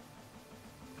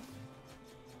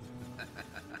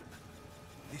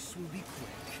 This will be quick.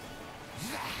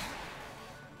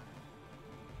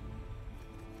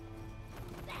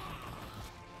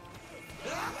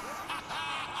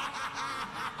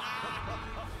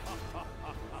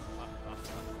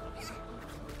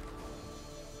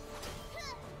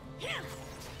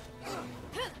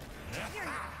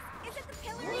 Is it the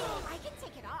pillory? I can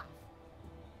take it off.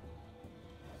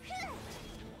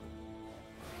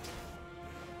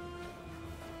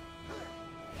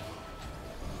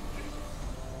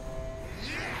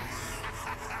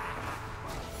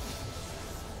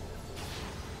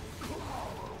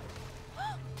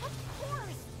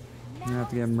 I'm gonna have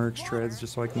to get Merc's treads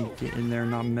just so I can get in there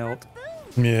and not melt.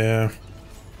 Yeah.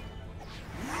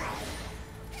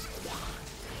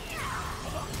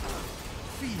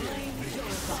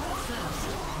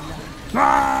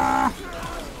 Ah!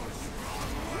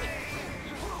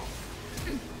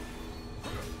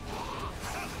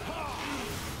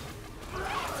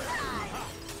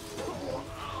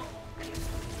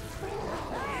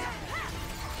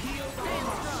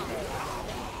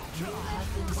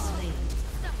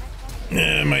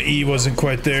 Yeah, my E wasn't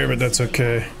quite there, but that's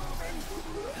okay.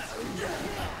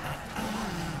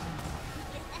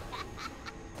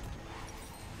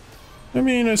 I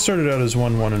mean, I started out as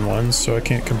 1-1-1, so I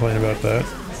can't complain about that.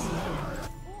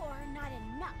 Or not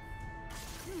enough.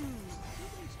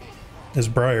 As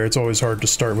Briar, it's always hard to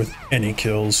start with any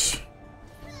kills,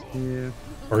 Yeah.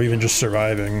 or even just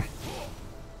surviving.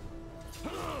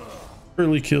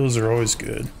 Early kills are always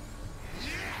good.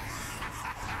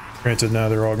 Granted, now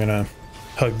they're all gonna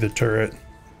hug the turret.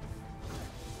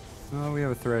 Oh, we have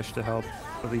a Thresh to help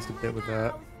at least a bit with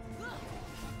that.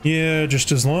 Yeah,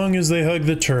 just as long as they hug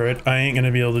the turret, I ain't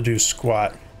gonna be able to do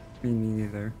squat. Me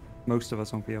neither. Most of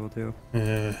us won't be able to.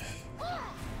 Yeah.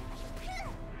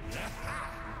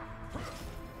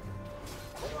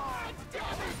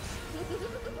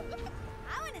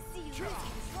 I want to see you lose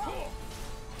control.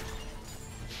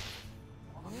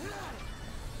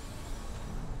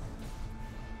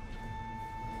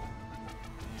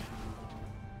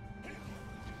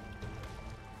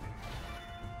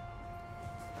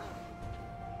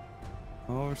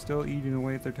 Oh, we're still eating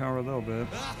away at their tower a little bit.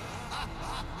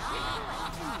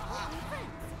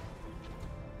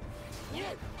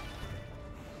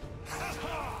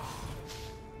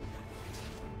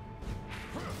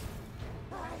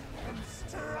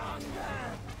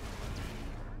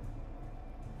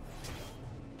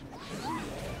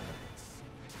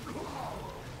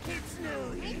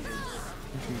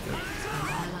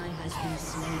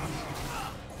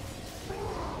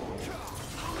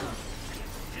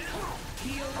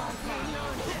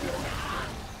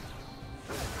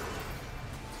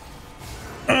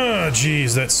 Oh,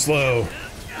 jeez, that's slow.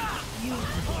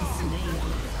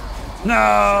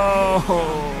 No!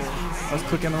 I was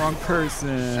clicking the wrong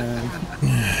person.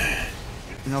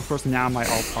 You know, of course, now my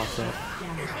ult pops up.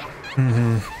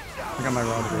 I got my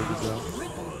Rod of Ages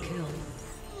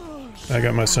out. I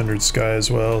got my Sundered Sky as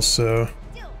well, so...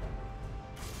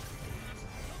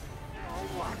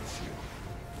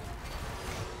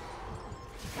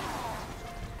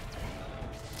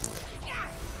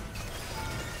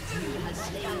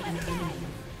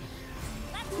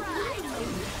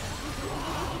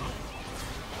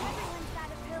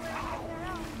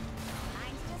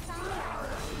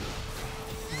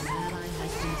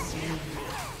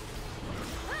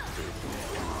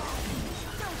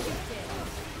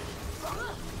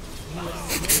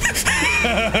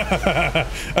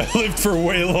 I lived for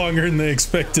way longer than they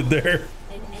expected there.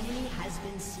 An enemy has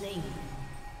been slain.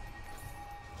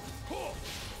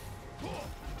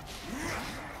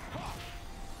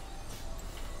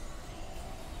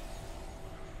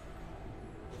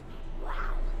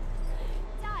 Wow.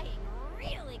 Dying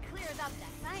really clears up the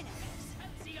sinus.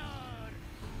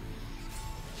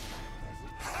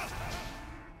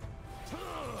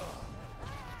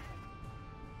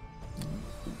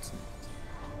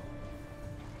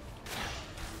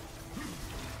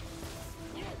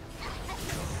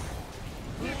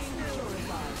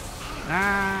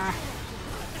 Ah!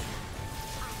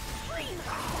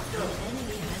 An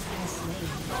enemy has been slain.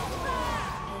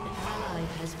 An ally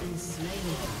has been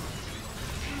slain.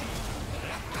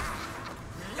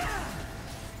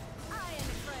 I am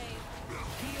afraid. Now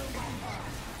that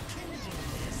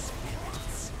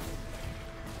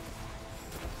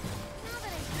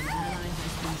An ally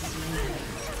has been slain.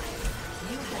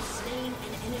 You have slain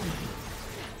an enemy.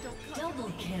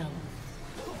 Double kill.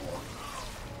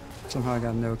 Somehow I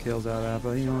got no kills out of that,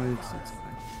 but you know, it's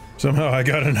fine. Somehow I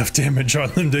got enough damage on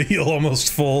them to heal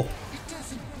almost full.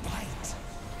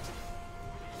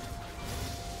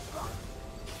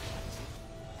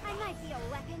 I might be a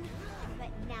weapon, but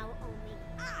now only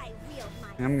I wield my.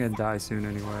 I'm gonna die soon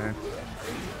anyway.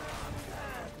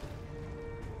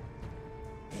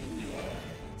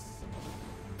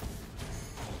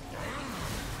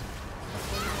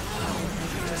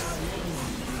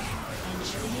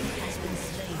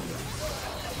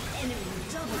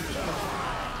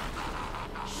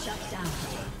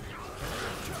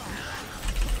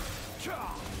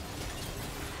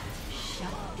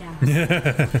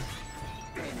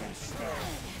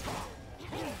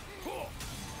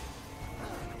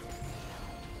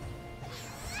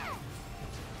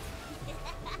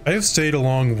 I have stayed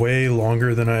along way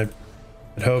longer than I had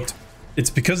hoped. It's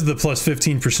because of the plus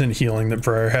 15% healing that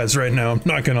Briar has right now, I'm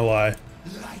not gonna lie.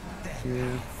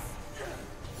 Yeah.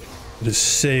 It is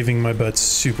saving my butt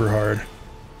super hard.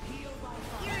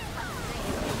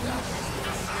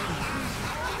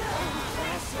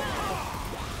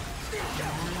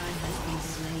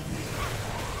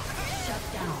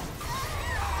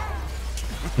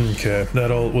 Okay,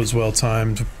 that ult was well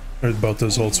timed. Or both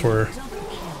those ults were.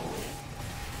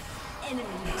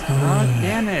 Oh,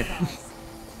 damn it!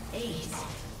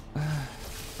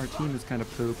 Our team is kind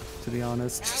of poop, to be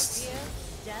honest.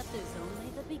 Death is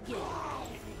only the beginning.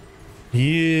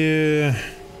 Yeah.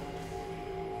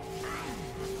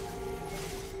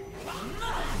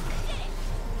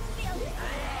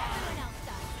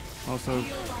 Also,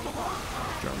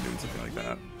 Jar doing something like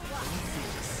that.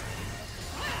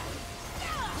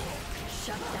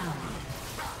 Shut down.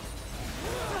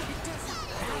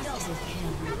 Double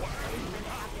kill.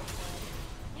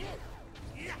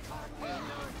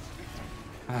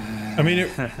 I mean,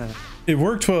 it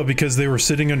worked well because they were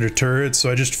sitting under turrets, so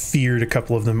I just feared a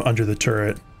couple of them under the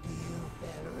turret.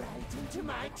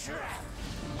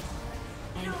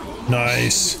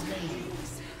 Nice.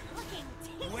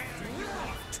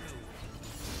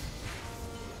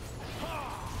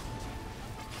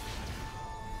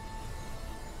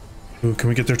 Ooh, can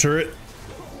we get their turret?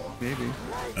 Maybe.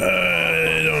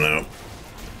 I don't know.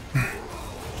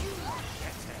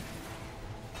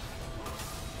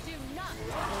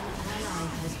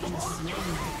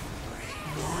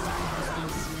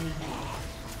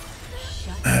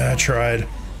 I tried.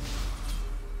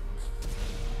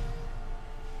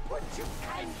 Would you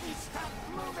kindly stop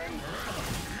moving?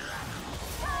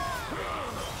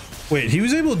 Wait, he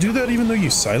was able to do that even though you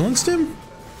silenced him?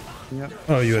 Yep.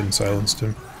 Oh, you hadn't silenced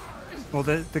him. Well,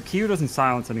 the Q doesn't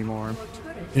silence anymore.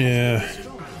 Yeah.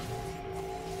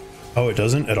 Oh, it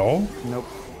doesn't at all? Nope.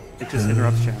 It just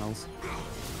interrupts channels.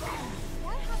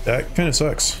 That kind of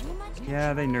sucks.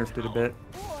 Yeah, they nerfed it a bit.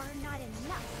 Or not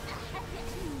enough.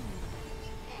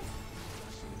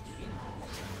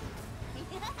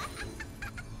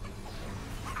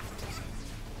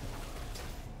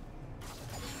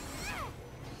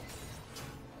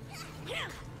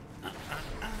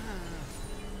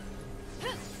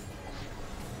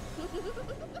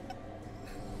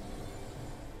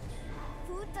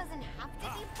 Food doesn't have to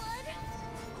be blood.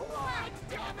 What?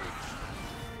 Damn it!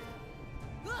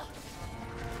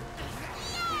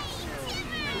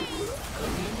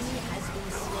 Enemy has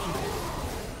been slain.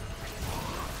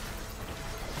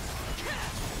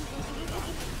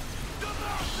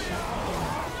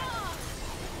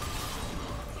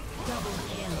 Double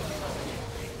kill.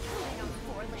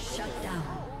 Shut down.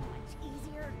 Much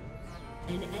easier.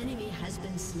 An enemy has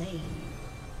been slain.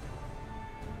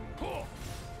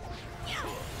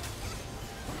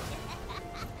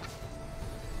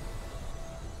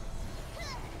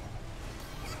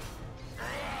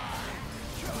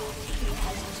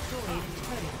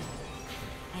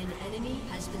 An enemy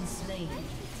has been slain.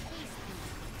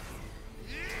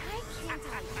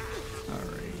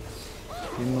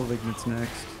 Alright. Game Malignant's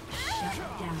next.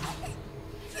 Shut down.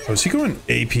 Oh, is he going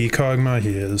AP Kog'Maw? He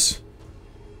is.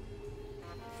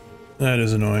 That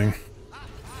is annoying.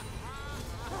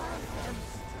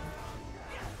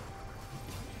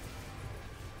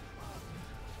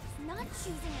 Not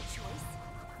choosing a choice.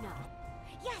 No.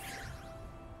 Yes.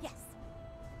 Yes.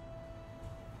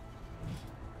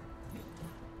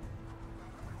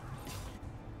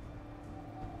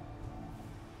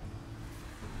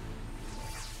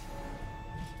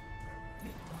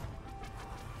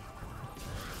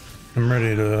 I'm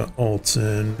ready to ult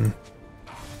in.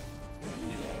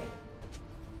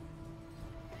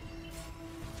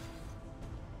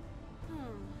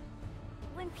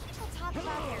 When people talk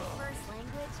about their first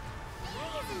language, why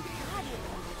isn't body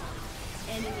language?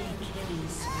 Enemy killing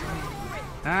spree.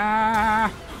 Ah!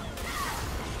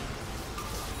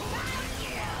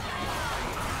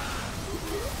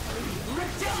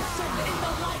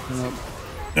 Nope.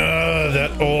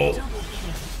 That ult.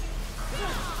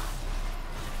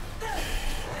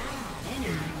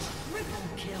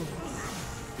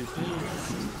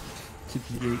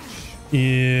 TPH.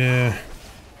 Yeah.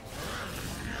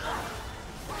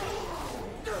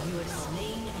 You have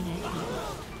slain an enemy.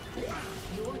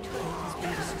 Your turret has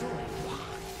been destroyed.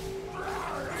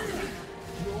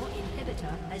 Your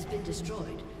inhibitor has been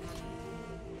destroyed.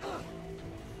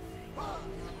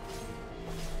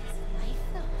 Is life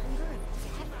the hunger of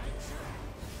death?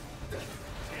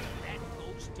 That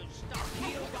ghost to stop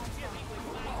here. Don't get me with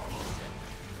my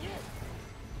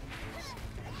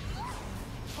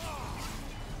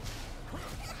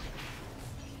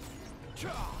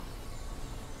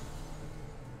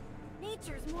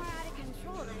Nature's more out of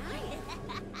control than I am.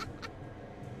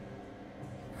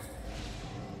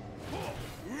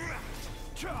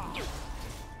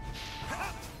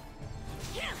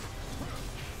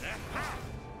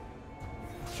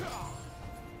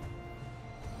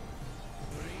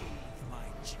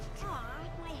 Aw,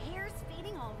 my hair's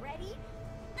fading already,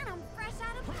 and I'm fresh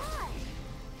out of blood.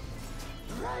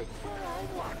 Right where I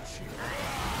want you.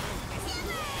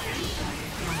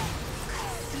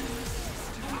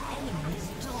 Enemies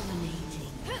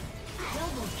dominating.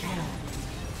 Double kill.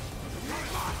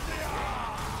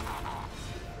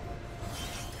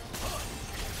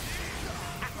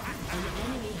 An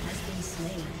enemy has been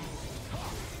slain.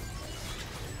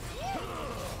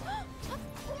 Of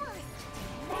course.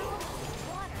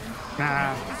 Water.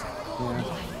 Ah!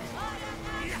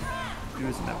 Yeah. It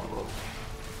was inevitable.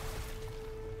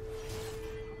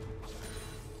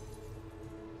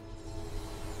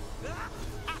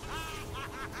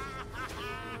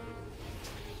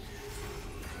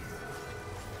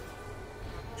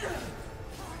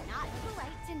 Not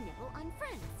polite to nibble on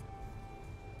friends.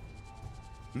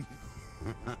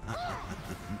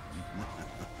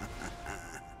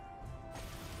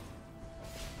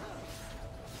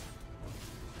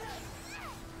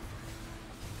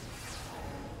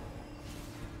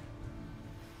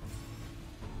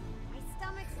 My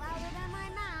stomach's louder than my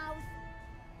mouth.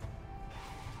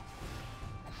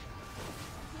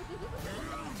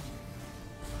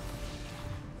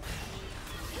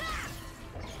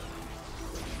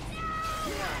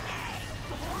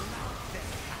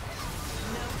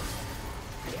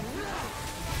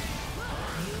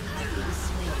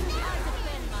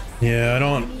 Yeah,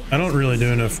 I don't really do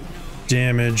enough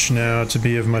damage now to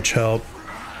be of much help.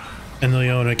 And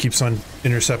Leona keeps on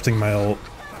intercepting my ult.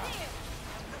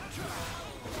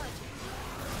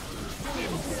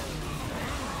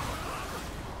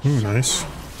 Ooh, nice.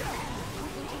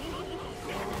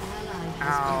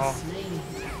 Ow.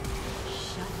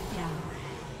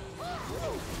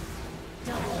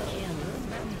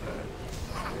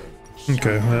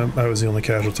 Okay, well, I was the only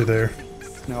casualty there.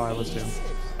 No, I was too.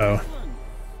 Oh.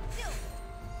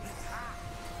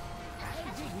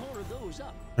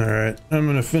 Alright, I'm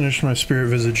gonna finish my Spirit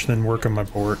Visage, then work on my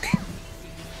Bork.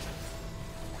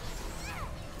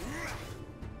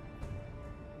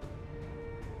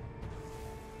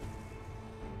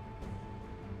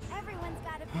 Everyone's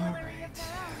got a pillory of their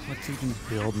own. Let's even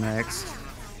build next.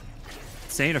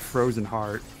 Saying a Frozen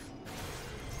Heart.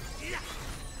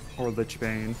 Or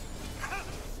Lichbane.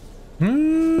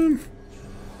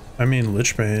 I mean,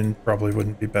 Lichbane probably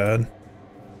wouldn't be bad.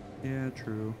 Yeah,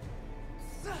 true.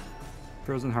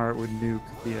 Frozen Heart would nuke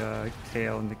the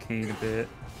Kale and the Cane a bit.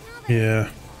 Yeah.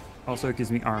 Also, it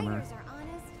gives me armor.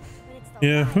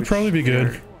 Yeah, would probably be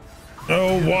good.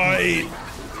 Oh, why?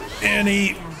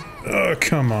 Annie! Oh,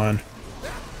 come on.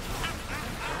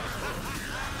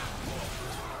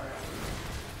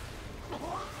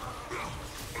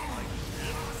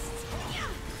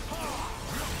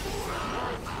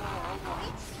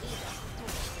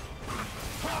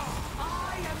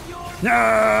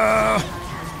 No!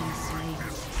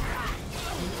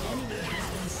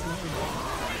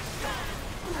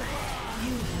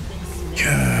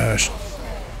 Gosh.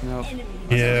 No.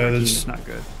 Yeah, It's that's not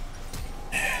good.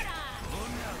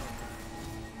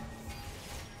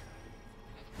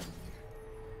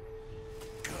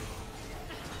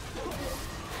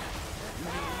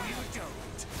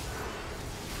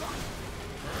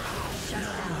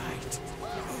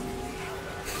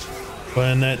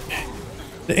 Well, and that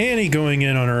the Annie going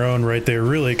in on her own right there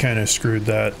really kind of screwed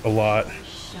that a lot.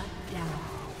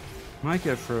 Might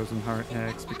get Frozen Heart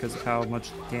next because of how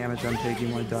much damage I'm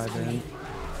taking when I dive in.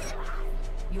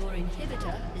 Your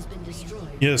inhibitor has been destroyed.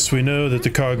 Yes, we know that the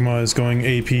Kog'Maw is going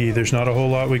AP. There's not a whole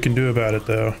lot we can do about it,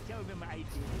 though.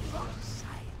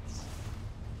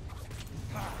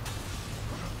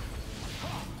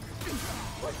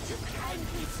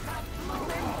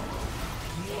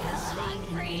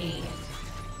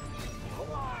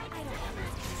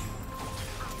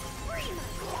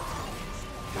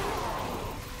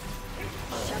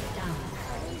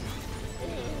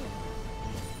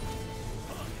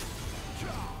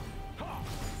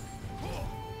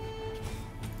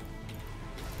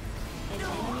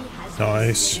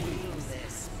 Nice. Isn't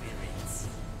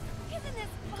this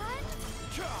fun?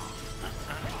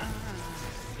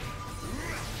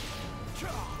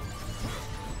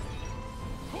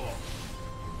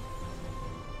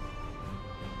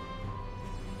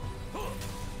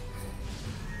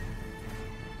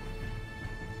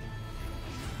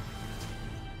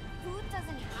 Food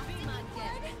doesn't have to be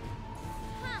good.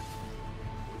 Huh.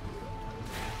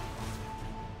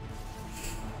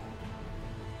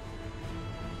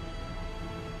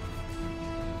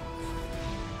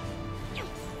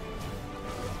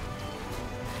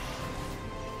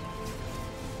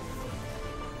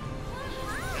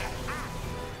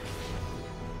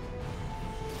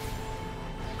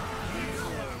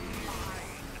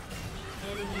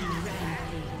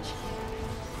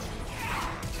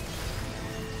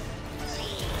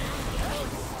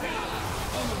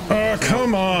 Oh,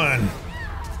 come on!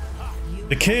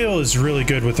 The Kale is really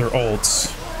good with her ults.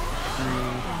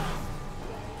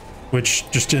 Which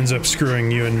just ends up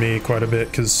screwing you and me quite a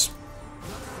bit, because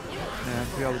Yeah, I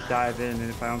have to be able to dive in, and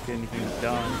if I don't get anything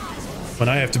done. when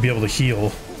I have to be able to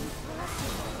heal.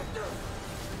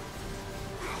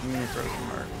 I'm gonna Frozen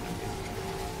Heart.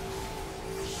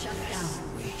 Shut down.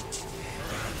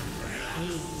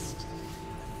 Haste.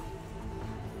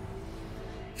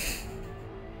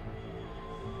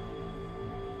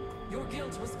 Your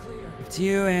guilt was clear. It's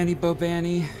you, Annie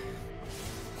Bobani.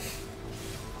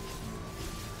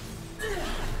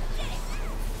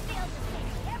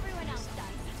 Everyone else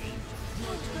does.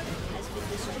 Your turret has been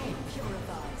destroyed.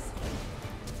 Purifies.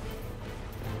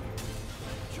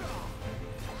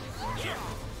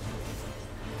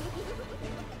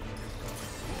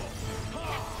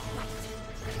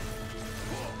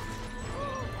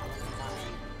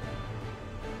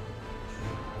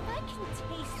 I can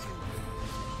taste you.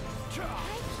 I can't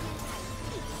have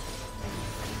peace.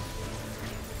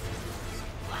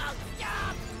 Oh,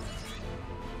 stop!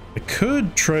 I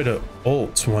could try to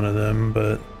ult one of them,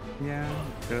 but Yeah,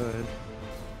 good.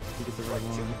 You get the right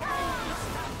one.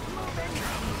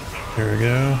 here we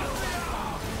go.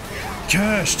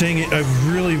 Gosh dang it, I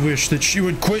really wish that she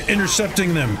would quit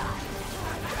intercepting them.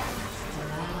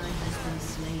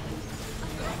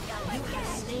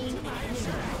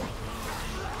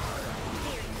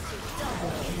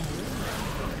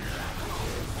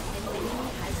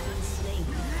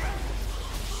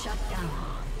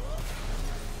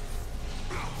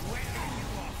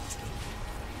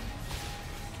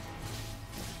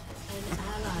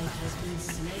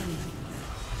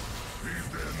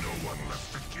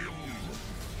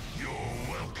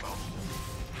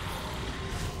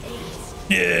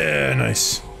 Yeah,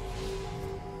 nice.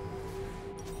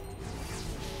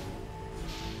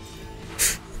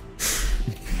 If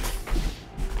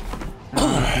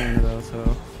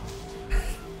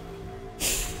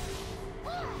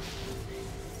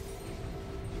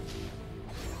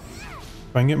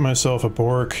I can get myself a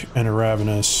Bork and a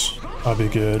Ravenous, I'll be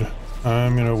good.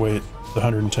 I'm gonna wait the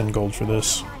 110 gold for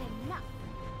this.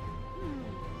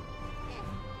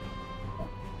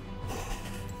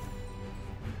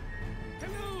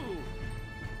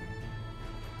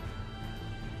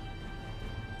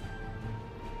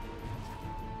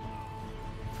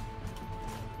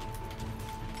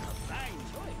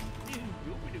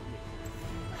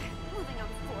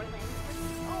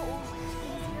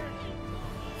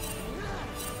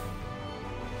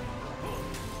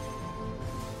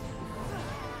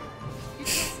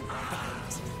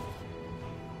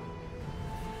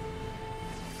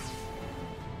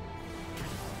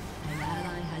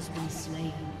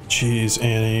 Jeez,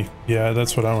 Annie. Yeah,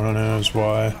 that's what I want to know is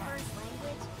why.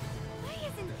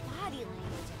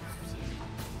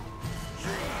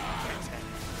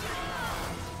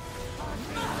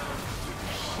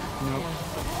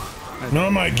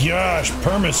 Oh my gosh,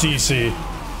 perma CC.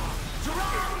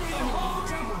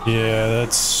 Yeah,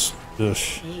 that's ugh.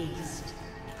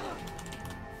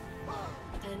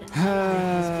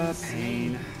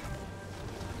 Pain.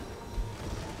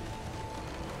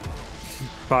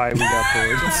 Bye, we got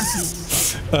bored.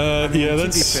 Yeah,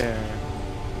 that's to be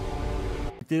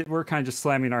fair. We're kind of just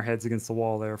slamming our heads against the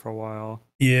wall there for a while.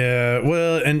 Yeah,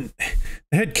 well, and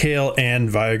they had Kale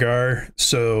and Vigar,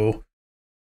 so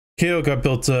Kale got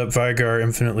built up, Vigar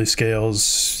infinitely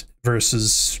scales,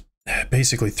 versus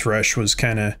basically Thresh was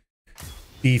kind of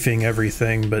beefing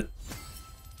everything, but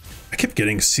I kept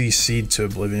getting CC'd to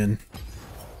oblivion.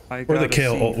 Or the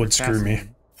Kale ult would screw me.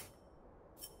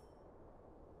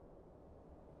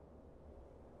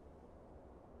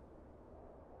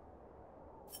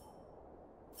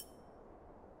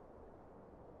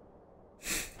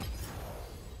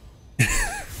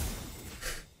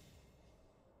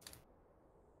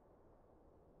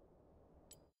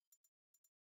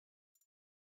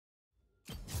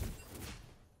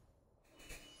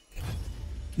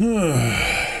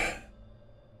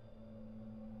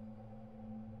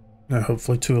 Now,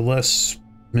 hopefully to a less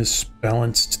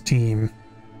misbalanced team.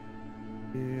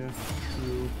 Yeah,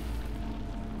 true.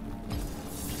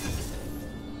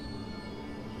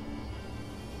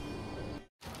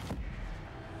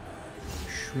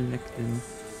 Shrinectin.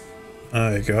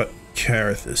 I got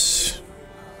Carathis.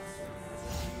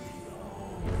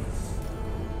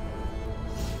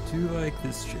 Do you like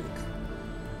this chick?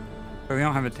 But we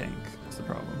don't have a tank. That's the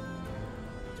problem.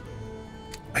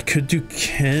 I could do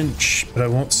Kench, but I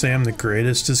won't say I'm the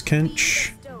greatest as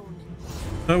Kench.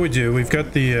 Oh, we do. We've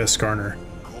got the Skarner.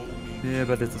 Yeah,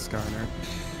 but it's a Skarner.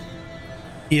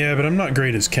 Yeah, but I'm not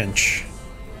great as Kench.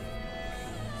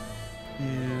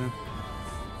 Yeah.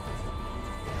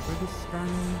 Where the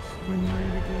Skarner win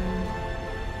rate again?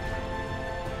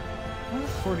 Well,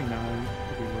 49.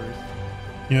 Could be worse.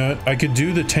 Yeah, I could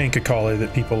do the tank Akali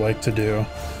that people like to do.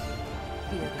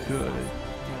 Good.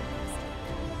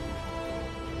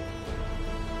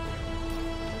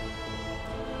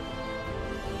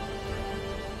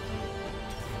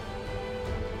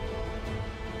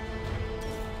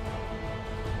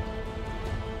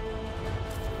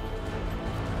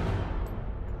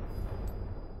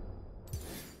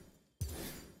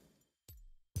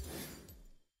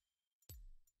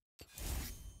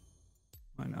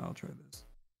 I know, I'll try this.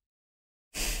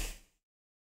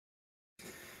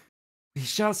 We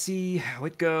shall see how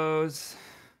it goes.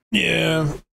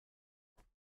 Yeah.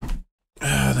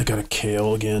 They got a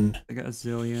Kale again. They got a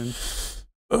zillion.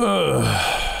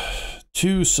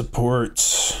 Two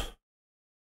supports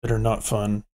that are not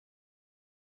fun.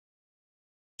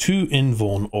 Two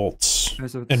invuln ults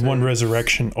and one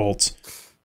resurrection ult.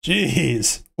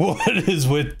 Jeez, what is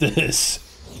with this?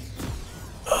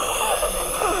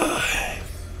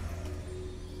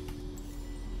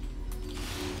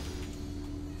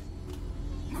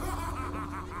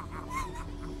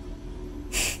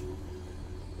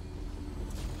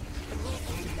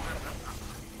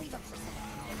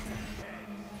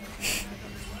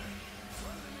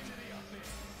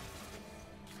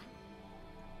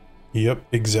 Yep,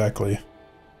 exactly.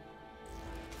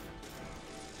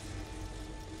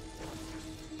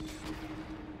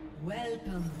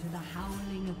 Welcome to the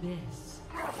Howling Abyss.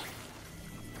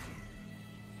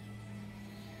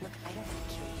 Look, I don't have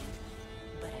kill you,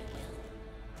 but I will.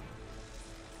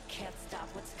 Can't stop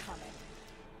what's coming.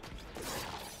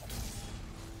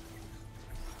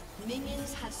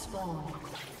 Minions have spawned.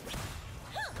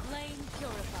 Flame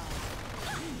purified.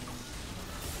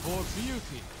 For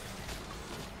beauty.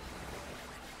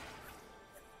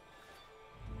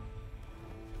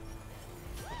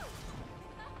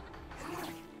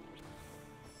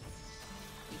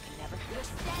 You can never. You're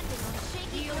standing on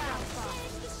shaky ground.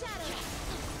 Change the shadows.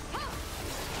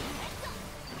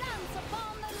 Dance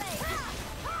upon the lake.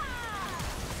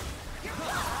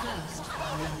 First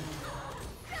blood.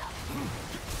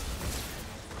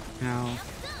 Now,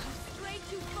 Straight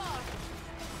too far.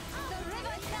 The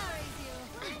river carries you.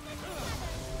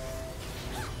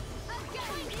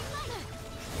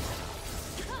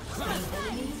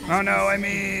 oh no, I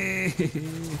mean.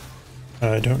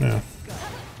 I don't know.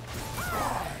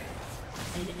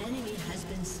 An enemy has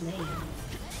been slain.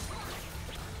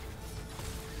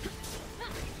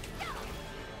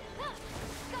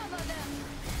 Cover them.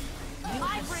 You I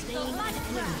have bring the slain light an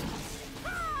down. enemy.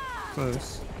 Close.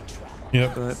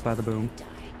 Yep. But by the boom.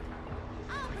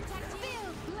 I'll protect you.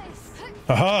 Feel bliss.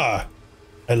 Aha!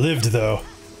 I lived though.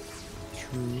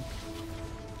 True.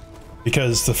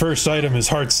 Because the first item is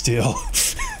Heartsteel.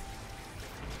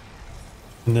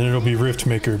 And then it'll be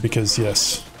Riftmaker because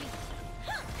yes.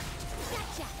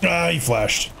 Ah, he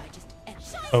flashed.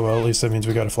 Oh well, at least that means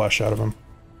we got a flash out of him.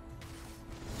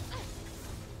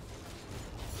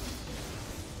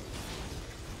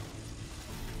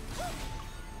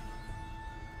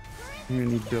 I'm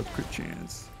gonna need to build quick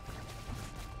chance.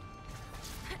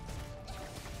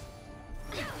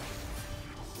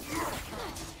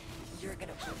 You're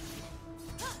gonna bleed.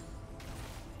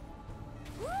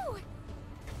 Woo!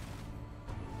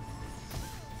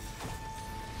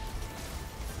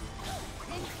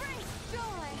 Embrace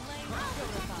joy.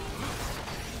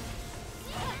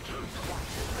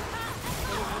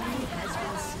 Enemy has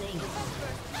been slain.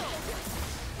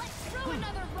 Let's throw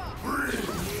another rock.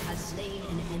 You have slain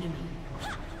an enemy.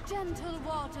 Gentle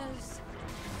waters.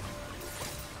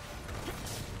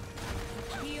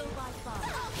 Heal by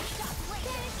fire.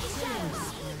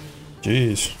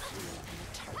 Jeez.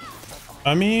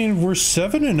 I mean, we're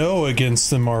 7-0 against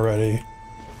them already.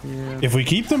 Yeah. If we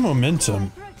keep the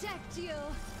momentum. Protect you.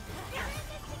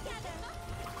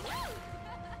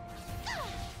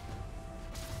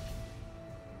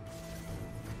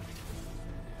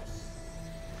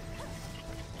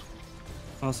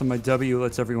 Also, my W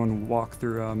lets everyone walk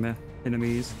through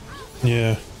enemies.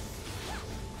 Yeah.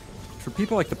 For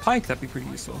people like the Pike, that'd be pretty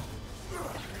useful.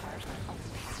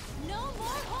 No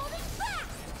more holding back.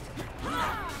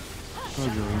 Oh,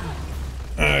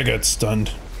 good. I got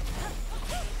stunned.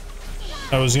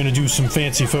 I was gonna do some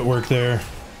fancy footwork there.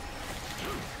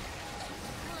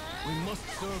 We must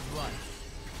serve life.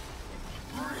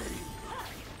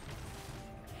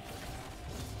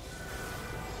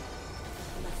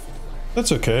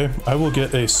 That's okay. I will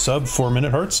get a sub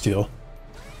 4-minute Heartsteel.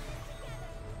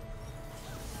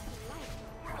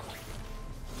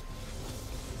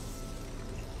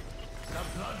 The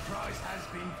blood price has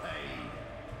been paid.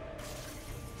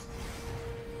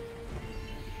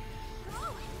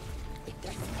 If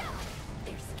they're scared,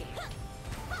 they're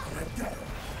scared.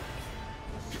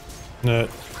 That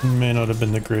may not have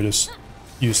been the greatest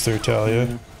use there,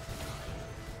 Talia.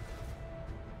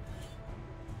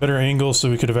 Better angle so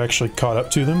we could have actually caught up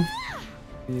to them.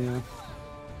 Yeah.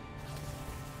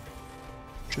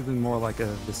 Should have been more like a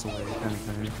this way kind of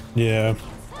thing. Yeah.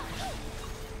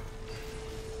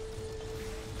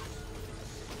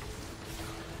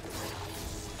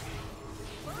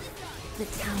 The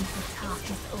time for talk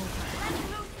is over.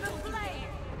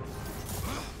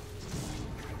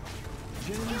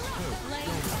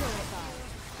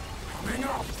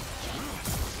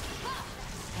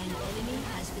 An enemy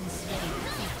has been slain.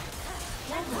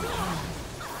 Double kill.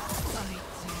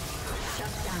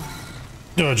 Shut down.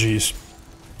 Oh, jeez.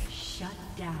 Shut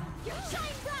down. You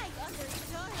shine bright under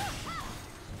each other.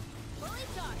 Fully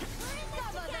charged. We're in this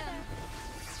together.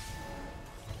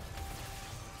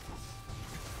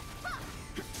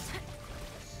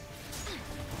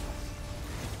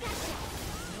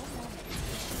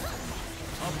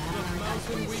 Up the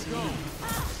mountain we go.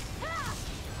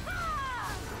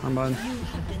 I'm on. You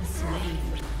have been slain.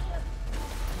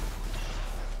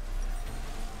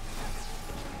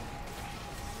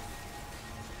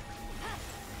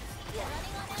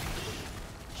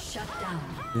 Shut down.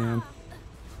 Yeah.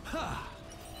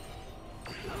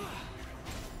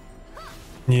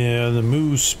 Yeah, the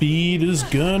move speed is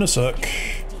gonna suck.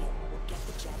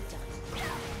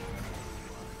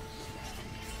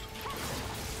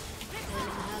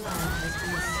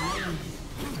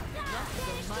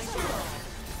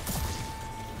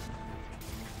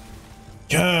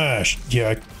 Gosh, yeah,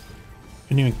 I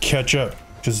couldn't even catch up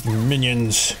because the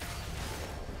minions.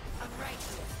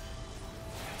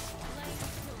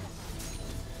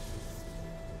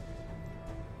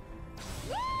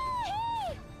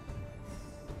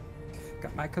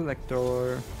 Got my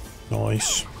collector.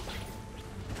 Nice.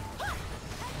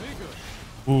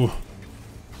 Ooh.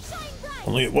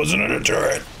 Only it wasn't in a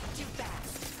turret. Too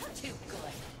fast. Too good.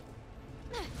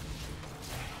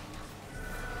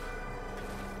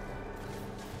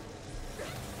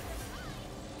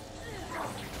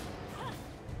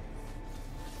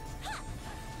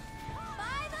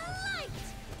 By the light!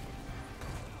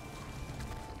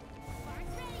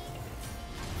 Bart's ready.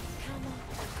 Come on.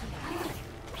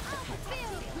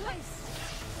 Feel voice.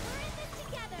 We're in this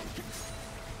together.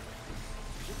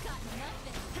 You got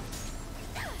nothing.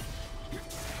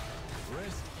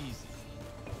 Rest easy.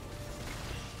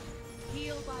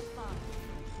 Heal by fire.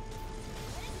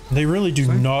 They really do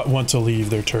not want to leave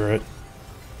their turret.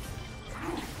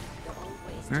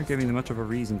 They aren't giving them much of a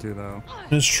reason to, though.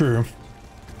 It's true.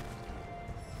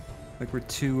 Like, we're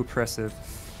too oppressive.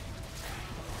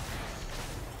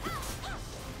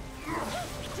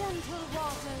 Gentle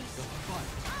waters.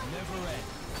 Never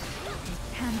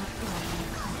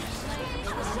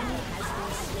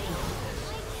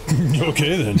end.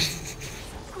 Okay then.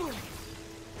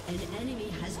 An enemy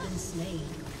has been slain.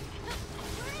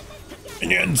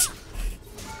 Minions.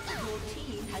 Your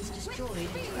team has destroyed a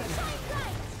turret.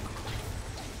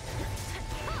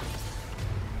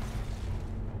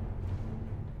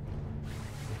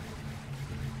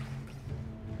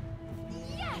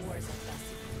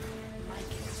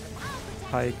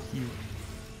 Pike, you.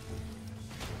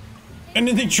 And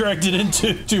then they dragged it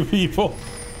into two people.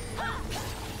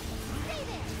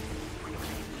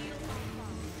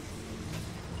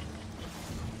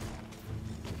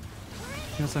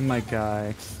 Yes, I'm my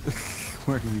guy.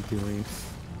 What are you doing?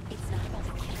 It's not about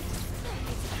the killing.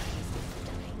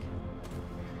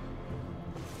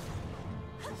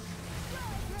 It's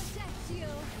about protect you.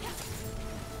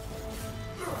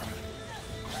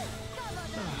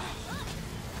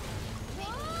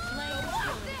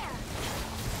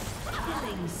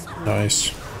 Killing spree.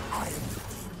 Nice.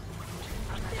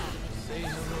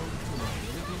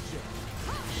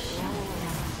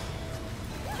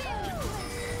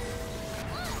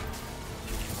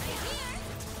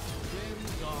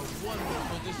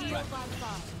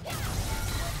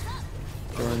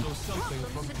 Darn.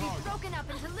 Broken up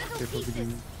into little Careful with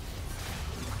pieces.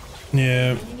 you.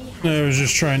 Yeah, I was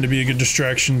just trying to be a good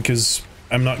distraction because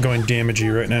I'm not going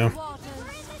damagey right now.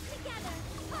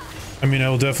 I mean, I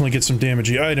will definitely get some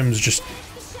damagey items, just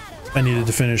I needed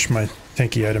to finish my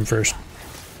tanky item first.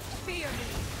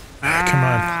 Ah, come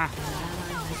on.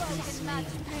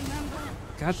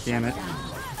 God damn it.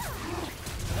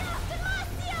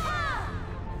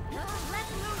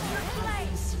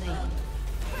 Slain.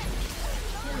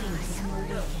 Killing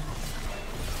spree.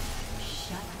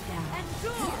 Shut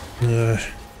down.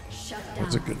 Shut down.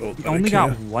 That's a good ult. You only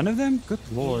got one of them? Good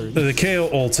lord. The Kale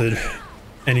ulted,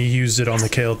 and he used it on the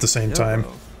Kale at the same time.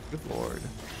 Yo, good lord.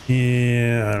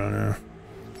 Yeah, I don't know.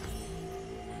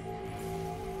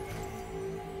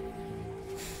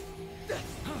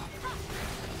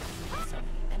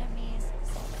 Enemies,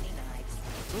 so many knives.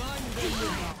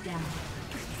 Shut down.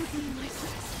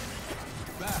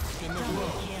 Bask in the Double glow.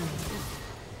 kill.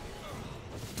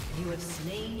 You have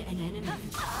slain an enemy.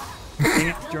 Dang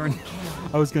it, Jordan.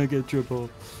 I was gonna get triple.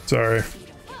 Sorry.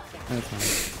 That's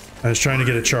fine. I was trying to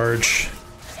get a charge.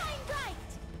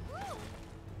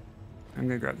 I'm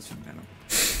gonna grab this from Venom.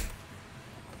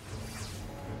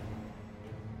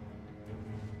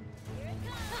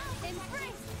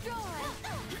 Embrace joy.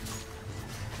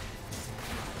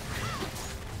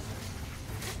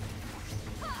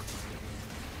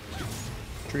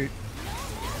 Treat.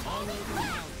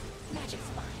 Magic's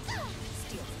fine.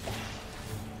 Steel's back.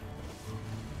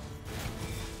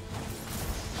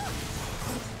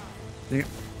 Dang it.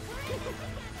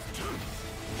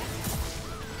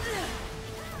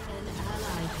 An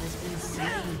ally has been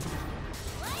slain.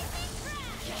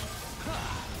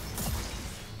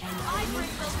 An enemy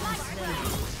has been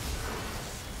slain.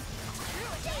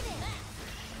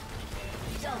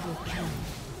 Double kill.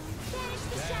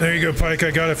 There you go, Pike.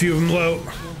 I got a few of them low.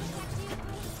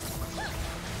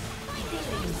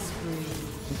 Killing spree.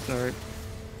 I'm sorry.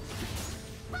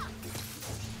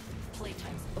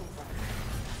 Playtime's over.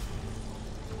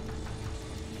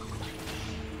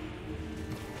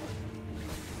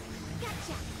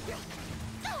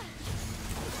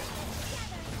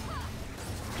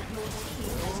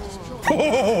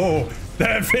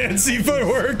 that fancy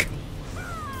footwork.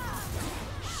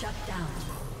 Shut down.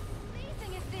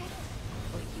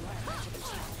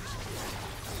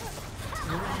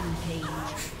 Rampage.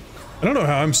 I don't know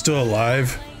how I'm still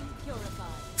alive.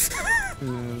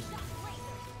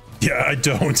 Yeah, I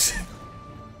don't.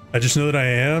 I just know that I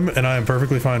am, and I am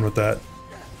perfectly fine with that.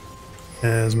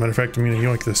 As a matter of fact, I'm gonna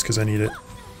yoink this because I need it.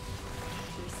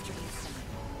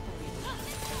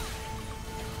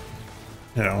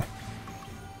 Now,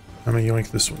 I'm gonna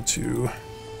yoink this one too.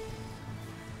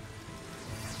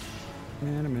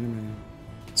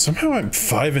 Somehow I'm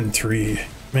 5-3.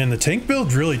 Man, the tank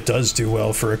build really does do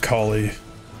well for a collie.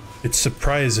 It's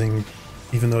surprising,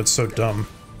 even though it's so dumb.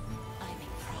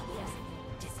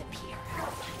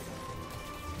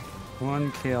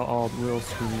 One Kale Alt will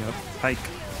screw me up. Pike.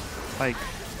 Pike.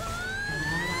 An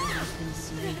ally has been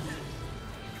slain.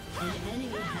 An enemy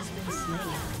has been slain.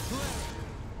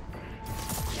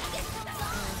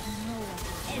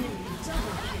 Enemy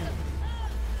double kill.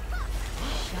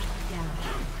 Shut down.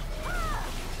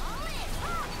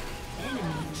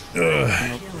 Enemy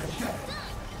kill.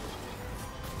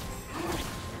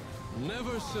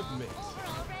 Never submit.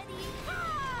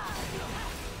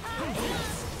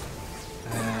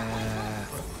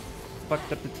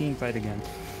 Fucked up the team fight again.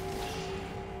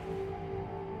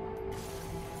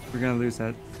 We're gonna lose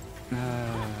that.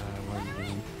 What are you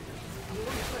doing? Your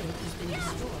turret has been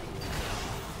destroyed.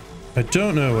 I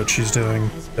don't know what she's doing.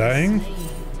 Dying?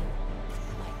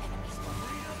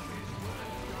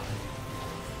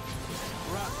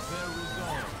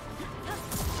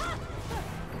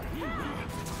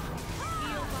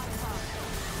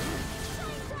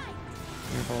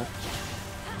 Careful.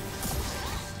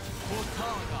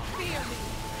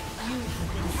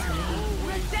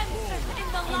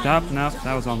 Nope, nope,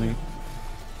 that was on me.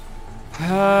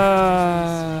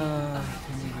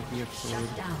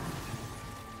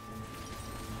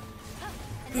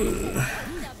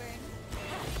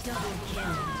 Double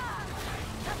kill.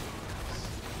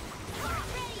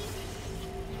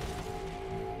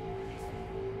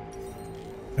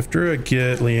 After I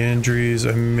get Leandries,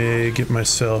 I may get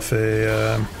myself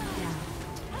a,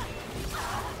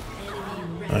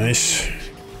 nice.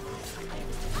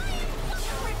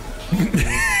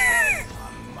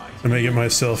 I may get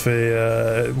myself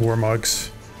a, Warmogs.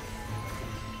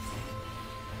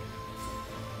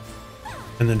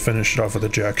 And then finish it off with a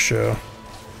Jack Show.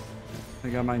 I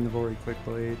got my Navori Quick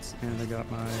Blades, and I got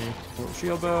my Mortal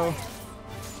Shield Bow.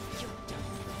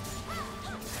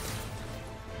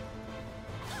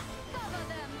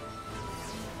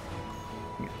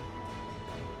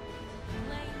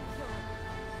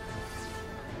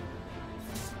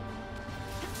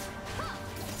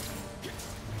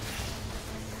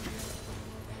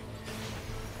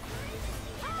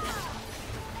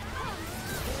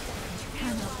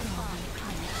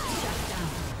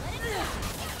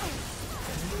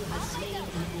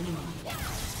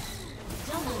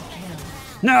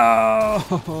 No!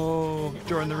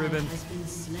 Join the ribbon. Has been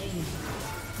slain.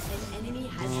 An enemy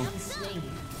has been slain.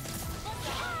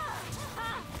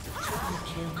 Triple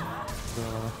kill.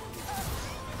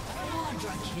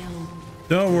 Quadra kill.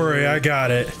 Don't worry, I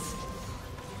got it.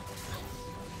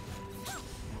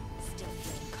 Still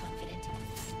feeling confident.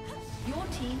 Your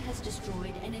team has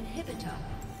destroyed an inhibitor.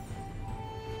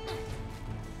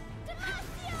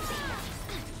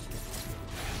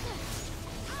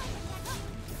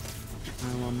 I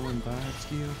want more than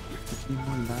that, you. More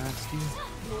than that, you.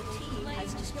 Your team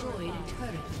has destroyed a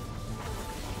turret.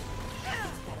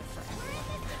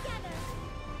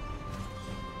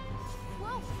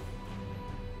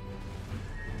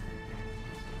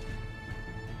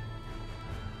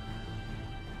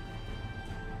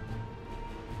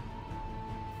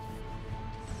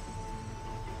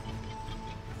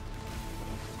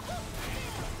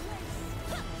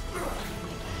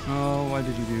 Oh, why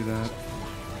did you do that?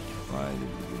 Why did you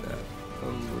do that?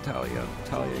 Oh, Talia,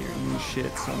 Talia, you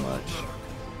shit so much.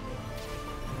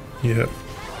 Yep.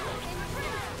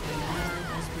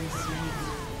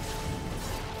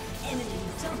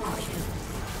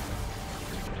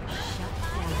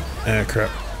 Ah,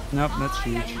 crap. Nope, that's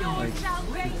huge. Like,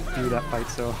 you threw that fight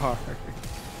so hard.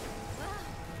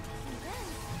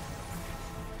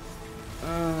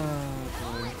 Oh,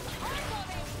 boy.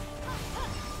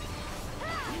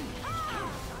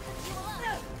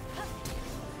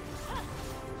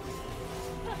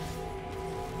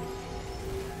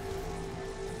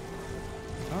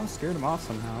 Oh, scared him off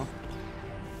somehow.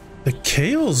 The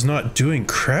Kale's not doing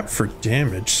crap for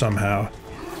damage somehow.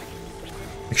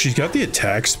 Like, she's got the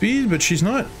attack speed, but she's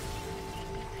not...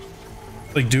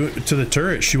 Like, to the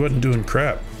turret, she wasn't doing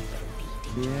crap.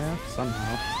 Yeah,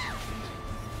 somehow.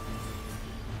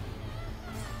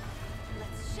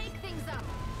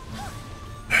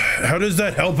 How does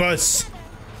that help us?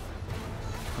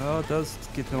 Oh, it does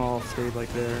get them all stayed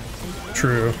like there.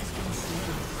 True.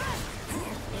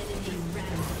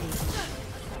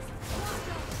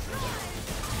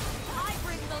 I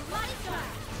bring the light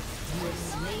back. You have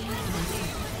slain an enemy.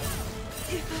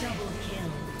 Double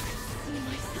kill.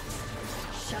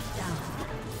 Shut down.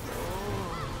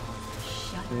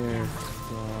 Shut There.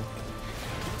 down.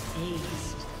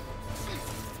 Aced.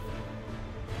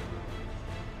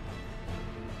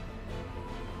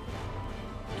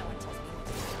 No one tells me what to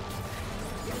do.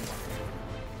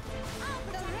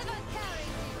 The river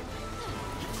carries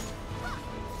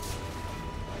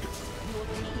Your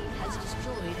team has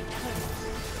destroyed a turret.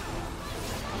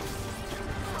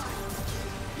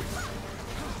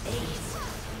 Ace.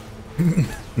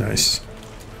 Nice.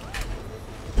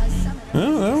 A summoner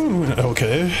Oh, that one went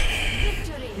okay.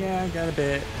 victory. Yeah, got a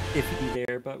bit iffy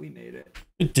there, but we made it.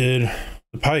 It did.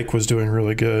 The Pike was doing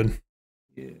really good.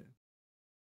 Yeah.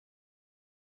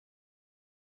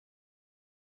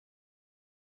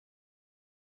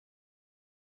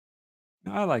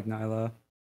 I like Nyla.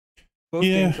 Both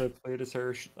Yeah. games I've played as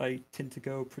her, I tend to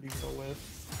go pretty well with.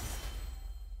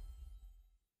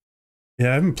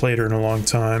 Yeah, I haven't played her in a long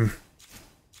time.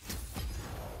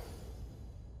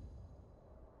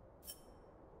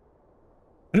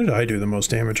 How did I do the most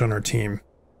damage on our team?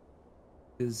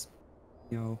 Is,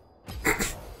 you know,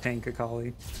 tank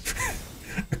Akali.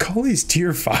 Akali's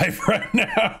tier 5 right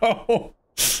now. Well,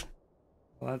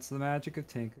 that's the magic of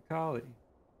tank Akali.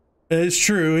 It's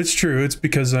true. It's true. It's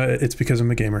because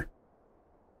I'm a gamer.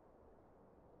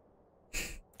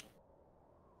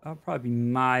 That'll probably be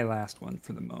my last one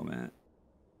for the moment.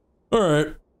 All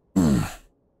right.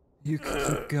 You can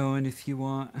keep going if you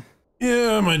want.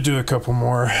 Yeah, I might do a couple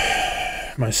more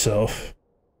myself.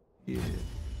 Yeah.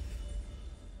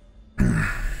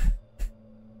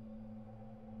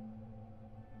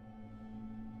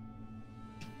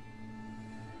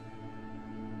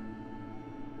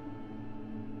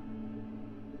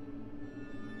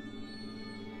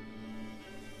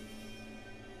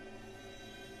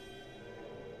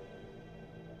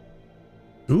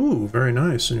 Ooh, very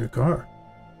nice. A new car.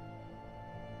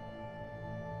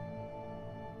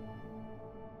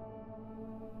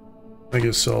 I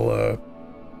guess I'll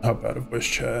hop out of voice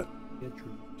chat. Yeah,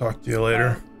 true. Talk to you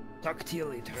later. Talk to you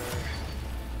later.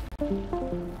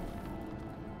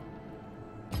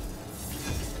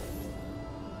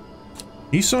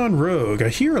 Nissan Rogue. I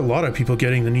hear a lot of people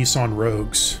getting the Nissan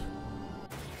Rogues.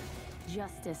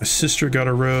 Justice. My sister got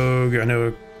a Rogue. I know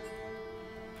a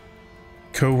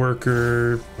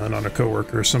coworker, not a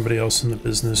coworker, somebody else in the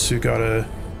business who got a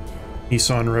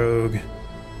Nissan Rogue.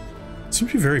 Seem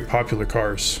to be very popular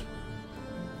cars.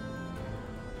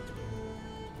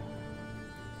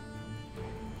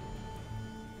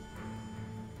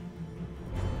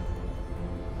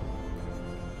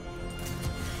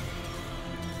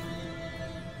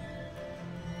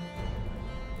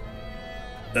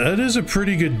 That is a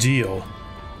pretty good deal.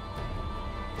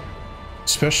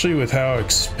 Especially with how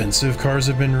expensive cars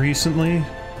have been recently.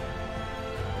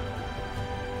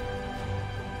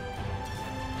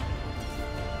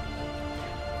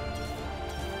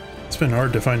 It's been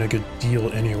hard to find a good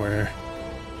deal anywhere.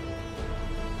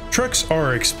 Trucks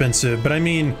are expensive, but I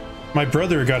mean, my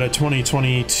brother got a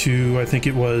 2022, I think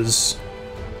it was,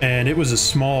 and it was a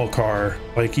small car,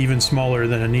 like even smaller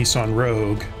than a Nissan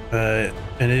Rogue,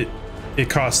 and it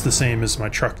cost the same as my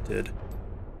truck did.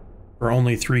 For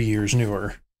only 3 years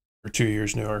newer, or 2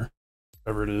 years newer,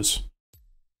 whatever it is.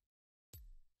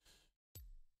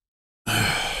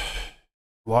 A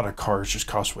lot of cars just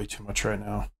cost way too much right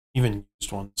now, even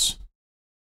used ones.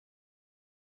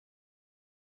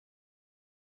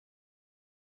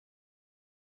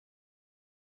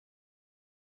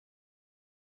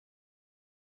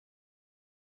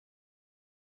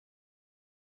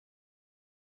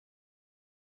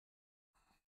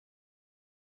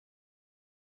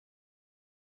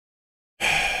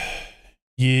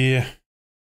 Yeah,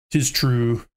 'tis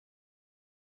true.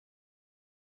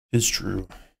 'Tis true.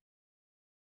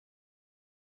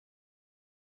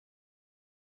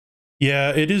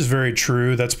 Yeah, it is very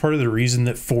true. That's part of the reason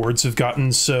that Fords have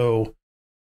gotten so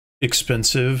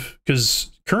expensive,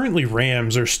 because currently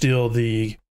Rams are still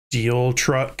the deal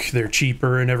truck. They're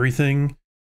cheaper and everything.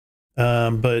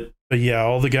 But yeah,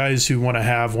 all the guys who want to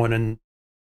have one and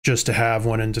just to have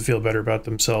one and to feel better about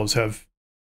themselves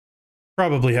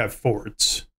probably have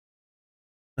Fords.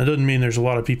 That doesn't mean there's a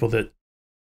lot of people that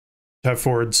have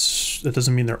Fords. That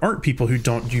doesn't mean there aren't people who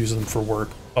don't use them for work,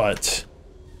 but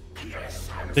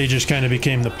they just kind of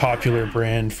became the popular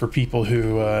brand for people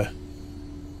who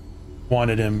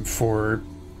wanted him for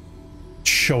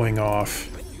showing off.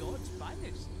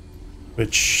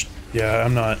 which, yeah,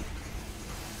 I'm not.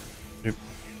 Oop.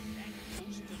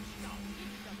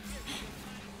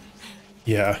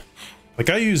 Yeah, like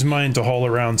I use mine to haul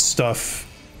around stuff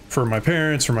for my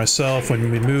parents, for myself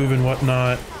when we move and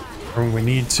whatnot, or when we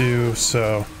need to,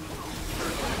 so.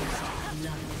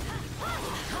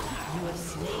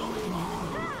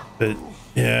 But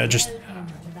yeah, just,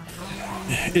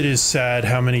 it is sad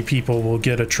how many people will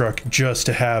get a truck just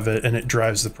to have it, and it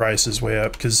drives the prices way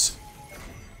up, because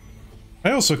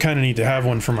I also kind of need to have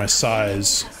one for my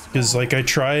size, because like I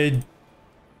tried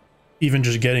even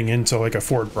just getting into like a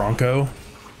Ford Bronco.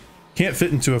 Can't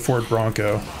fit into a Ford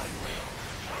Bronco.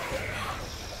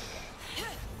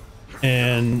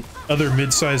 And other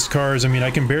mid-sized cars, I mean,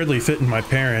 I can barely fit in my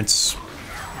parents'.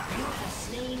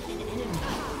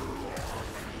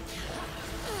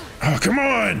 Oh, come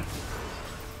on!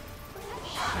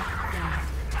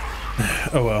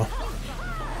 Oh well.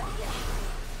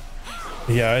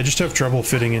 Yeah, I just have trouble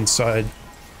fitting inside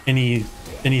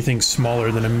anything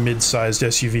smaller than a mid-sized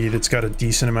SUV that's got a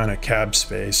decent amount of cab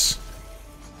space.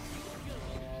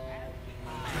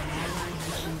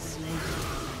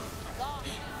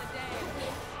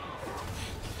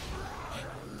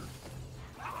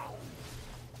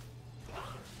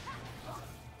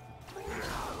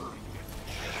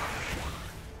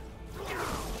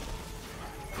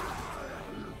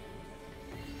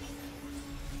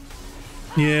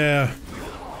 Yeah,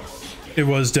 it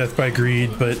was death by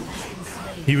greed, but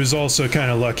he was also kind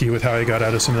of lucky with how he got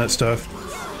out of some of that stuff.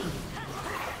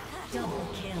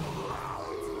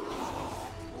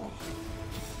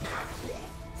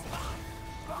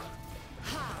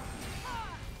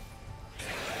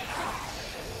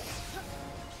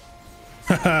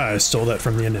 Haha, I stole that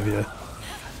from the end of you.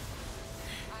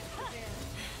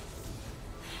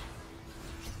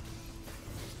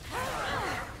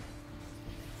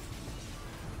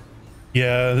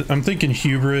 Yeah, I'm thinking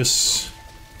hubris,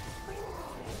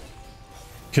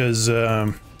 because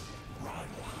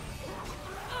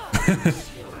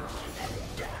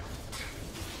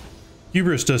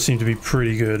hubris does seem to be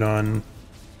pretty good on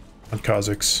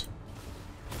Kazakhs.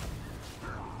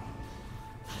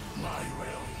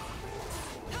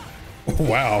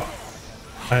 Wow,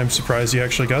 I am surprised you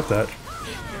actually got that.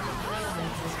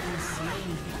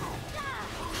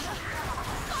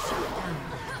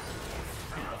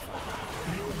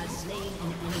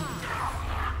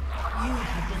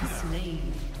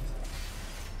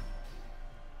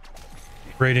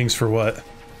 Ratings for what?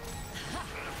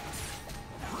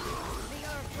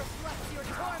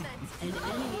 An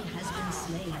enemy has been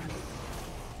slain.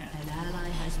 An ally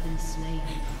has been slain.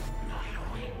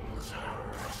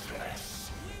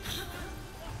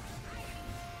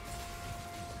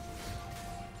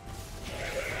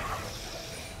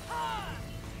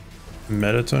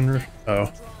 Metaton?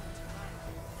 Oh.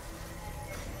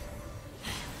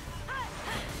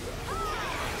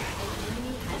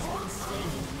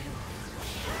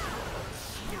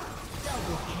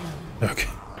 Okay.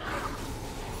 An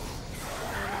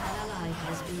ally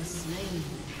has been slain.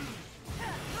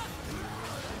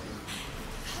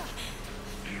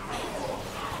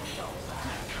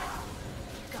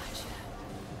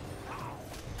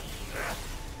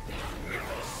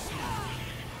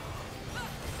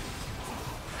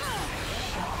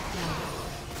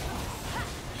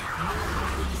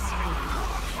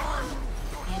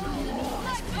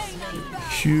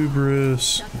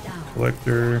 Hubris,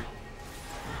 collector.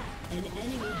 An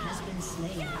enemy has been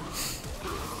slain.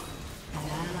 An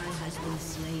ally has been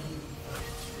slain.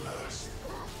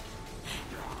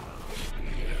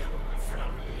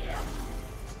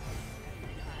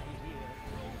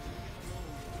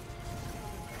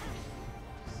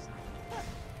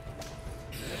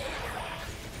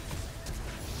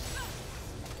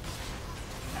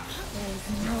 There is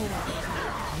no one.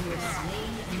 You have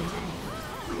slain an enemy.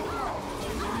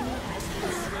 An enemy has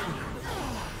been slain.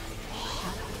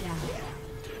 Shut down.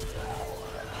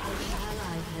 An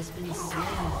ally has been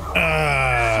slain.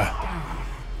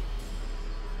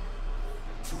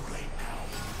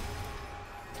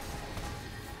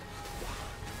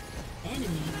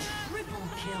 Enemy triple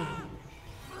kill.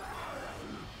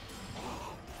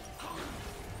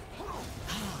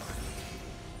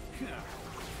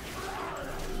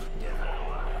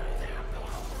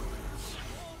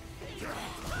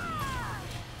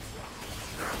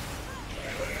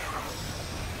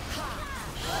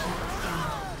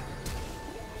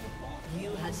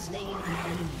 You have slain an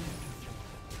enemy.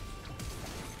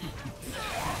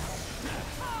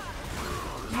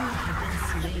 You have been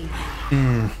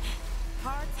slain.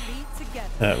 Hearts beat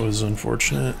together. That was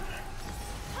unfortunate.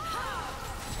 I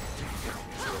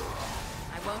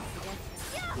won't forget.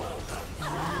 An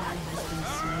ally has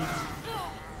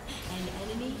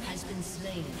been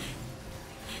slain.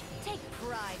 Take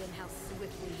pride in how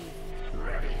swiftly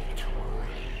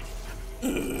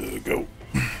you. Go.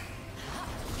 An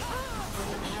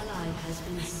ally has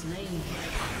been slain.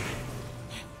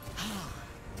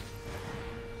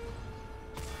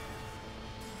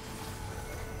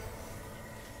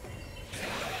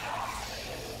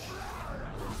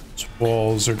 These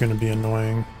walls are going to be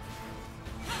annoying.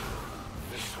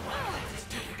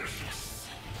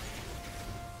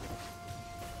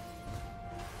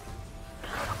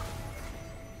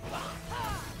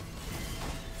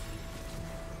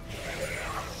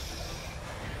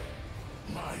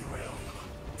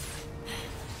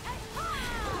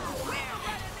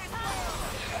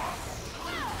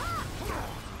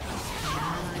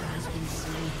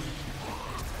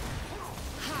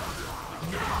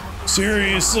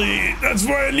 Seriously, that's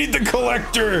why I need the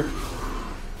collector.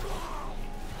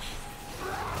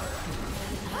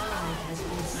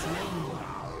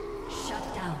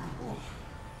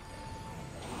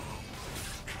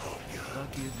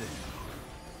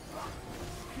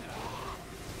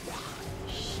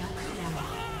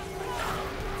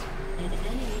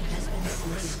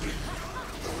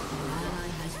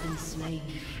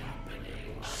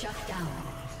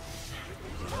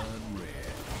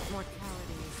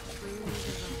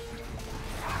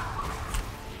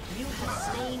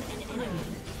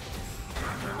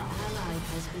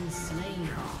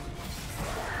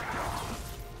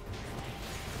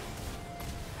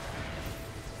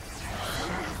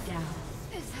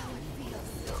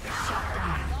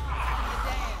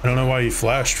 I don't know why you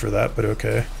flashed for that, but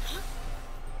okay.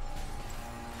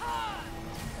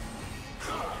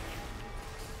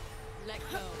 Let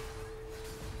go.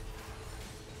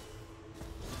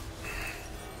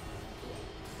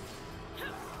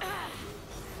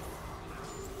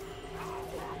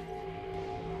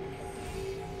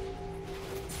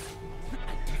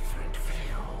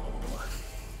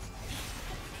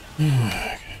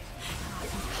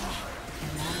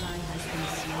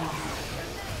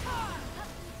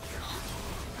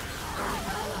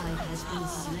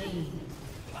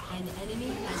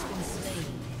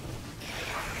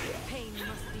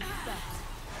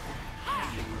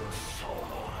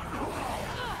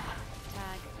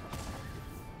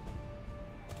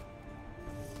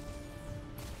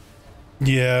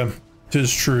 Yeah, it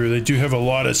is true. They do have a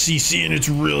lot of CC and it's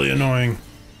really annoying.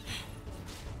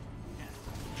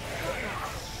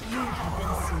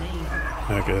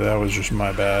 Okay, that was just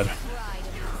my bad.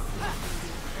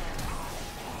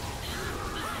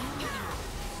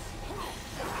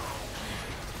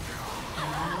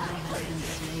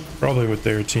 Probably with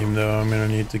their team though, I'm gonna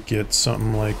need to get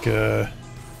something like a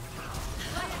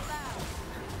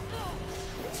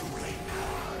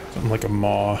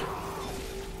maw.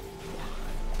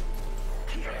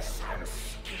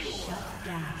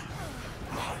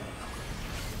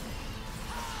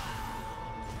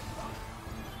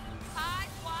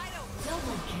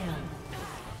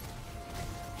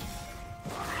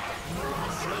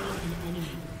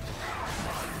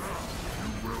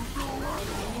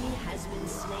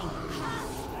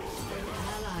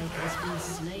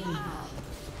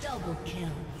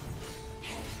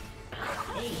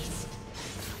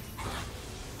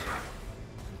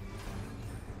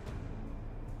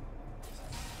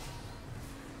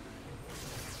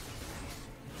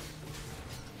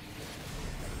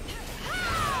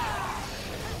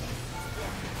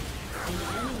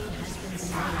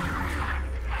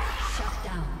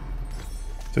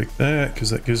 Take that, because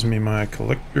that gives me my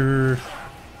collector.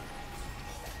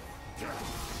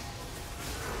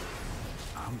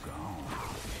 I'm gone.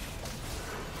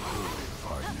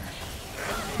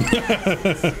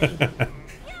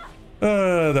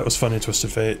 That was funny,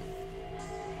 Twisted Fate.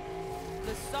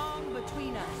 The song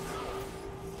between us.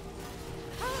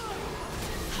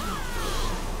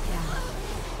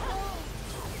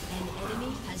 An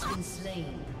enemy has been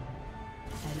slain.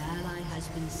 An ally has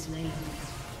been slain.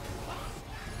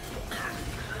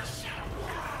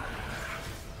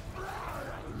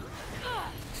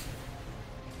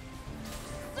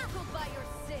 Circled by your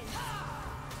sins.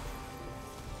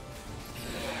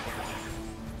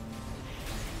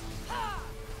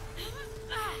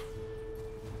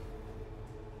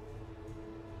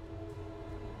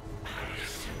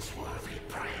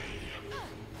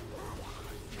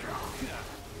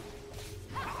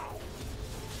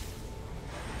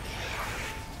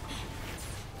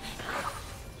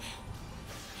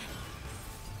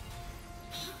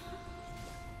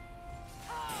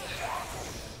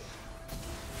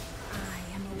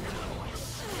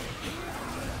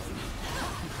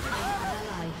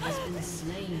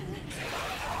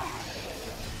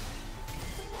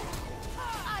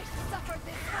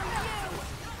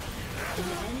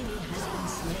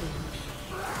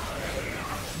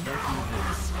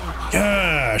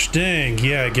 gosh, dang,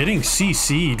 yeah, getting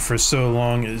CC'd for so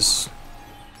long is...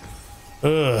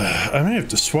 I might have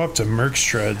to swap to Merc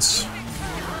Shreds.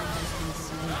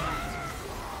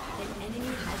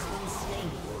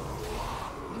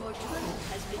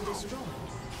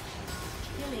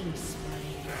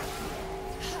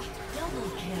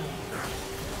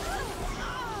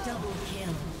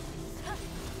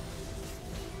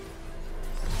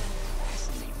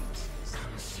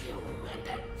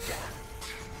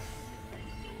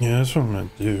 Yeah, that's what I'm gonna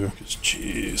do, because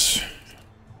jeez.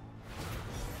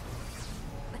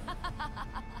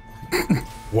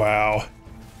 Wow.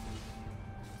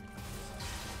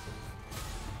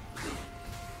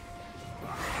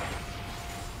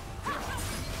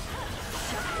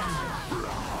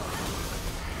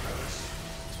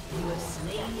 You have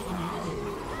slain an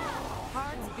enemy.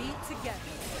 Hearts beat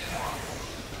together.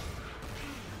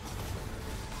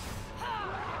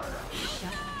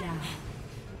 Shut down.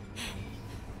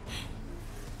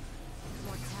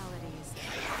 Mortality is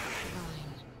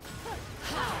divine.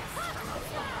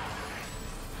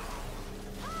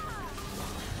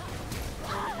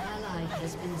 An ally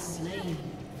has been slain.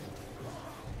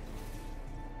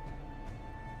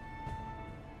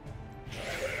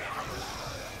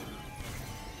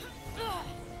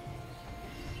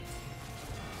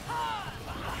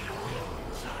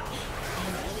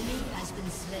 An enemy has been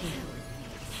slain.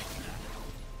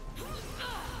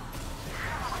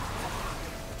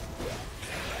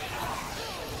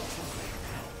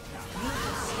 You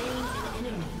have slain an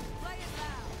enemy.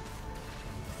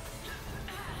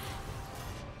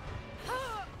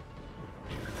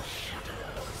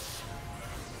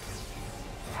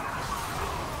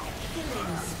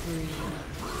 Killing spree.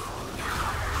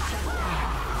 Shut down.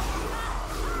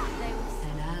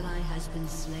 An ally has been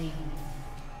slain.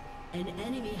 An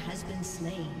enemy has been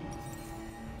slain.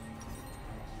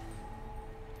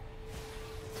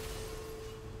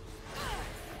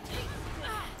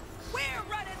 We're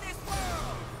running this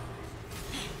world!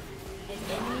 An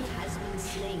enemy has been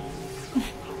slain.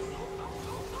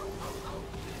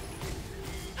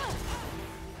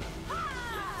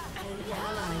 An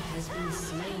ally has been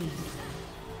slain.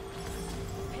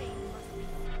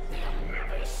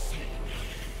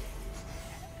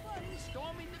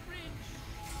 Storming the bridge.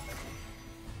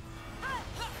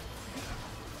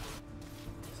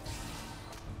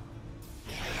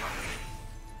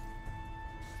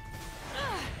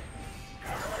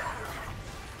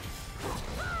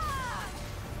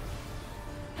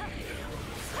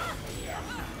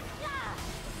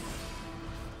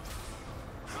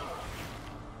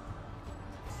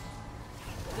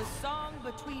 The song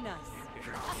between us.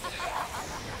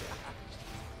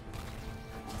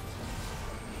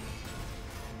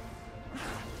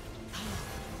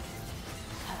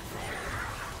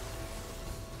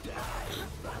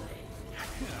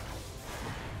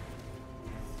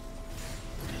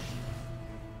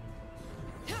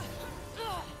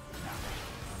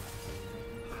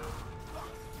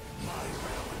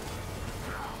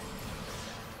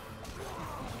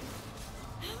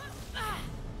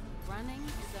 Running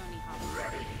is only half.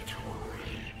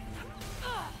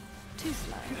 Too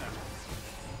slow.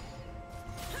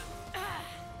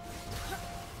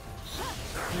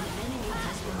 An enemy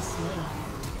has been slain.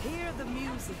 Hear the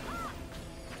music.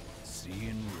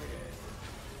 Seeing red.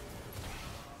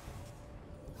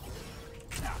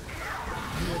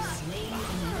 You have slain an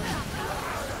enemy.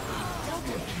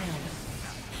 Double kill.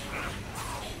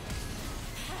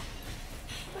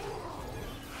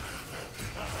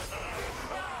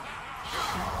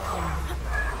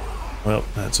 Well,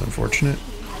 that's unfortunate.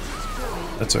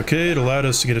 That's okay, it allowed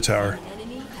us to get a tower. An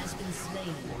enemy has been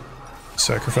slain.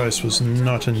 Sacrifice was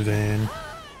not in vain. An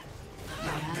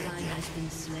ally has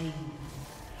been slain.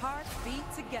 Hearts beat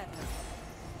together.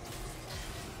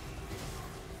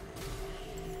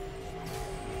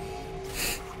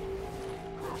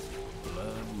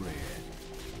 Blood red.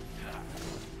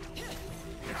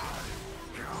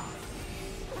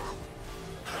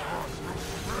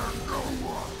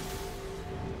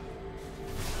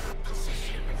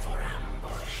 Position for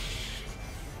ambush.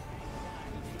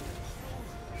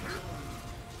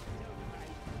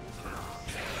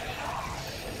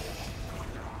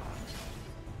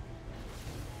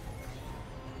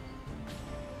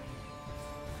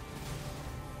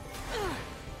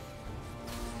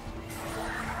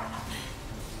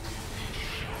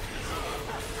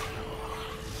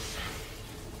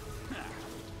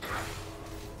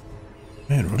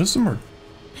 Man, what is the more?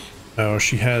 Oh,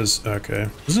 she has. Okay. I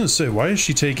was gonna say, why is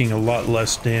she taking a lot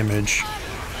less damage?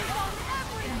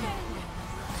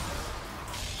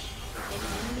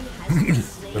 An enemy has been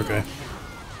slain. Okay. An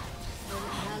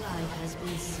ally has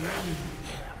been slain.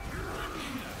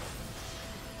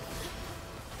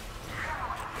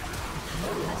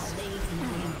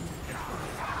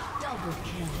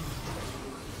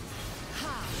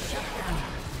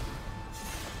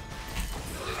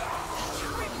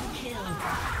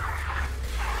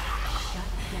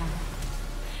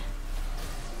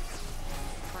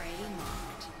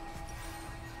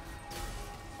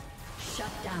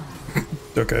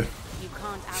 Okay. You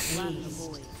can't outrun the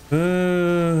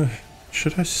void.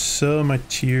 Should I sell my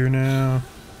tier now?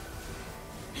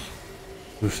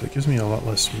 Oof, that gives me a lot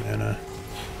less mana.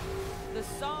 The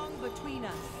song between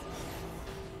us.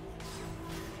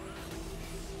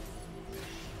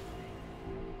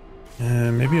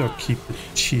 Maybe I'll keep the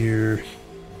tier.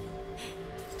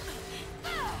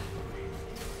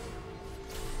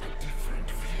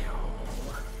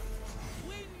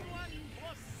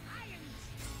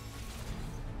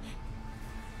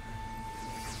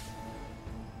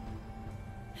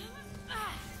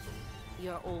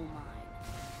 You're all mine.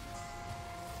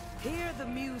 Hear the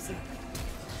music.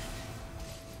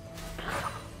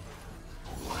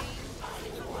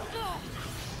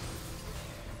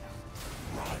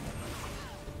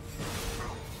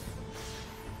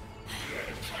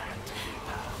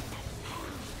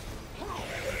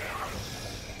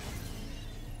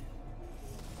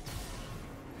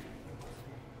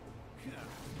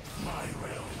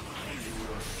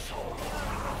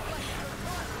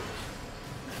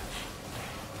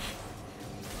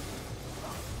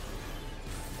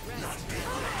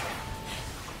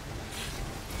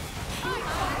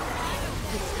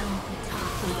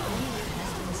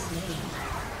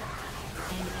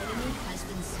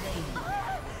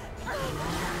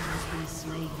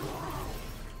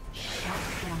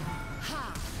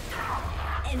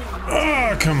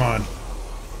 Ah, come on.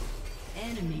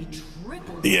 Enemy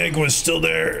triple. The egg was still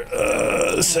there.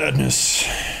 Sadness.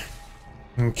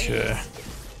 Okay.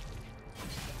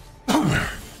 I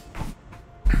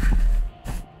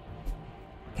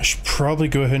should probably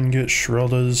go ahead and get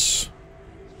Shrelda's.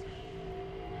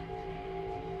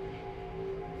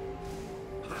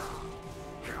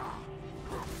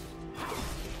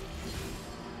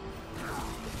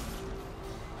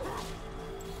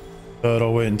 But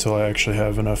I'll wait until I actually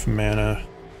have enough mana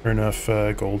or enough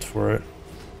gold for it.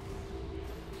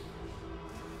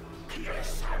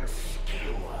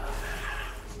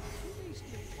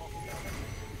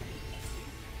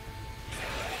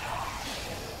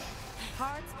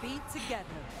 Hearts beat together.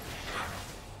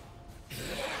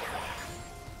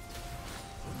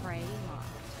 Pray not.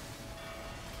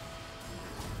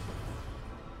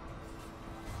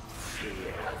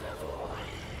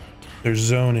 Their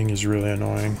zoning is really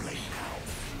annoying.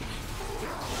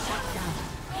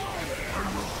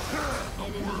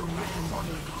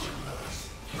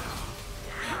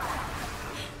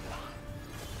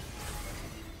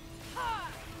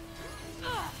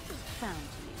 Found you.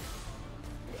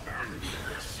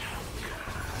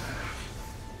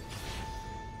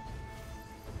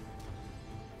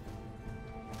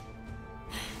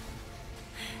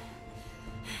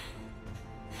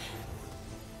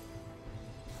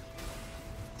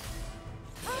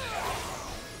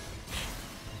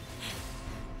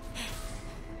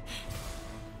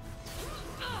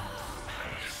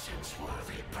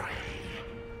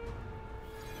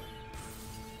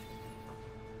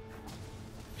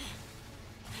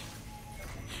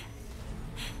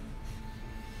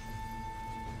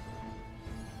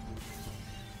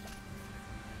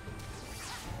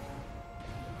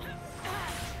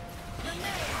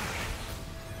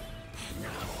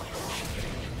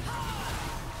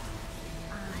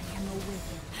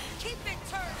 Keep it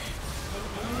turned.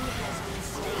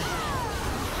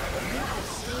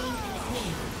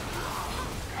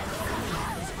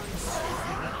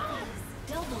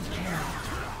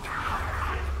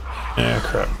 Yeah,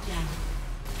 crap.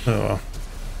 Oh well.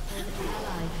 An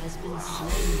ally has been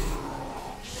slain.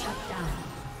 Shut down.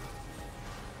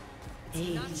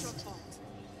 Aced.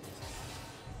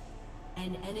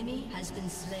 An enemy has been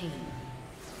slain.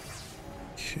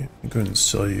 Okay, I'm going to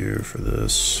sell you for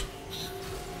this.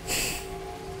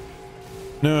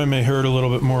 No, I may hurt a little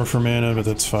bit more for mana, but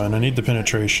that's fine. I need the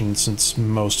penetration since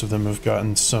most of them have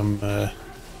gotten some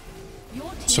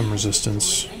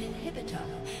resistance. An inhibitor.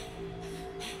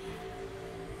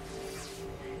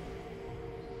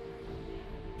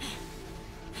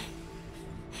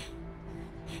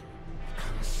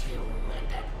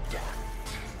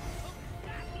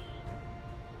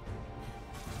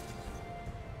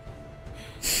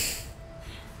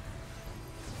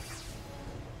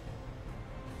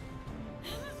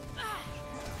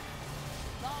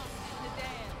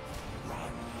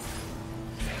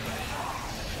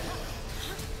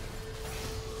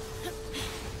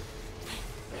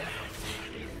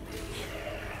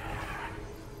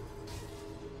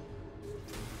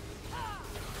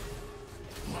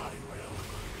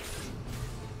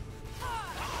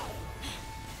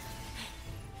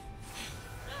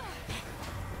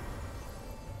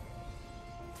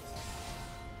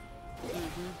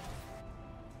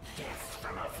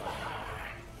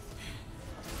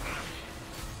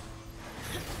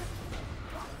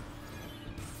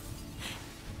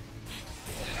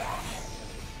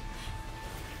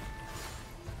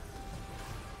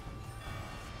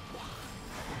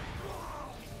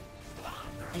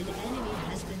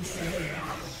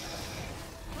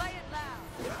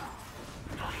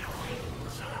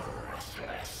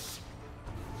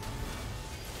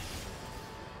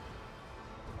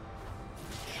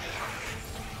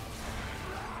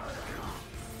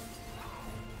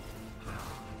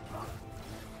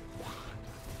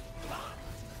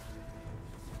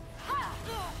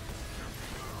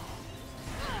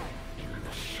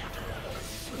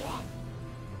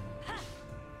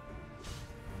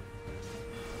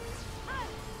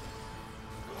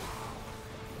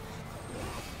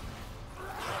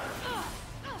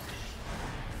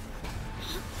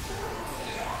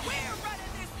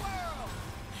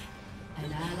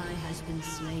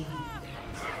 slain.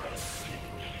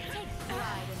 Take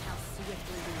pride in how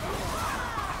swiftly we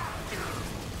walk.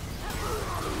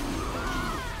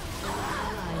 An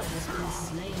ally has been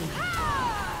slain. An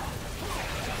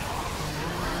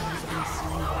ally has been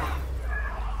slain.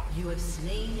 You have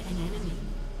slain an enemy.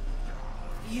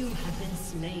 You have been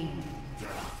slain.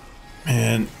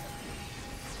 Man,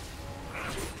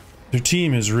 their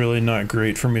team is really not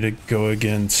great for me to go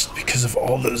against because of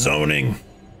all the zoning.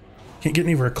 Can't get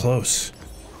anywhere close.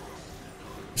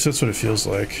 So that's what it feels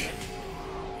like.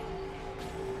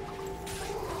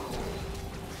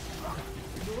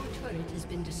 Your turret has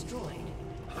been destroyed.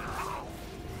 An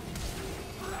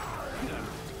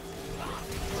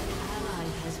ally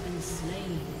has been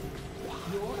slain.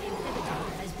 Your inhibitor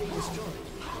has been destroyed.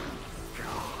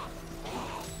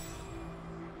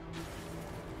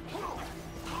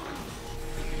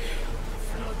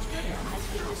 Your turret has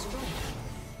been destroyed.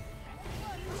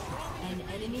 An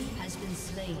enemy has been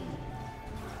slain.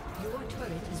 Your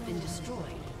turret has been destroyed.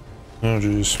 Oh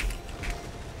jeez.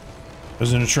 I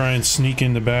was gonna try and sneak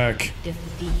in the back.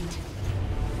 Defeat.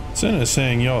 Senna's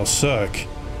saying y'all suck.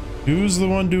 Who's the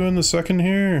one doing the second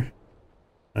here?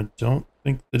 I don't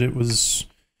think that it was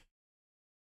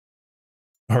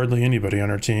hardly anybody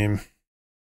on our team.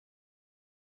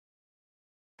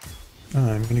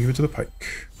 I'm gonna give it to the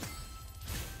pike.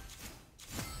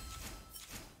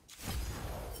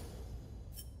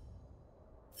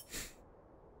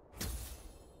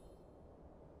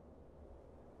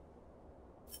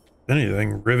 If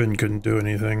anything, Riven couldn't do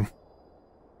anything.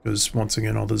 Because once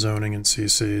again, all the zoning and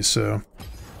CC, so.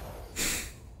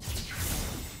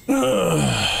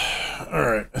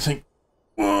 Alright, I think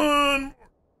one.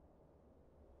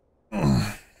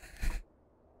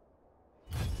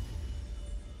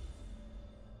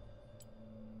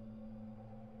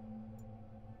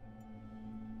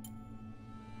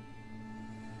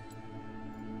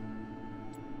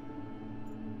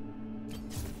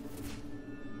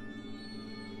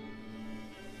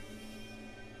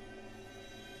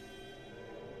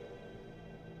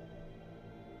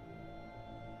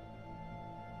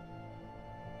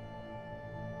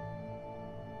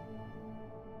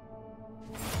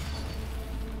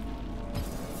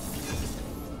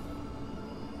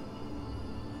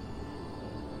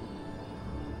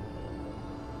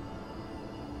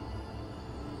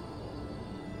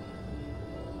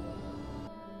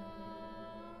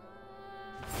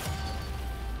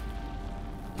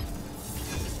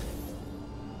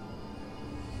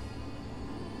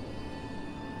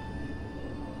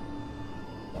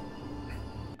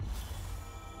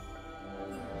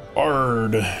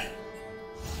 Bard. A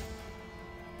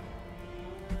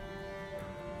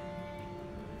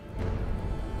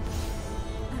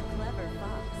clever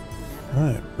fox.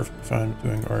 Alright, perfect fine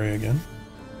doing Arya again.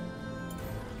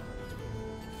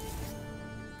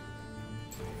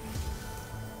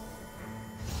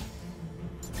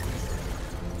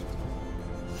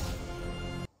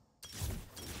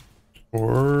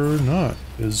 Or not,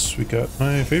 because we got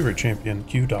my favorite champion,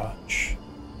 Q Dodge.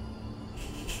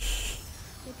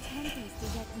 The tempest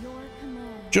is at your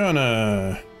command.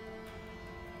 Janna!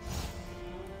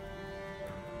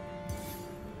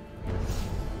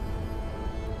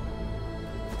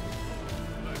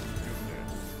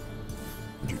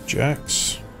 Do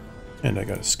Jax. And I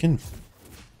got a skin.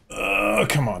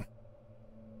 Come on.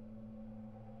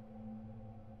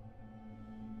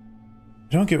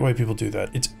 I don't get why people do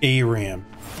that. It's ARAM.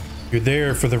 You're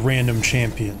there for the random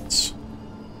champions.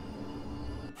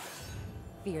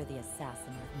 Fear the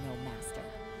assassin with no master.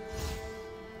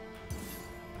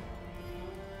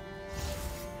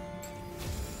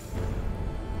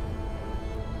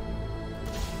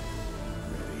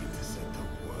 Ready to set the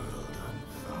world on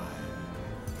fire.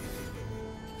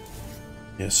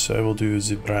 Yes, I will do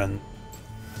Zibran.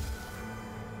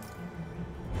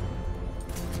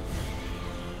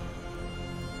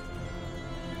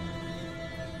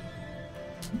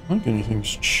 I don't think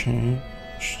anything's changed.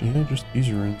 Yeah, just these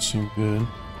runes seem good.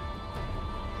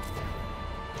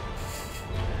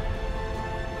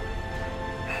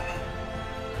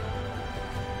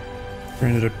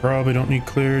 Granted, I probably don't need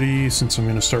clarity since I'm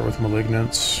going to start with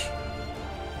malignants.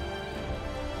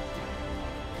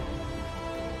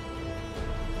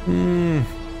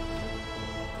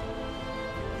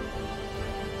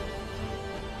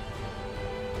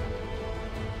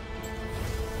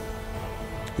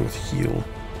 Let's go with heal.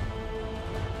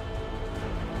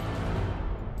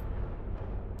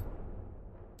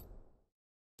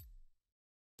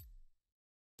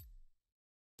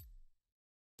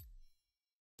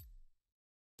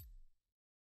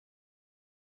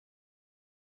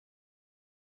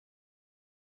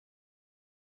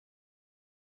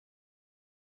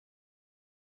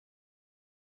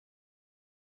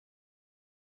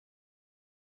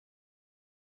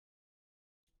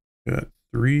 Got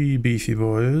 3 beefy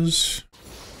boys.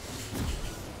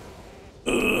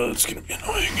 It's gonna be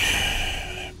annoying,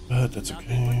 but that's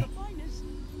okay.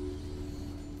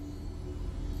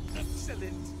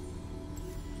 Excellent.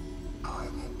 I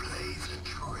will blaze a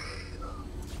trail.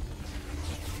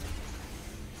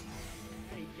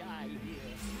 Hey, guy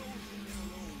here.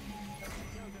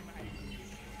 Tell them I did it.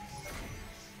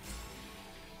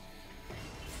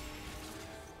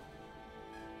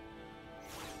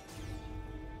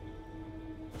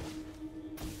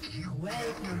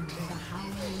 Welcome to the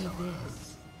Howling Abyss.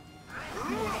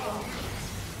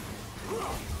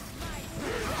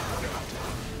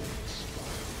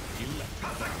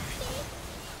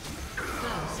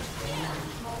 First blood.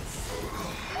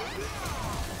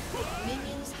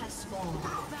 Minions have spawned.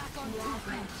 Back on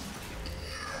track.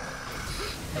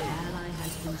 An ally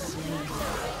has been slain.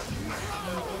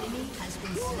 An enemy has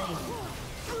been slain.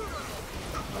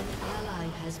 An ally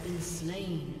has been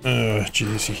slain.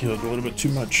 Jeez, he healed a little bit too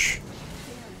much.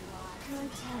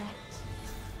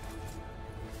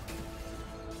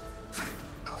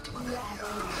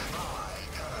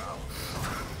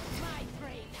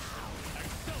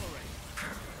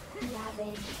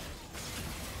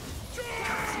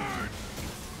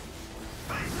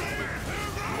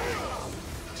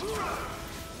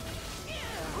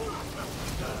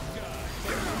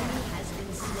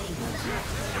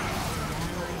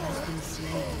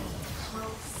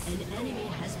 An enemy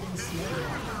has been slain.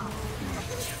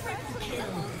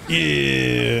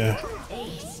 Yeah.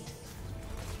 Ace.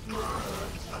 An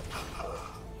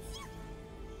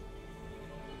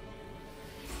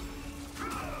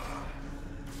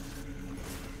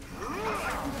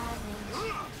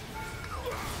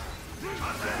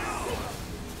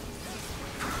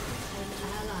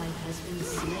ally has been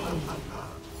slain.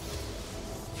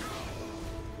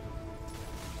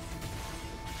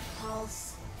 Pulse.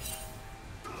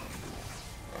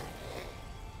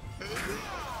 I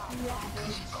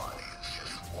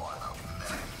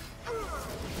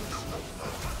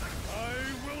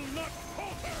will not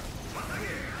falter!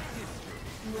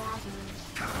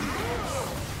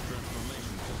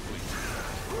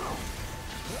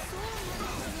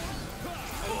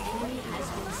 An enemy has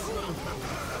been slain.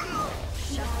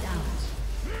 Shut down.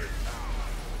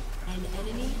 An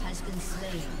enemy has been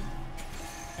slain.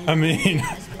 An I enemy mean,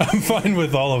 has been I'm slain. fine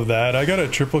with all of that. I got a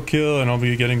triple kill and I'll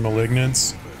be getting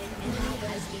malignance. An enemy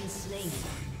has been slain.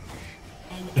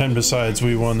 An And enemy besides, has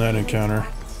we been won that slain. encounter.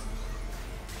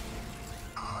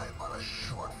 I'm on a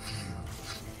short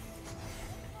fuse.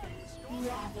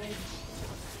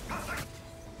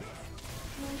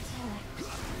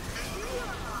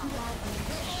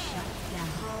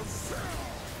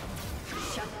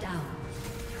 Shut down.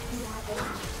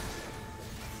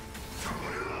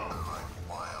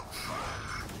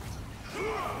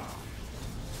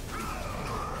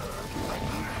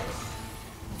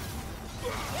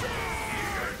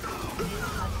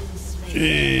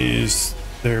 Jeez,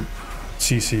 their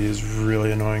CC is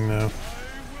really annoying though.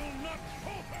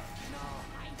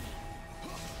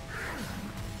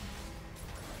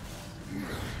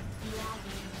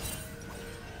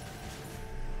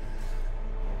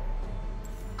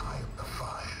 I am the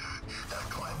fire that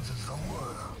cleanses the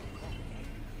world.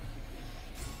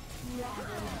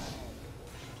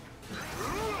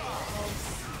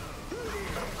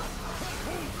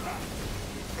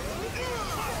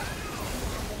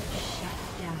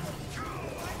 Down.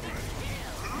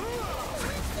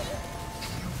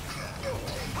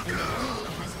 An enemy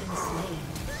has been slain.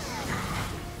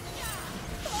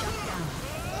 Shut down.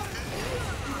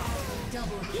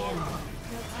 Double kill.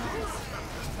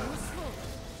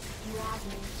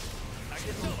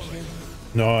 Triple kill.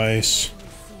 Nice.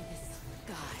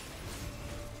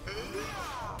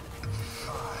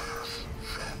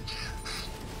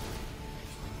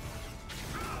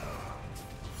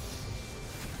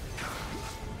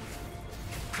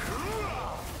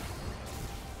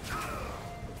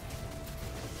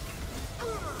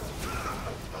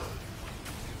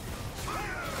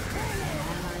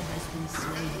 Ally has been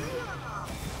slain.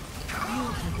 You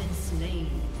have been slain.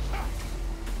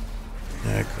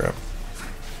 Yeah, crap.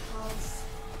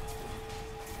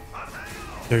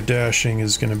 Their dashing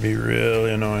is gonna be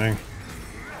really annoying.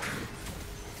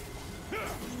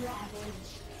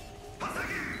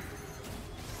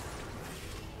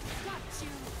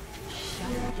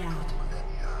 Shut down.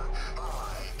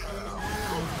 An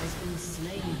ally has been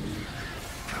slain.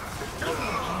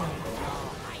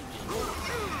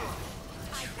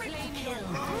 Triple kill.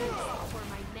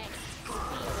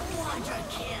 Quadra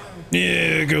kill.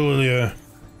 Yeah, go Lilia.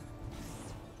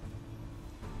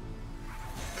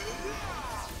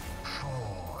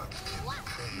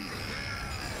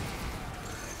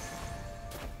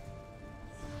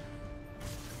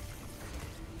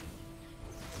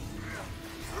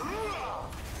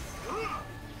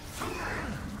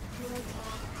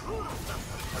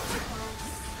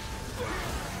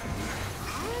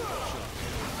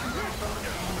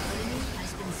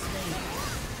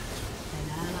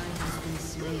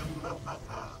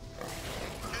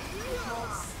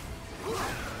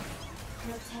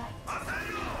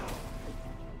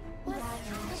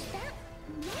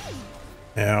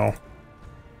 Ow.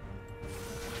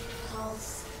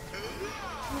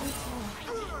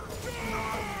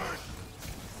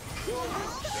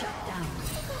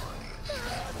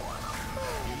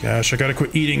 Gosh, I gotta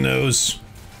quit eating those.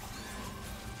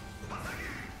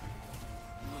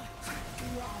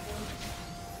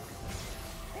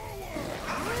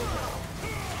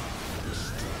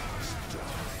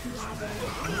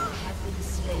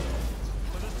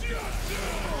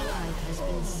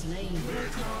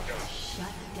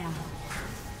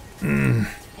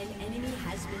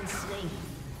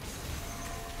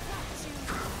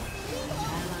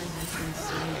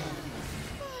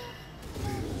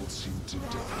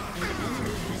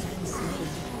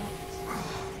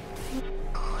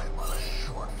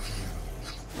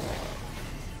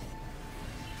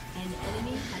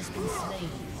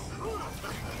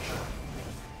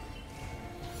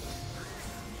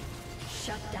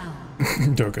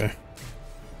 Okay.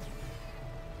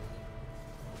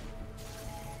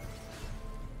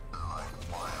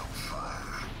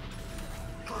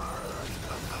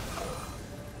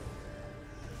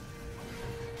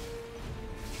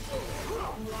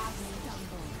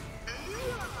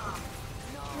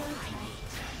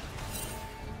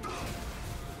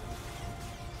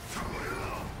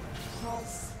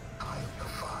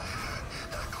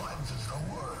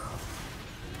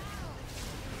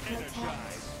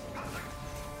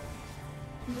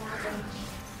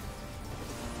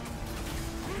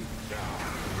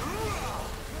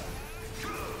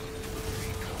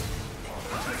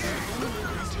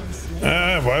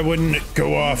 Why wouldn't it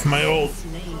go off my ult?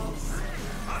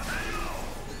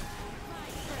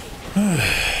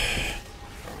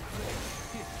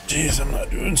 Jeez, I'm not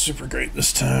doing super great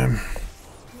this time.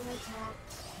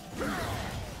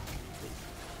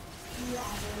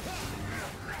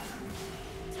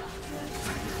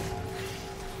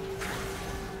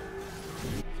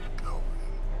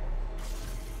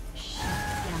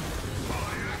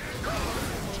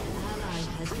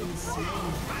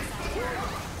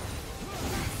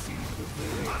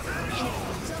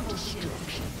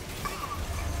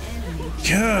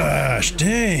 Gosh,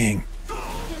 dang.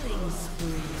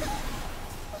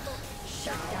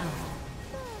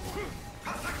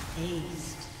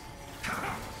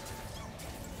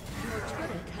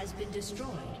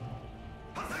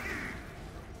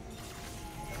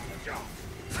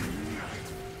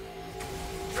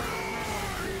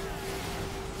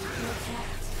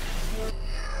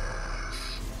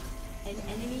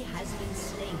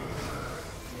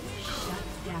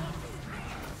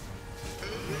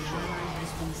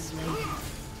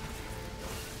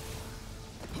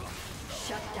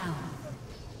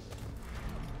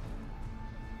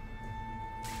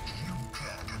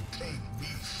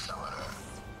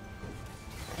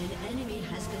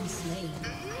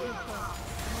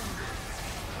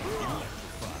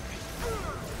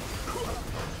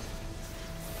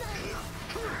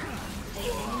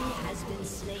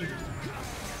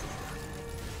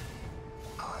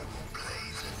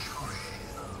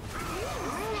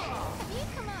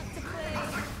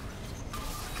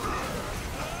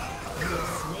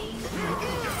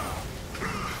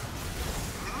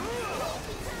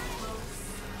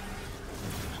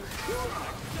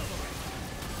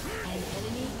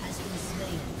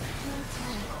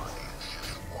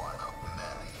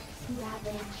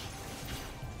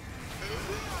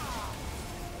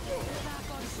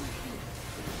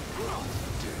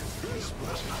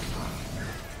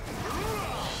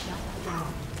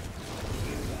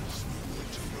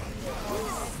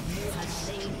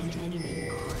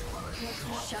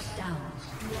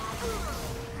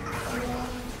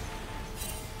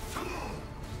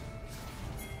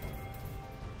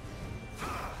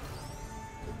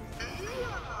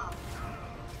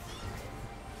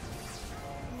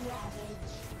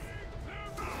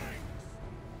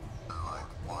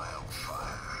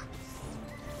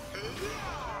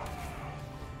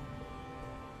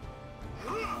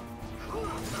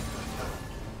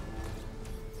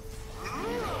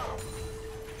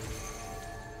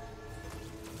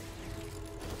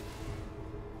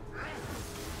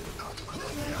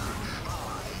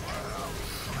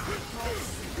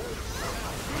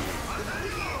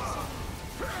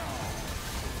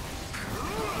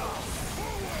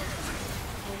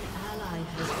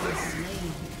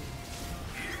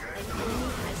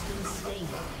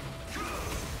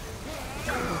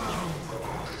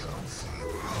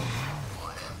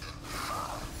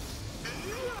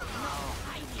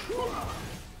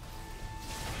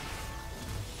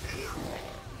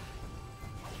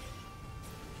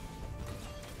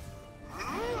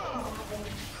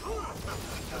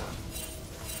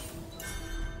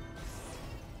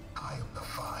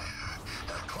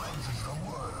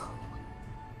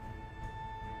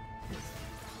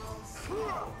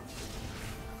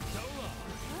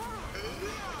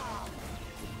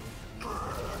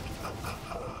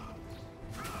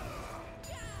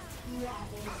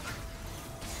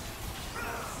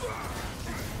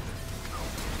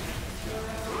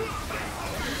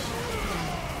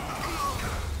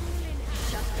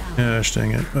 Gosh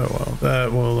dang it. Oh well,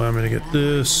 that will allow me to get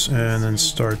this and then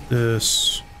start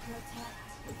this.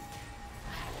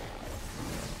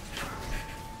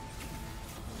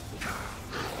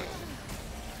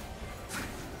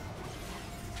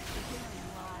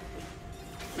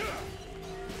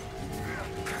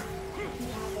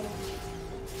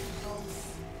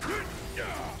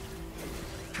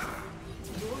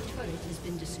 Your turret has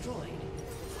been destroyed.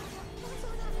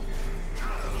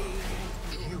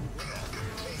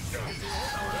 An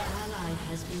ally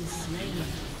has been slain.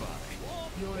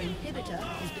 Your inhibitor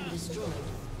has been destroyed.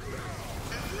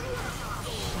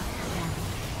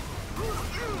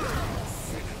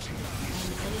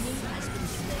 An enemy has been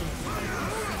slain.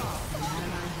 An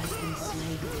ally has been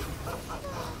slain.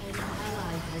 An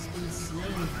ally has been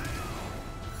slain.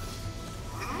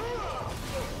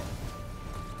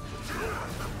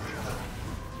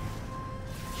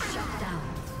 Shut down.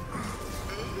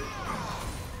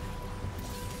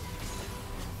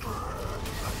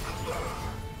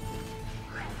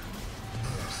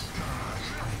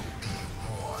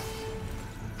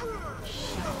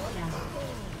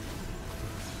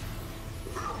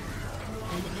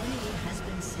 An enemy has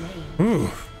been slain.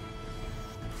 Ooh.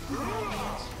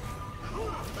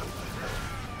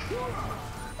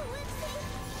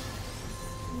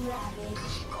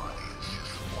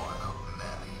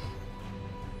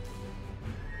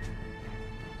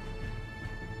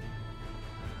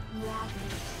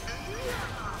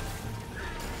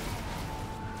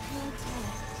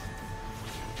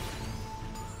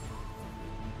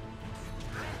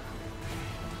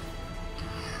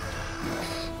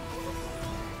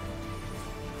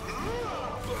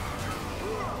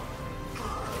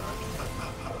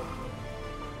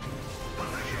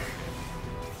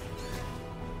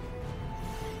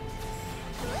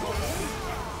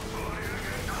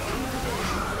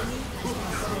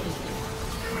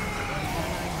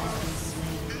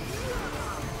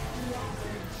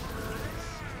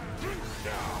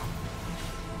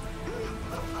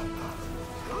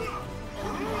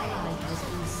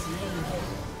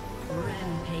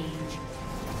 Rampage.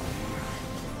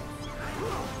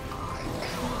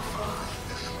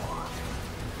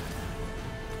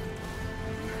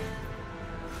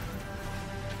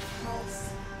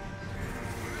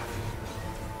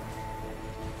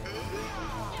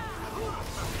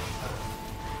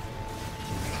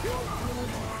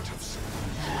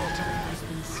 Has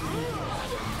been slain.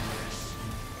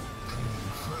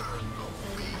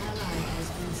 An ally has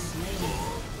been slain.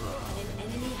 An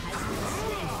enemy has been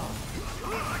slain.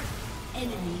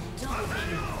 Enemy double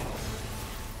kill.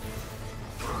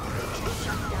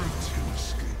 Shut down.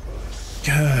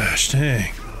 Gosh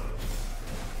dang.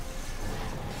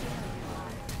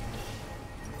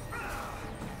 An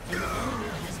enemy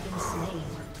has been slain.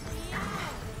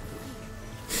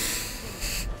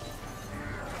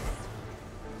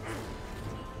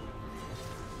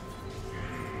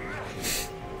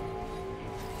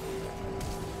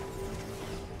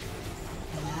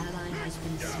 An ally has been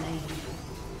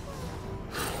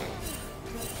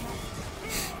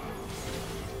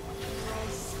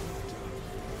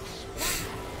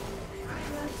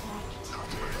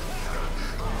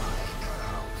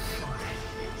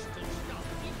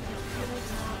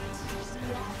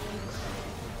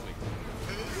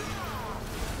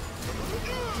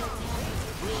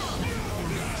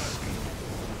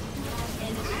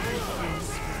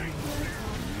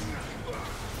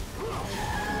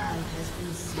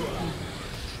slain.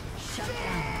 Shut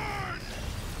down.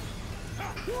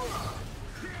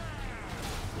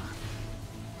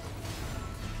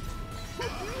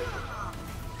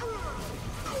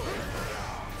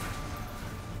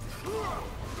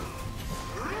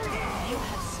 You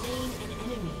have slain an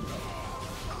enemy.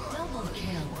 Double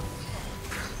kill.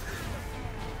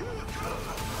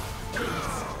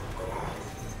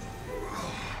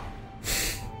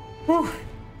 Whew.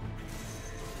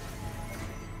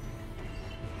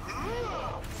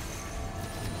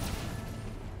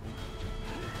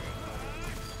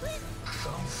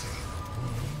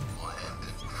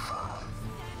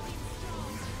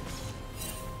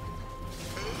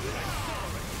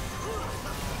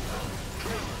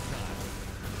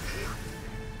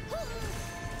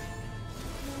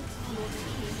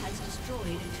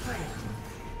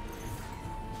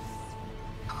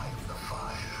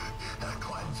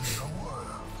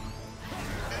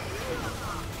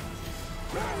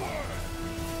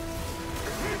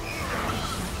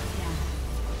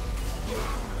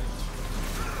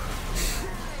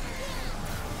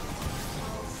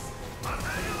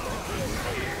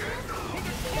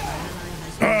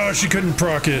 Oh, she couldn't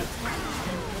proc it.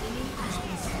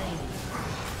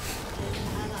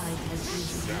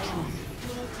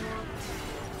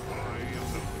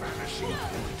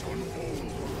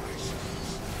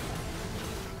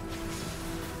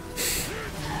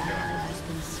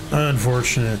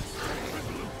 Unfortunate.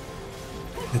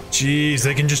 Jeez,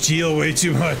 they can just heal way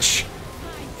too much.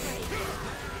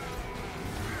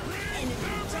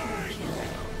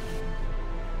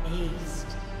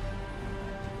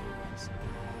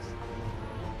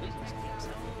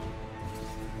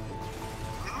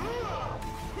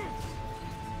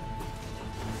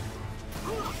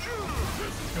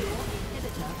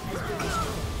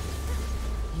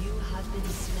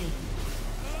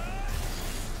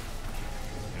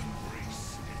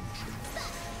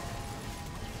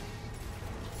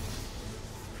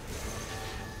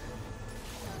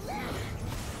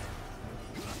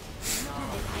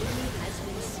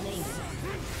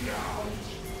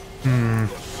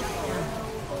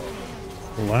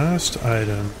 Last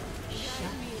item.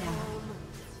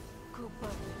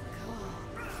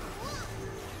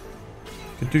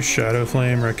 Could do Shadow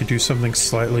Flame, or I could do something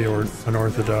slightly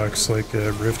unorthodox like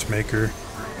a Rift Maker,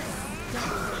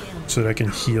 so that I can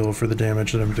heal for the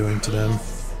damage that I'm doing to them.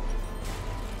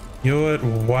 You know what?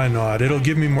 Why not? It'll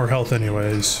give me more health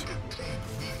anyways.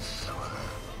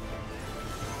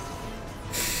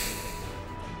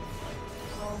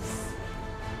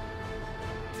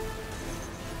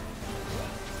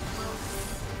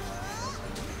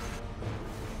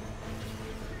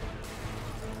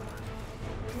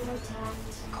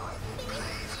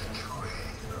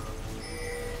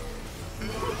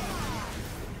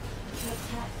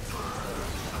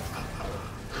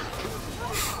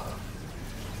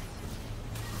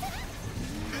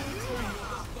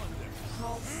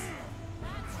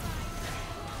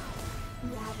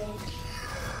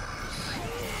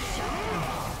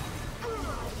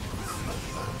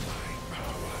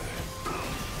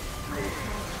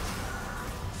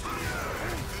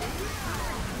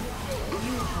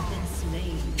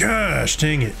 Gosh,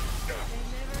 dang it.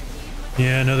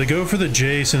 Yeah, no, they go for the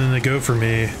Jace and then they go for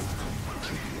me.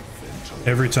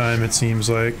 Every time, it seems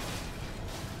like.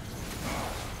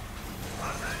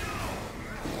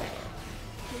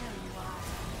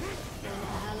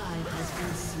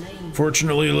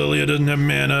 Fortunately, Lilia doesn't have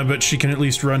mana, but she can at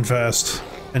least run fast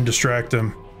and distract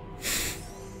them.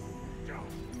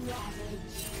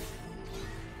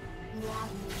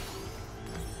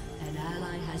 An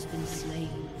ally has been slain.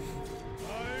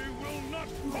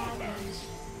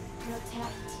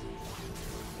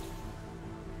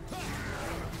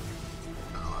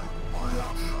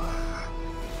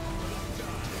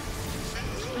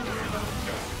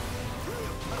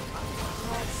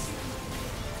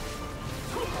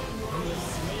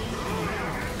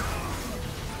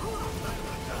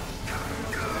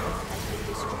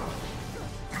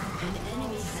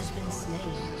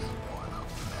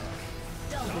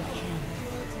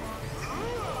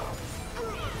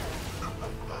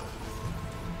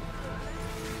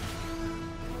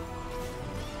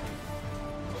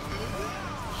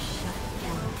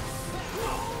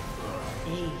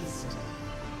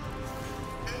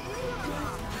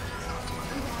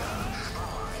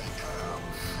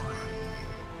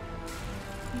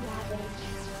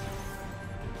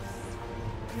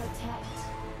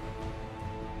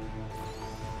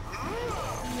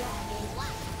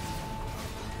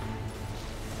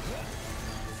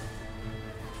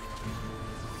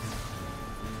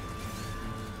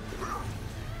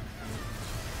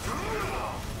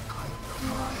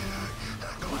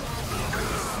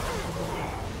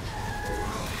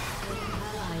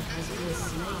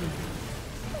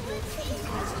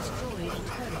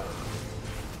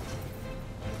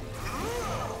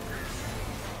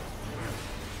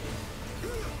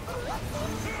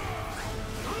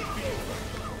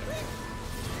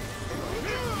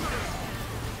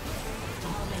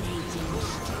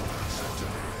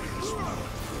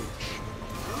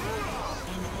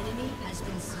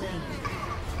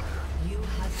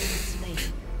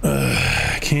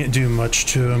 Can't do much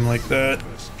to him like that.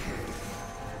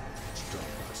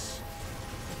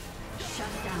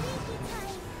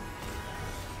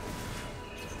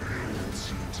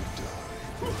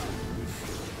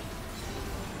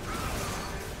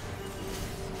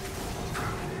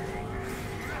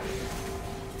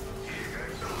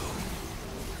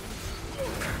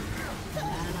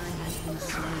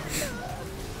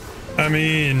 I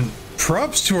mean,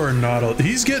 props to our Nautilus.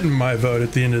 He's getting my vote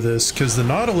at the end of this, because the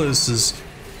Nautilus is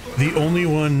the only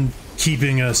one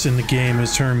keeping us in the game in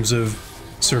terms of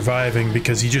surviving,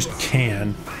 because he just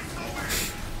can.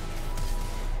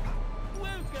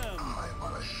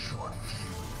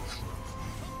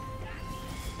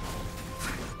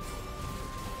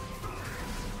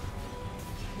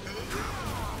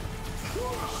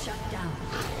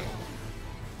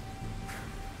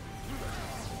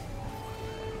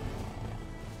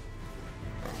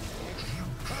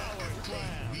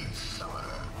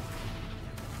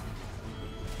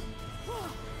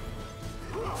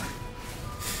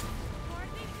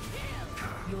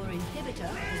 inhibitor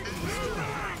has been destroyed.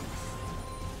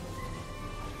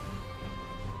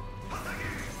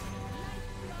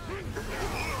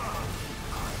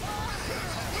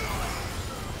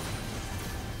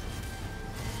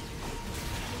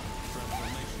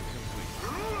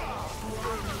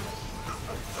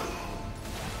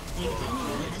 The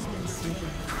enemy has been slain.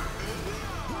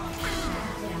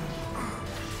 Shut down.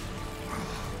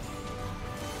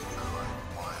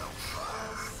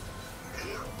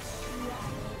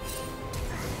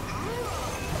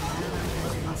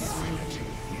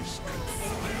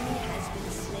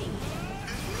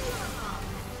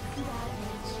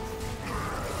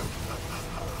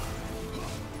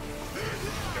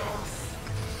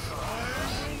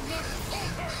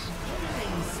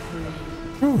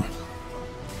 Whew.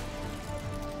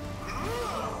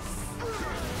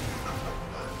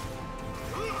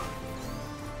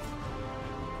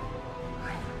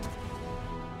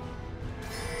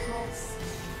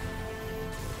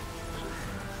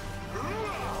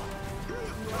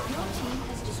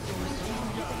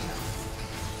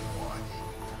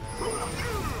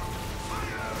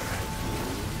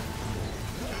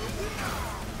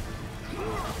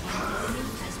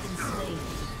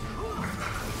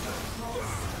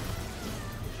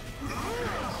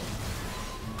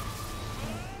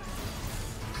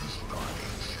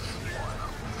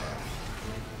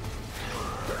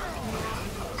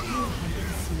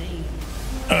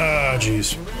 Ah,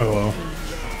 jeez. Oh well.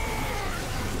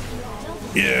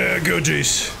 Yeah, go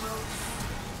Jace.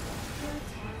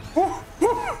 Woo,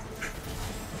 woo.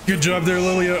 Good job there,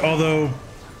 Lilia. Although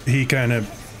he kind of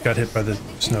got hit by the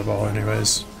snowball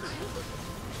anyways.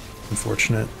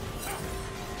 Unfortunate.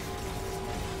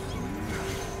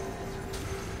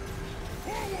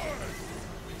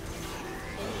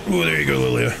 Oh, there you go,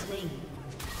 Lilia.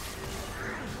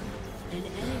 An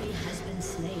enemy has been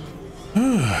slain.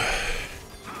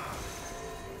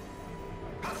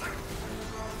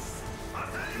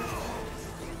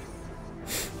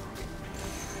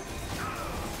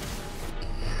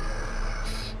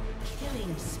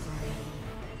 Killing spree.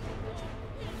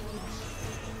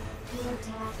 You're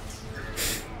attacked.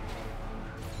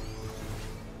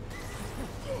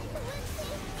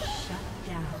 Shut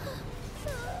down.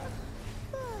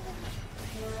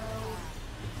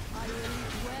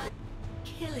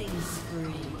 Killing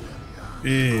spree.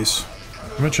 Jeez.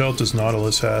 How much health does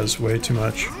Nautilus has? Way too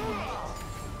much. An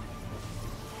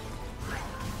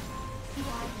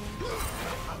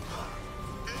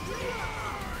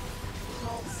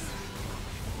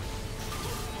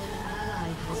ally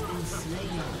has been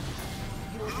slain.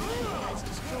 Your team has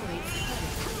destroyed a turret.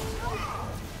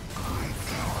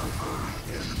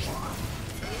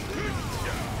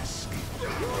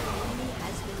 Enemy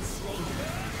has been slain.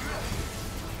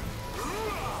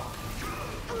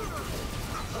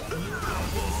 You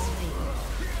have been slain.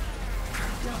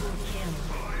 Double kill.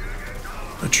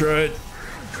 I tried.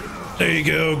 There you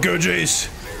go. Go, Jace.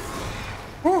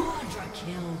 Quadra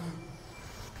kill.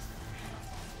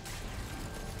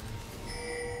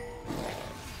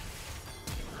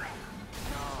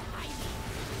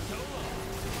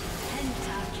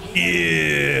 Penta kill.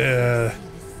 Yeah.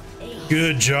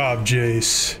 Good job,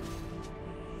 Jace.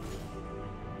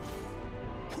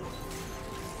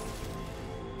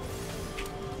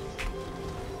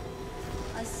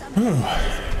 A summoner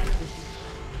has connected.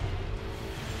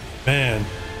 Man,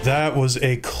 that was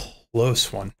a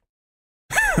close one.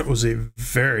 It was a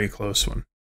very close one.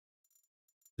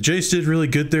 Jace did really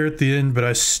good there at the end, but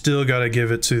I still gotta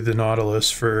give it to the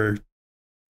Nautilus for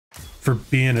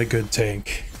being a good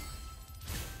tank.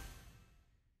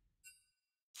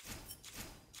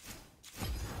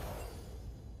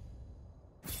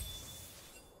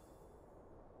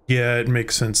 Yeah, it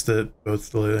makes sense that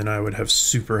both Lily and I would have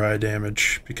super high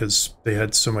damage because they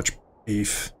had so much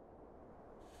beef.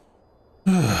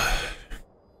 Alright,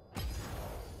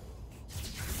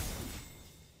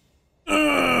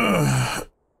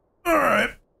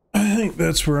 I think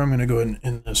that's where I'm going to go ahead and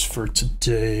end this for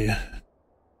today.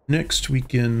 Next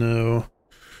weekend, though...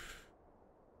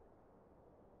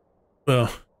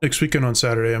 Well, next weekend on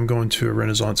Saturday, I'm going to a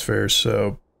Renaissance fair,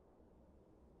 so...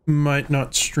 Might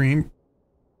not stream.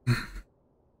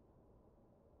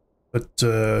 But,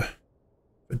 I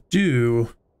do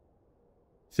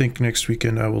think next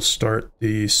weekend I will start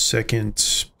the second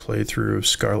playthrough of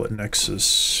Scarlet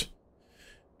Nexus.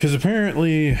 Because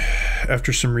apparently,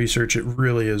 after some research, it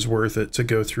really is worth it to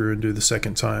go through and do the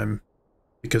second time.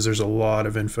 Because there's a lot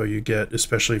of info you get,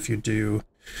 especially if you do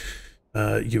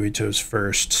Yuito's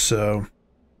first. So,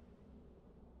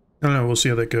 I don't know, we'll see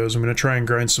how that goes. I'm going to try and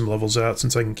grind some levels out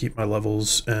since I can keep my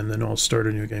levels, and then I'll start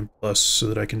a new game plus so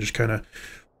that I can just kind of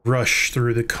rush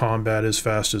through the combat as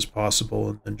fast as possible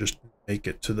and then just make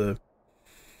it to the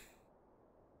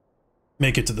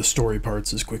story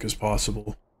parts as quick as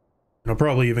possible. And I'll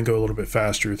probably even go a little bit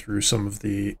faster through some of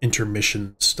the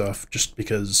intermission stuff just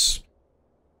because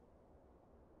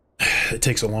it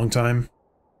takes a long time.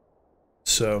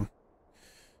 So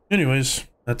anyways,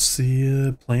 that's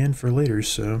the plan for later,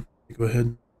 so go ahead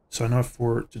and sign off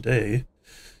for today.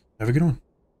 Have a good one.